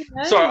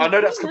 Sorry, I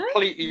know that's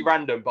completely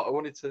random, but I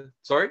wanted to.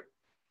 Sorry.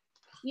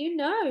 You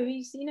know,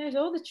 he knows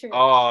all the tricks.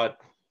 Oh,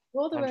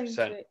 all the Rome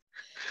tricks.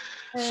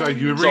 So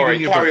you were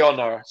reading your carry book. On,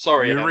 Nora.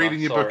 Sorry, you're reading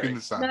your book in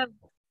the sun. No.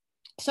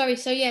 Sorry.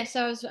 So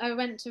I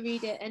went to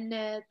read it, and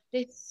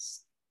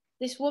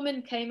this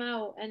woman came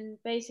out and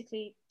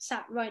basically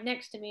sat right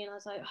next to me, and I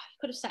was like, oh, you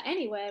could have sat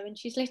anywhere, and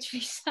she's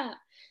literally sat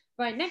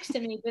right next to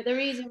me. But the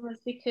reason was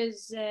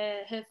because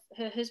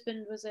her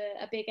husband was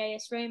a big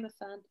AS Roma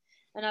fan,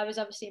 and I was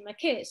obviously in my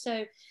kit.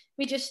 So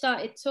we just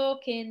started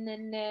talking,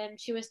 and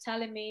she was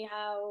telling me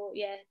how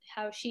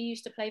she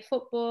used to play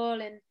football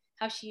and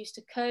how she used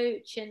to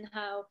coach and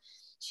how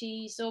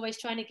she's always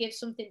trying to give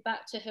something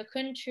back to her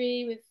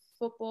country with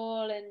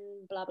football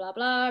and blah, blah,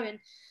 blah. And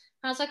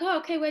I was like, oh,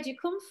 okay, where do you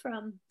come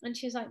from? And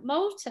she was like,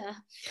 Malta.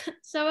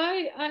 So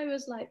I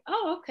was like,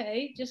 oh,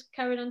 okay, just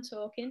carried on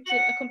talking to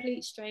a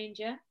complete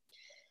stranger.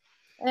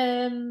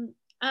 And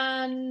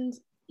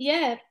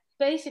yeah,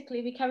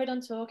 basically we carried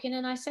on talking,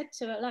 and I said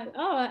to her like,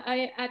 oh,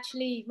 I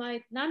actually,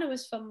 my nana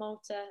was from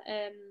Malta.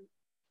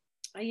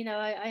 You know,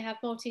 I have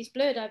Maltese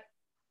blood. I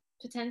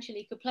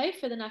potentially could play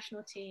for the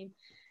national team.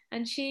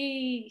 And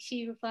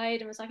she replied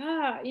and was like,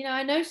 you know,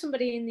 I know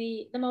somebody in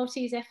the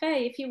Maltese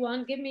FA. If you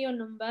want, give me your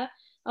number.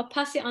 I'll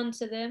pass it on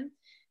to them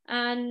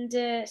and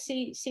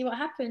see what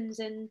happens.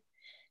 And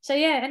so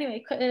yeah,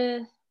 anyway,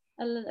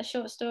 a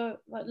short story,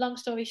 long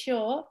story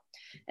short.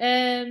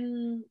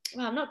 Well,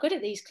 I'm not good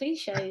at these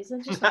cliches.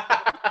 I'm just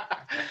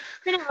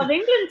been out of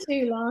England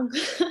too long.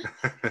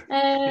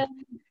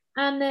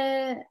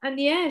 And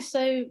yeah,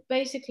 so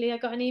basically I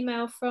got an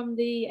email from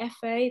the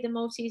FA, the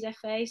Maltese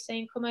FA,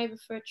 saying come over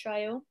for a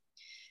trial.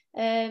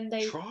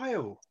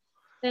 Trial?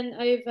 Then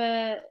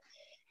over,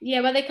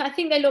 yeah, well, I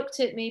think they looked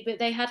at me, but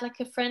they had like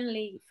a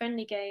friendly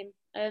game.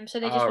 So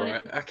they just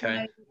wanted to come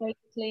over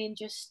basically and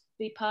just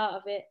be part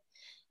of it.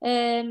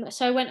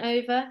 So I went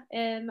over,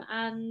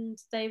 and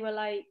they were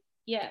like,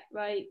 yeah,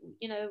 right,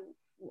 you know,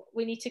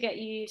 we need to get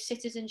you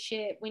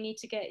citizenship. We need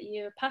to get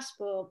you a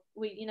passport.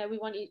 We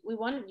want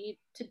you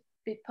to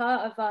be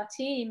part of our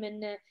team.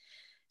 And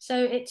so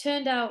it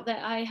turned out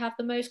that I have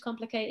the most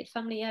complicated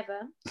family ever.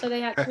 So they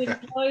had to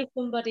employ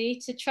somebody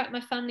to track my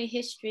family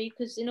history,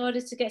 because in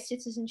order to get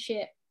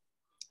citizenship,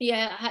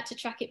 I had to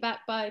track it back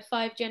by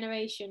 5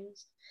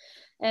 generations.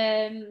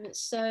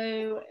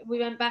 So we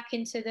went back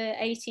into the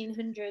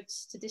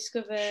 1800s to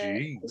discover.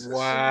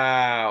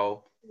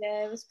 Wow.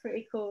 Yeah, it was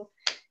pretty cool.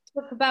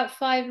 It took about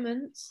 5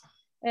 months,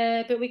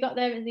 but we got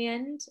there in the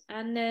end.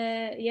 And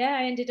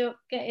I ended up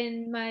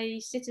getting my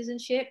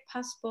citizenship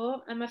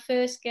passport, and my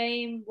first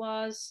game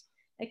was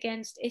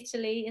against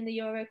Italy in the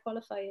Euro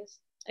qualifiers,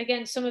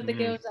 against some of the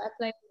girls that I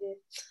played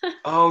with.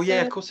 Oh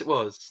yeah, of course it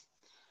was.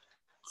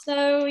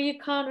 So you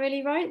can't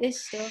really write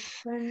this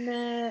stuff,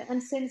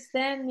 and since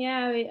then,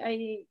 yeah,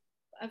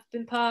 I've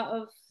been part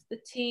of the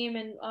team,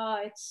 and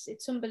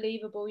it's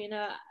unbelievable. You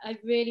know, I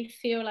really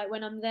feel like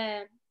when I'm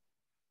there,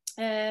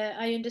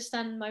 I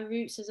understand my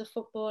roots as a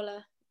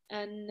footballer,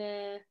 and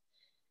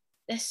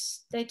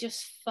they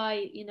just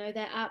fight. You know,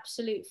 they're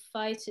absolute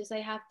fighters.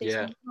 They have this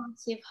Yeah.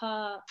 massive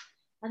heart,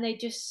 and they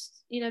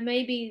just, you know,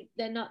 maybe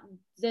they're not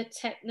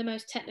the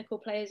most technical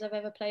players I've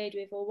ever played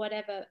with or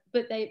whatever,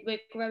 but we're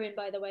growing.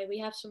 By the way, we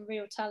have some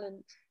real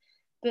talent.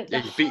 But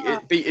Yeah, the you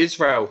heart, beat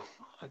Israel.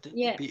 I didn't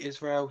you yeah, beat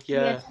Israel.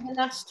 yeah. Yeah. So the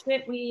last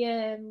trip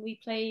we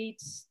played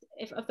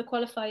of the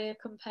qualifier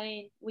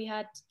campaign, we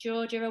had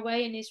Georgia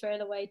away and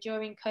Israel away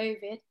during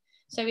COVID.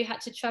 So we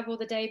had to travel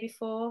the day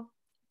before,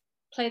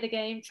 play the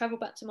game, travel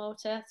back to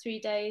Malta, 3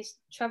 days,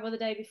 travel the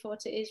day before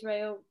to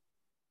Israel,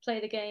 play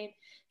the game,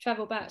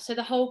 travel back. So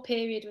the whole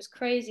period was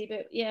crazy.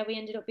 But yeah, we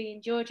ended up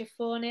being Georgia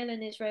 4-0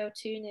 and Israel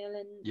 2-0.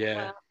 And Yeah.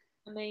 wow,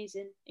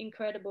 amazing,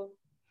 incredible,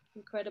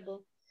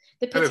 incredible.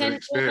 The Hell of an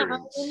potential on that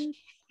experience. island.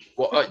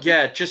 Well,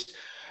 yeah, just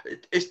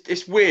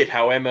it's weird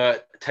how Emma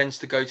tends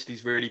to go to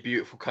these really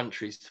beautiful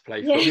countries to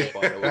play Yeah.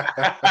 football. By the way,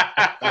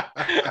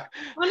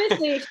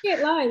 Honestly, shit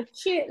life,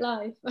 shit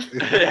life.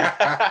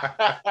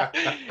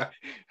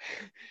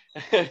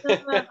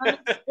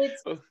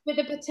 But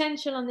the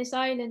potential on this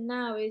island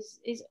now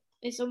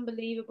is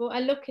unbelievable. I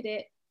look at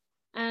it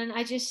and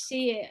I just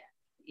see it.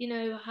 You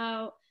know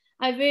how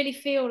I really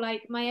feel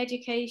like my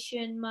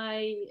education,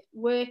 my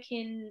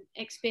working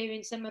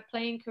experience, and my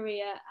playing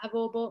career have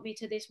all brought me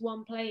to this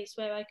one place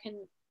where I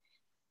can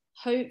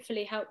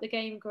hopefully help the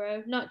game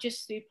grow, not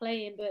just through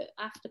playing, but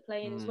after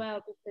playing as well.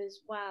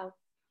 Because wow,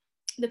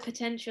 the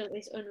potential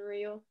is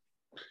unreal.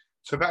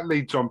 So that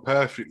leads on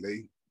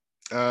perfectly.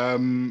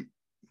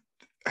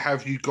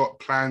 Have you got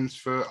plans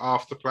for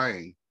after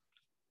playing?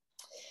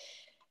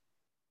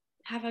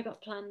 Have I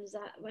got plans?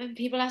 That when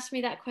people ask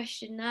me that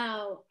question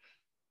now,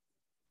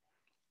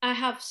 I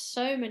have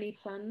so many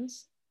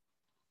plans,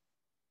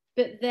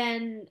 but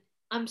then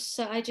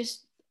I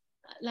just,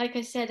 like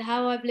I said,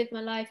 how I've lived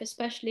my life,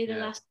 especially the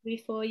last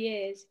 3-4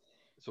 years.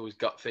 It's always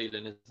gut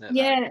feeling, isn't it?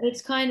 Yeah,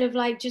 it's kind of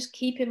like just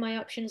keeping my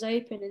options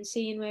open and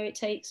seeing where it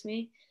takes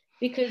me.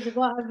 Because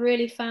what I've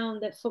really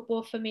found that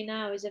football for me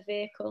now is a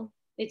vehicle.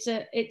 It's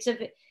a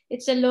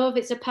love,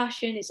 it's a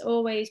passion. It's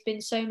always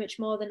been so much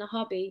more than a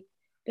hobby,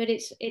 but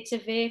it's a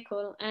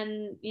vehicle.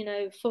 And you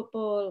know,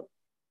 football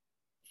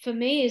for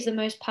me is the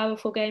most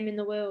powerful game in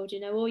the world. You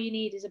know, all you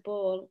need is a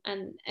ball,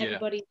 and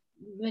everybody,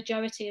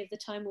 majority of the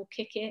time, will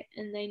kick it,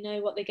 and they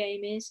know what the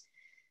game is.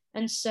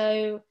 And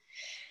so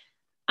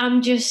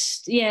I'm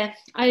just, yeah,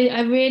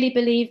 I really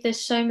believe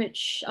there's so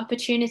much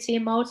opportunity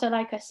in Malta.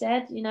 Like I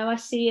said, you know, I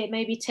see it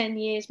maybe 10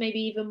 years, maybe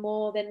even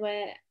more than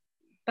where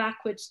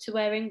backwards to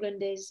where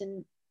England is.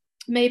 And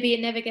maybe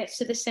it never gets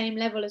to the same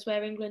level as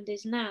where England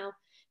is now,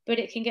 but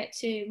it can get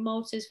to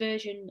Malta's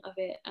version of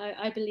it.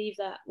 I believe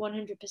that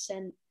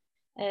 100%.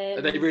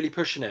 Are they really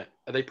pushing it?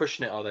 Are they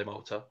pushing it? Are they,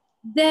 Malta?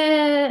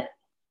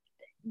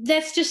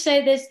 Let's just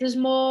say there's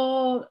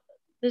more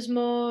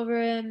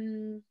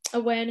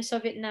awareness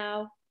of it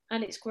now,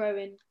 and it's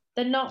growing.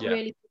 They're not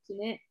really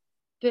pushing it,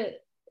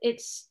 but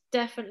it's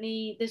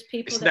definitely, there's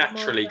people it's that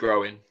naturally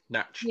growing.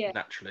 Yeah,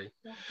 Naturally.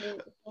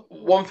 definitely.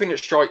 One thing that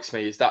strikes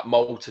me is that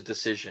Malta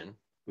decision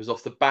was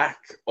off the back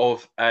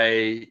of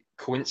a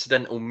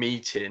coincidental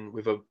meeting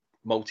with a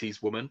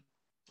Maltese woman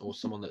or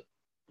someone that,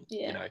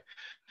 you know,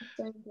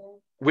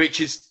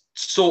 which is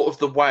sort of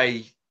the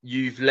way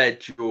you've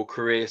led your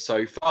career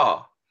so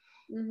far.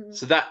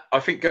 So that, I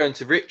think, going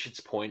to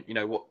Richard's point, you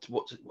know, what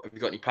have you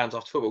got any plans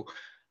after football?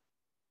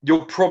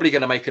 You're probably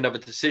going to make another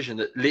decision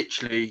that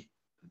literally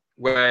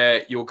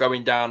where you're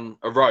going down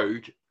a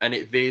road and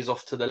it veers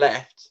off to the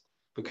left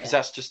because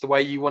that's just the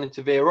way you wanted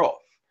to veer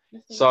off.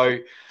 So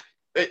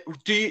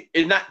do you,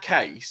 in that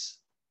case,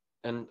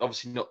 and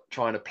obviously not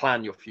trying to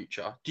plan your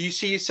future, do you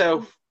see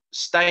yourself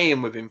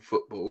staying within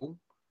football,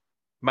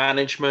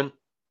 management,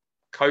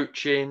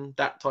 coaching,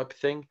 that type of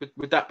thing?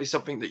 Would that be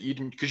something that you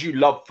didn't, because you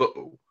love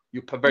football,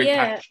 you're very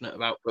passionate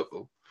about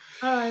football?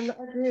 Oh, I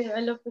do. I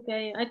love the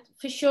game.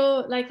 For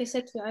sure, like I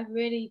said to you, I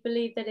really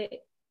believe that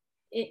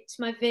it's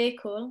my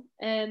vehicle.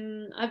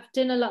 I've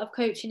done a lot of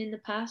coaching in the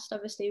past,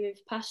 obviously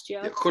with past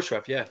jobs. Yeah, of course you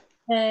have, yeah.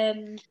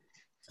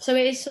 So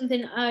it is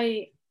something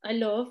I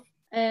love.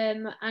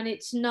 And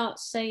it's not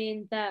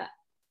saying that,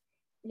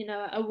 you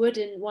know, I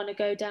wouldn't want to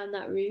go down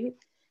that route.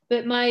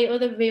 But my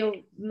other real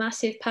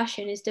massive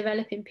passion is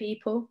developing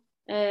people.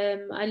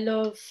 I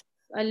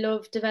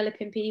love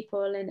developing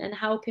people and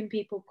helping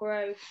people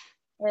grow.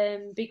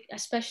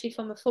 Especially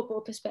from a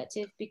football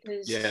perspective,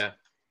 because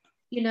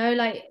you know,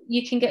 like,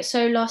 you can get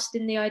so lost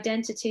in the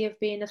identity of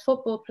being a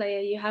football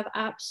player, you have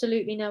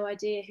absolutely no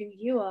idea who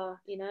you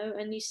are, you know,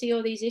 and you see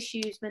all these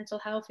issues, mental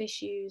health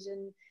issues,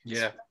 and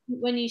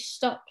when you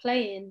stop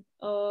playing,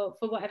 or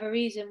for whatever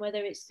reason,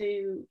 whether it's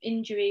through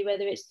injury,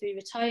 whether it's through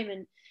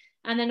retirement,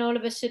 and then all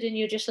of a sudden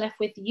you're just left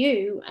with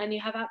you, and you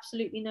have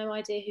absolutely no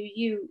idea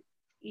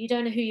you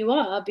don't know who you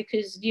are,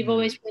 because you've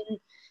always been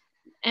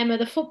Emma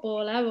the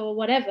footballer or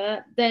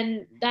whatever,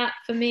 then that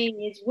for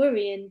me is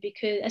worrying,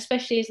 because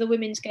especially as the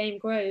women's game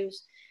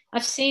grows.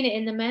 I've seen it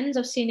in the men's,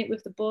 I've seen it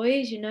with the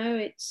boys, you know,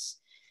 it's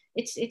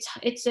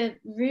a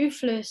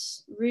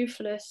ruthless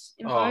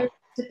environment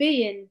to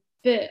be in.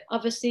 But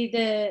obviously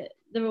the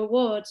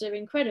rewards are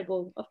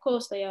incredible. Of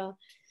course they are.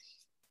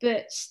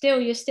 But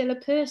still, you're still a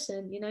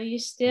person, you know, you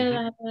still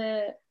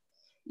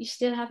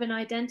have an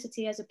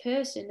identity as a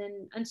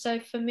person. And so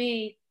for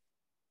me,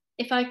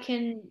 if I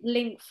can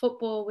link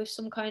football with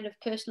some kind of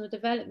personal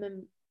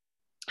development,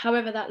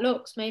 however that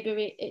looks,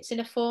 maybe it's in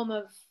a form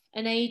of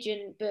an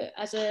agent, but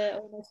as a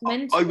almost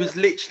mentor. I was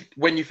literally,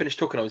 when you finished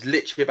talking, I was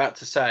literally about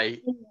to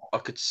say, I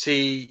could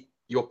see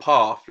your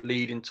path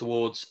leading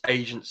towards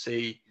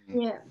agency,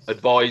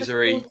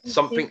 advisory,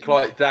 something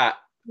like that,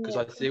 because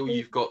I feel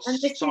you've got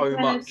so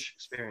much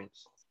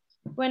experience.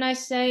 When I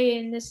say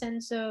in the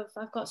sense of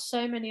I've got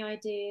so many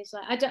ideas,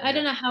 like I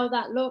don't know how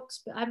that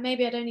looks, but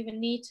maybe I don't even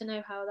need to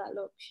know how that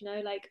looks, you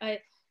know, like I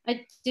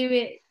do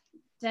it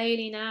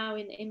daily now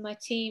in my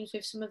teams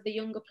with some of the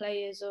younger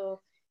players, or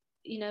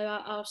you know,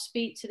 I'll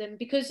speak to them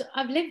because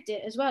I've lived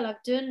it as well.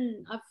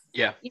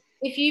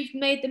 If you've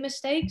made the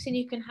mistakes and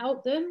you can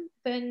help them,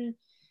 then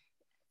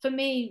for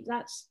me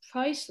that's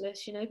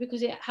priceless, you know,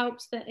 because it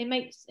helps that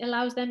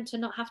allows them to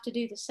not have to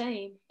do the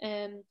same.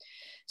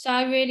 So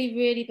I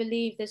really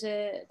believe there's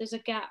a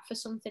gap for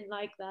something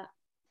like that,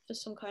 for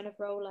some kind of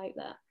role like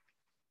that.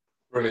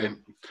 Brilliant.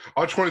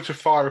 I just wanted to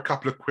fire a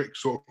couple of quick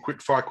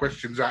fire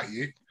questions at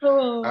you.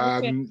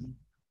 Okay.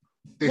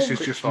 This is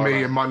just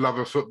me and my love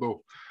of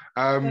football.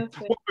 What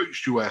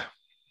boots do you wear?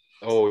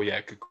 Oh yeah,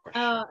 good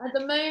question. At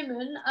the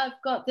moment, I've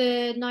got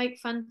the Nike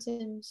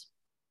Phantoms.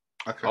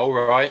 Okay. All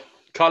right.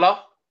 Colour?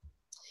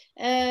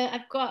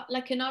 I've got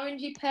like an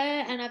orangey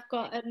pair, and I've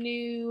got a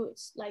new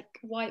like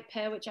white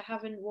pair which I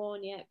haven't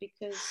worn yet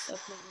because of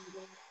my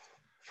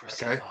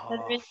Okay.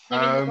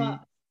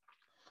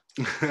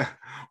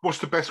 What's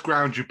the best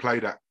ground you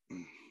played at?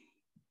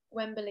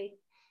 Wembley.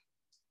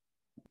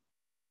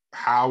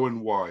 How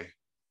and why?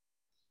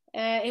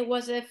 It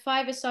was a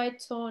 5-a-side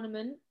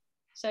tournament,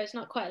 so it's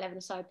not quite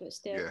 11-a-side, but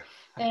still.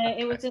 Yeah.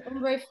 It was an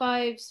Umbro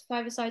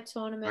 5-a-side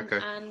tournament,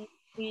 and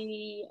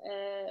we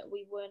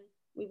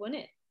won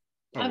it.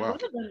 Oh, wow. Won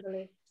at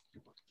Wembley.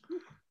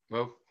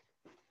 Well,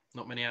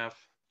 not many have.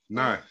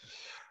 No.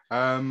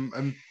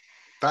 And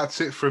that's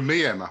it from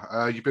me,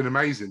 Emma. You've been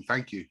amazing.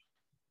 Thank you.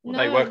 Well,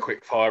 they were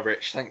quick fire,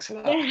 Rich. Thanks for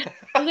that.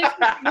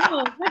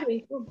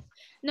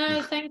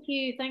 No, thank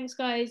you. Thanks,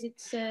 guys.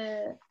 It's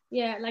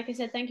like I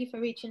said, thank you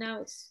for reaching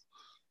out.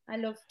 I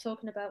love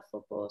talking about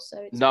football.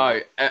 So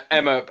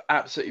Emma,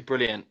 absolutely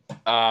brilliant.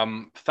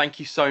 Thank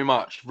you so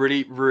much.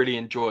 Really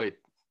enjoyed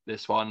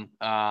this one.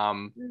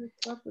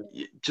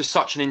 Just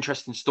such an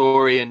interesting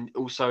story, and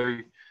also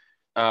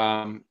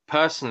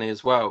personally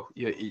as well.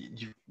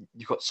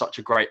 You've got such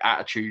a great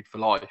attitude for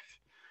life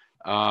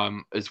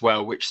as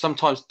well, which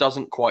sometimes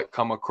doesn't quite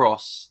come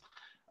across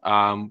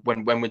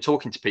when we're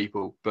talking to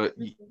people. But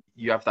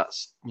you have that,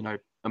 you know,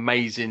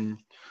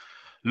 amazing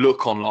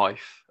look on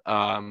life,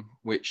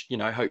 which, you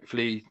know,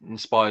 hopefully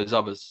inspires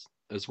others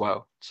as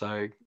well.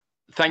 So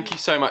thank you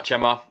so much,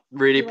 Emma.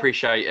 Really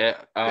appreciate it.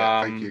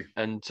 Thank you.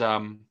 And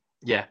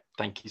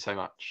thank you so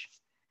much.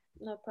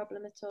 No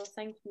problem at all.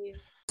 Thank you.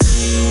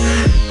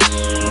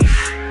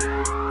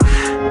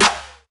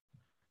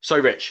 So,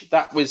 Rich,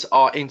 that was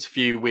our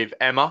interview with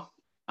Emma.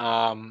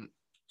 I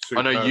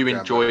know you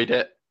enjoyed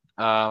it.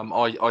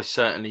 I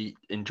certainly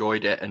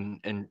enjoyed it,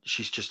 and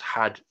she's just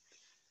had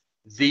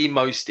the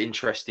most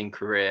interesting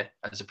career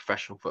as a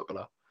professional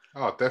footballer.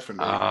 Oh,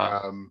 definitely.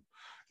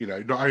 You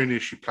know, not only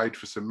has she played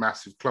for some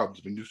massive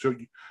clubs. I mean,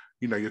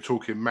 you're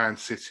talking Man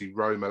City,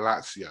 Roma,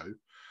 Lazio.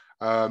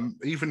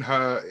 Even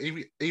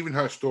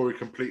her story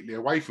completely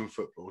away from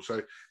football.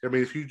 So, I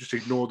mean, if you just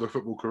ignore the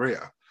football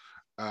career,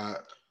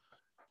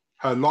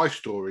 her life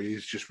story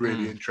is just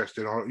really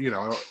interesting. You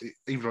know,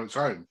 even on its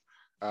own.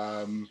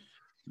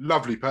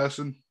 Lovely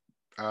person.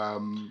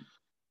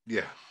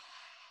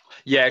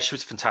 Yeah, she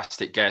was a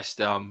fantastic guest.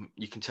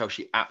 You can tell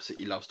she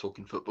absolutely loves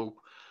talking football.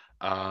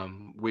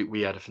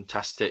 We had a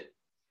fantastic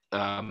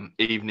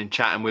evening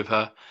chatting with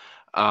her.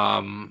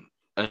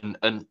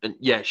 And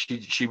yeah,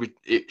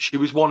 she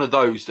was one of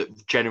those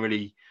that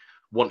generally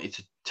wanted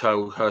to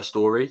tell her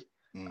story.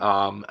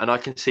 And I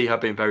can see her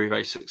being very,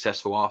 very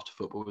successful after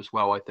football as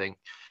well, I think.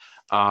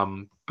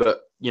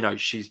 But you know,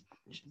 she's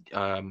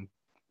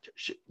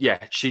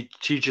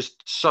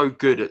just so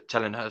good at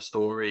telling her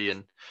story,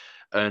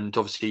 and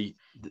obviously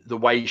the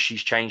way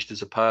she's changed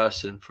as a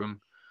person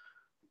from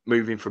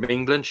moving from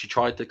England. She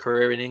tried the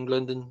career in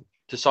England and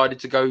decided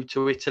to go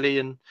to Italy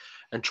and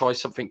try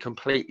something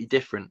completely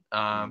different.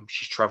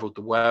 She's traveled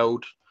the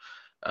world.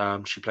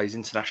 She plays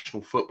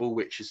international football,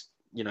 which is,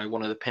 you know,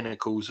 one of the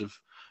pinnacles of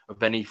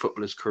any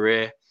footballer's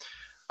career.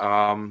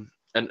 And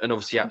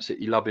obviously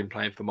absolutely loving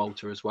playing for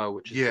Malta as well,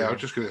 which is brilliant. I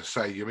was just going to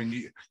say, I mean,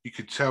 you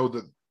could tell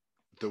that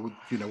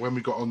you know, when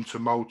we got onto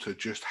Malta,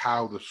 just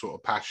how the sort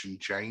of passion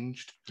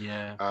changed.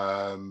 Yeah.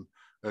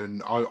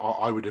 And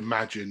I would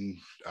imagine,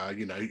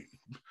 you know,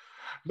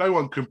 no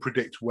one can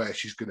predict where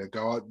she's going to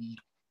go,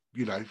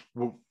 you know,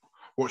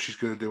 what she's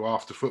going to do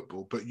after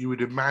football. But you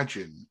would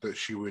imagine that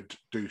she would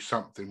do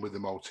something with the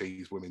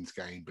Maltese women's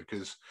game,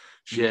 because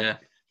she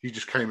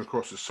just came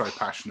across as so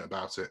passionate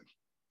about it.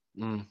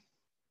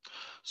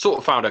 Sort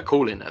of found her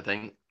calling, I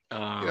think.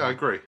 Yeah, I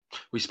agree.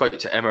 We spoke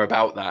to Emma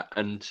about that,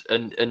 and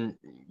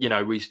you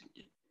know,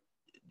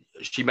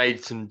 she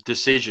made some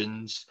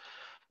decisions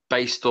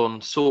based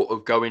on sort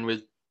of going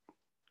with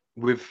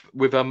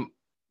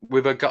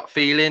a gut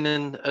feeling,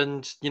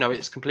 and you know,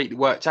 it's completely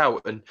worked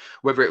out. And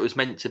whether it was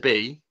meant to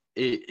be,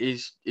 it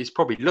is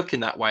probably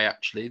looking that way,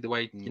 actually. The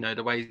way, you know,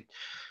 the way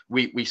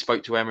we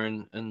spoke to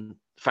Emma and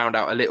found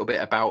out a little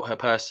bit about her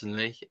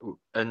personally,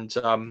 and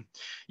I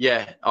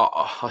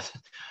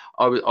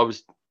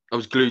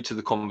was glued to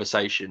the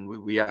conversation.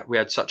 We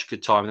had such a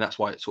good time, and that's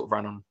why it sort of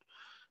ran on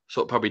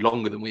sort of probably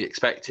longer than we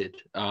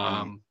expected.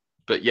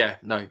 But yeah,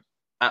 no,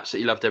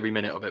 absolutely loved every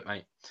minute of it,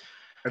 mate.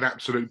 An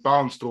absolute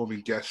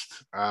barnstorming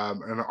guest,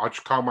 and I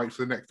just can't wait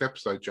for the next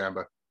episode,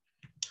 Jambo.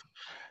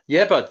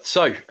 Yeah, bud.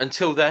 So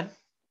until then,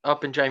 I've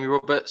been Jamie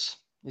Roberts.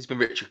 He's been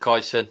Richard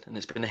Kyson, and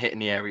it's been a Hit in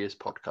the Areas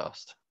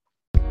podcast.